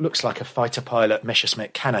what looks like a fighter pilot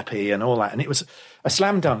Messerschmitt canopy and all that, and it was a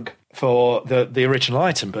slam dunk for the original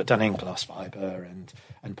item, but done in glass fibre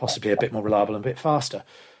and possibly a bit more reliable and a bit faster.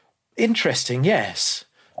 Interesting, yes,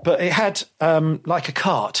 but it had like a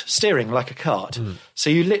cart, steering like a cart. So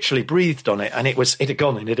you literally breathed on it, and it had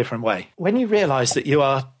gone in a different way. When you realise that you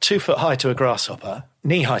are 2 foot high to a grasshopper,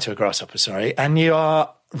 knee high to a grasshopper, sorry, and you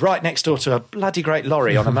are right next door to a bloody great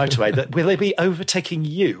lorry on a motorway, will they be overtaking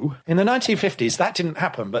you? In the 1950s, that didn't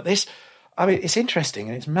happen, but this, I mean, it's interesting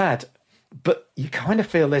and it's mad, but you kind of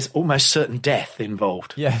feel there's almost certain death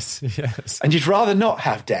involved. Yes. And you'd rather not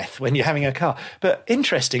have death when you're having a car. But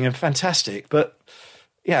interesting and fantastic, but,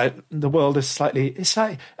 yeah, the world is it's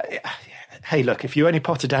like, hey, look, if you only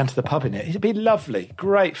potter down to the pub in it, it'd be lovely,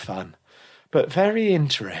 great fun, but very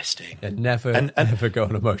interesting. And never go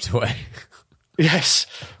on a motorway. Yes,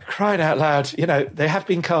 cried out loud. You know, there have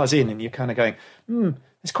been cars in, and you're kind of going,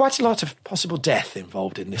 there's quite a lot of possible death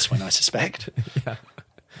involved in this one, I suspect. Yeah.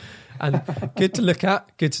 And good to look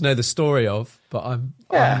at, good to know the story of, but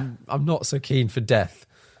I'm not so keen for death.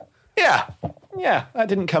 Yeah, that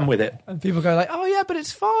didn't come with it. And people go like, oh yeah, but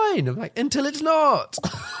it's fine. I'm like, until it's not.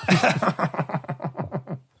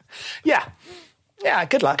 Yeah,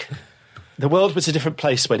 good luck. The world was a different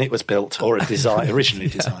place when it was built or originally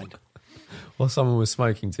designed. Well, someone was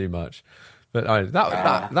smoking too much. But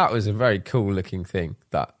that was a very cool looking thing,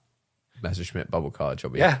 that Messerschmitt bubble car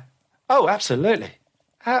job. Yeah. Oh, absolutely.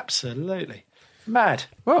 Absolutely. Mad.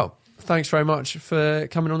 Well, thanks very much for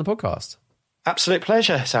coming on the podcast. Absolute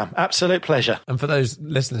pleasure, Sam. Absolute pleasure. And for those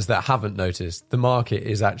listeners that haven't noticed, The Market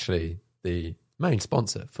is actually the main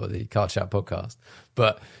sponsor for the Car Chat podcast.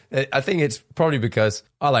 But I think it's probably because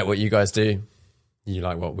I like what you guys do. You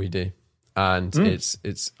like what we do. And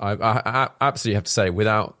I absolutely have to say,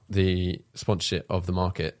 without the sponsorship of The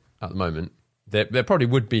Market at the moment, there probably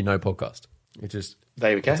would be no podcast. It just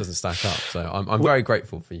there we go. It doesn't stack up. So I'm very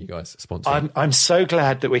grateful for you guys sponsoring. I'm so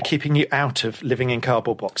glad that we're keeping you out of living in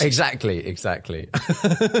cardboard boxes. Exactly.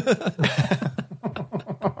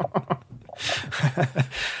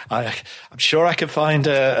 I'm sure I could find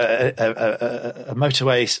a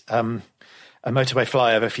motorway. A motorway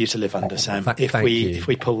flyover for you to live under, Sam, if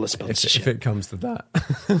we pull the sponsorship. If it comes to that.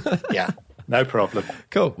 Yeah, no problem.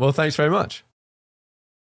 Cool. Well, thanks very much.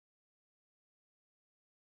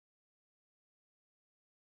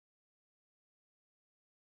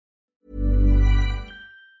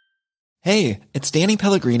 Hey, it's Danny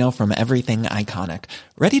Pellegrino from Everything Iconic.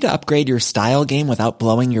 Ready to upgrade your style game without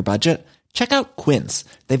blowing your budget? Check out Quince.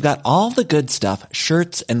 They've got all the good stuff,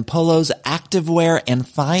 shirts and polos, activewear, and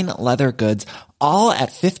fine leather goods, all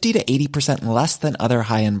at 50 to 80% less than other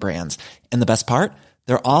high-end brands. And the best part?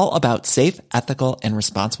 They're all about safe, ethical, and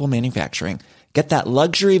responsible manufacturing. Get that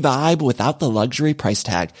luxury vibe without the luxury price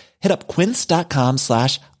tag. Hit up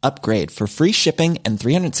quince.com/upgrade for free shipping and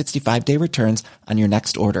 365-day returns on your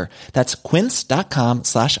next order. That's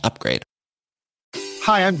quince.com/upgrade.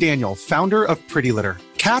 Hi, I'm Daniel, founder of Pretty Litter.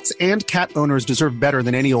 Cats and cat owners deserve better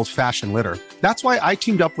than any old-fashioned litter. That's why I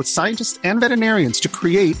teamed up with scientists and veterinarians to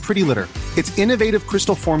create Pretty Litter. Its innovative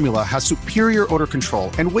crystal formula has superior odor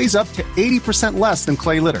control and weighs up to 80% less than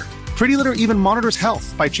clay litter. Pretty Litter even monitors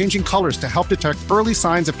health by changing colors to help detect early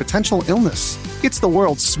signs of potential illness. It's the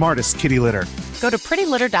world's smartest kitty litter. Go to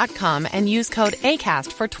prettylitter.com and use code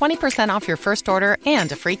ACAST for 20% off your first order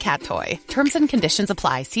and a free cat toy. Terms and conditions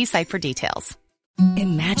apply. See site for details.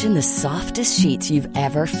 Imagine the softest sheets you've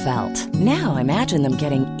ever felt. Now imagine them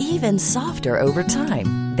getting even softer over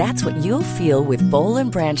time. That's what you'll feel with Boll &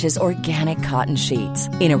 Branch's organic cotton sheets.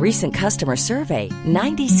 In a recent customer survey,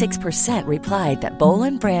 96% replied that Boll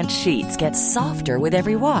 & Branch sheets get softer with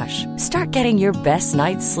every wash. Start getting your best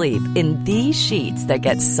night's sleep in these sheets that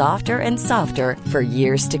get softer and softer for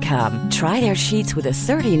years to come. Try their sheets with a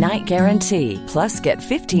 30-night guarantee. Plus, get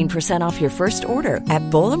 15% off your first order at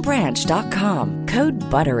bollandbranch.com. Code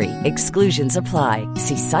BUTTERY. Exclusions apply.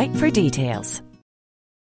 See site for details.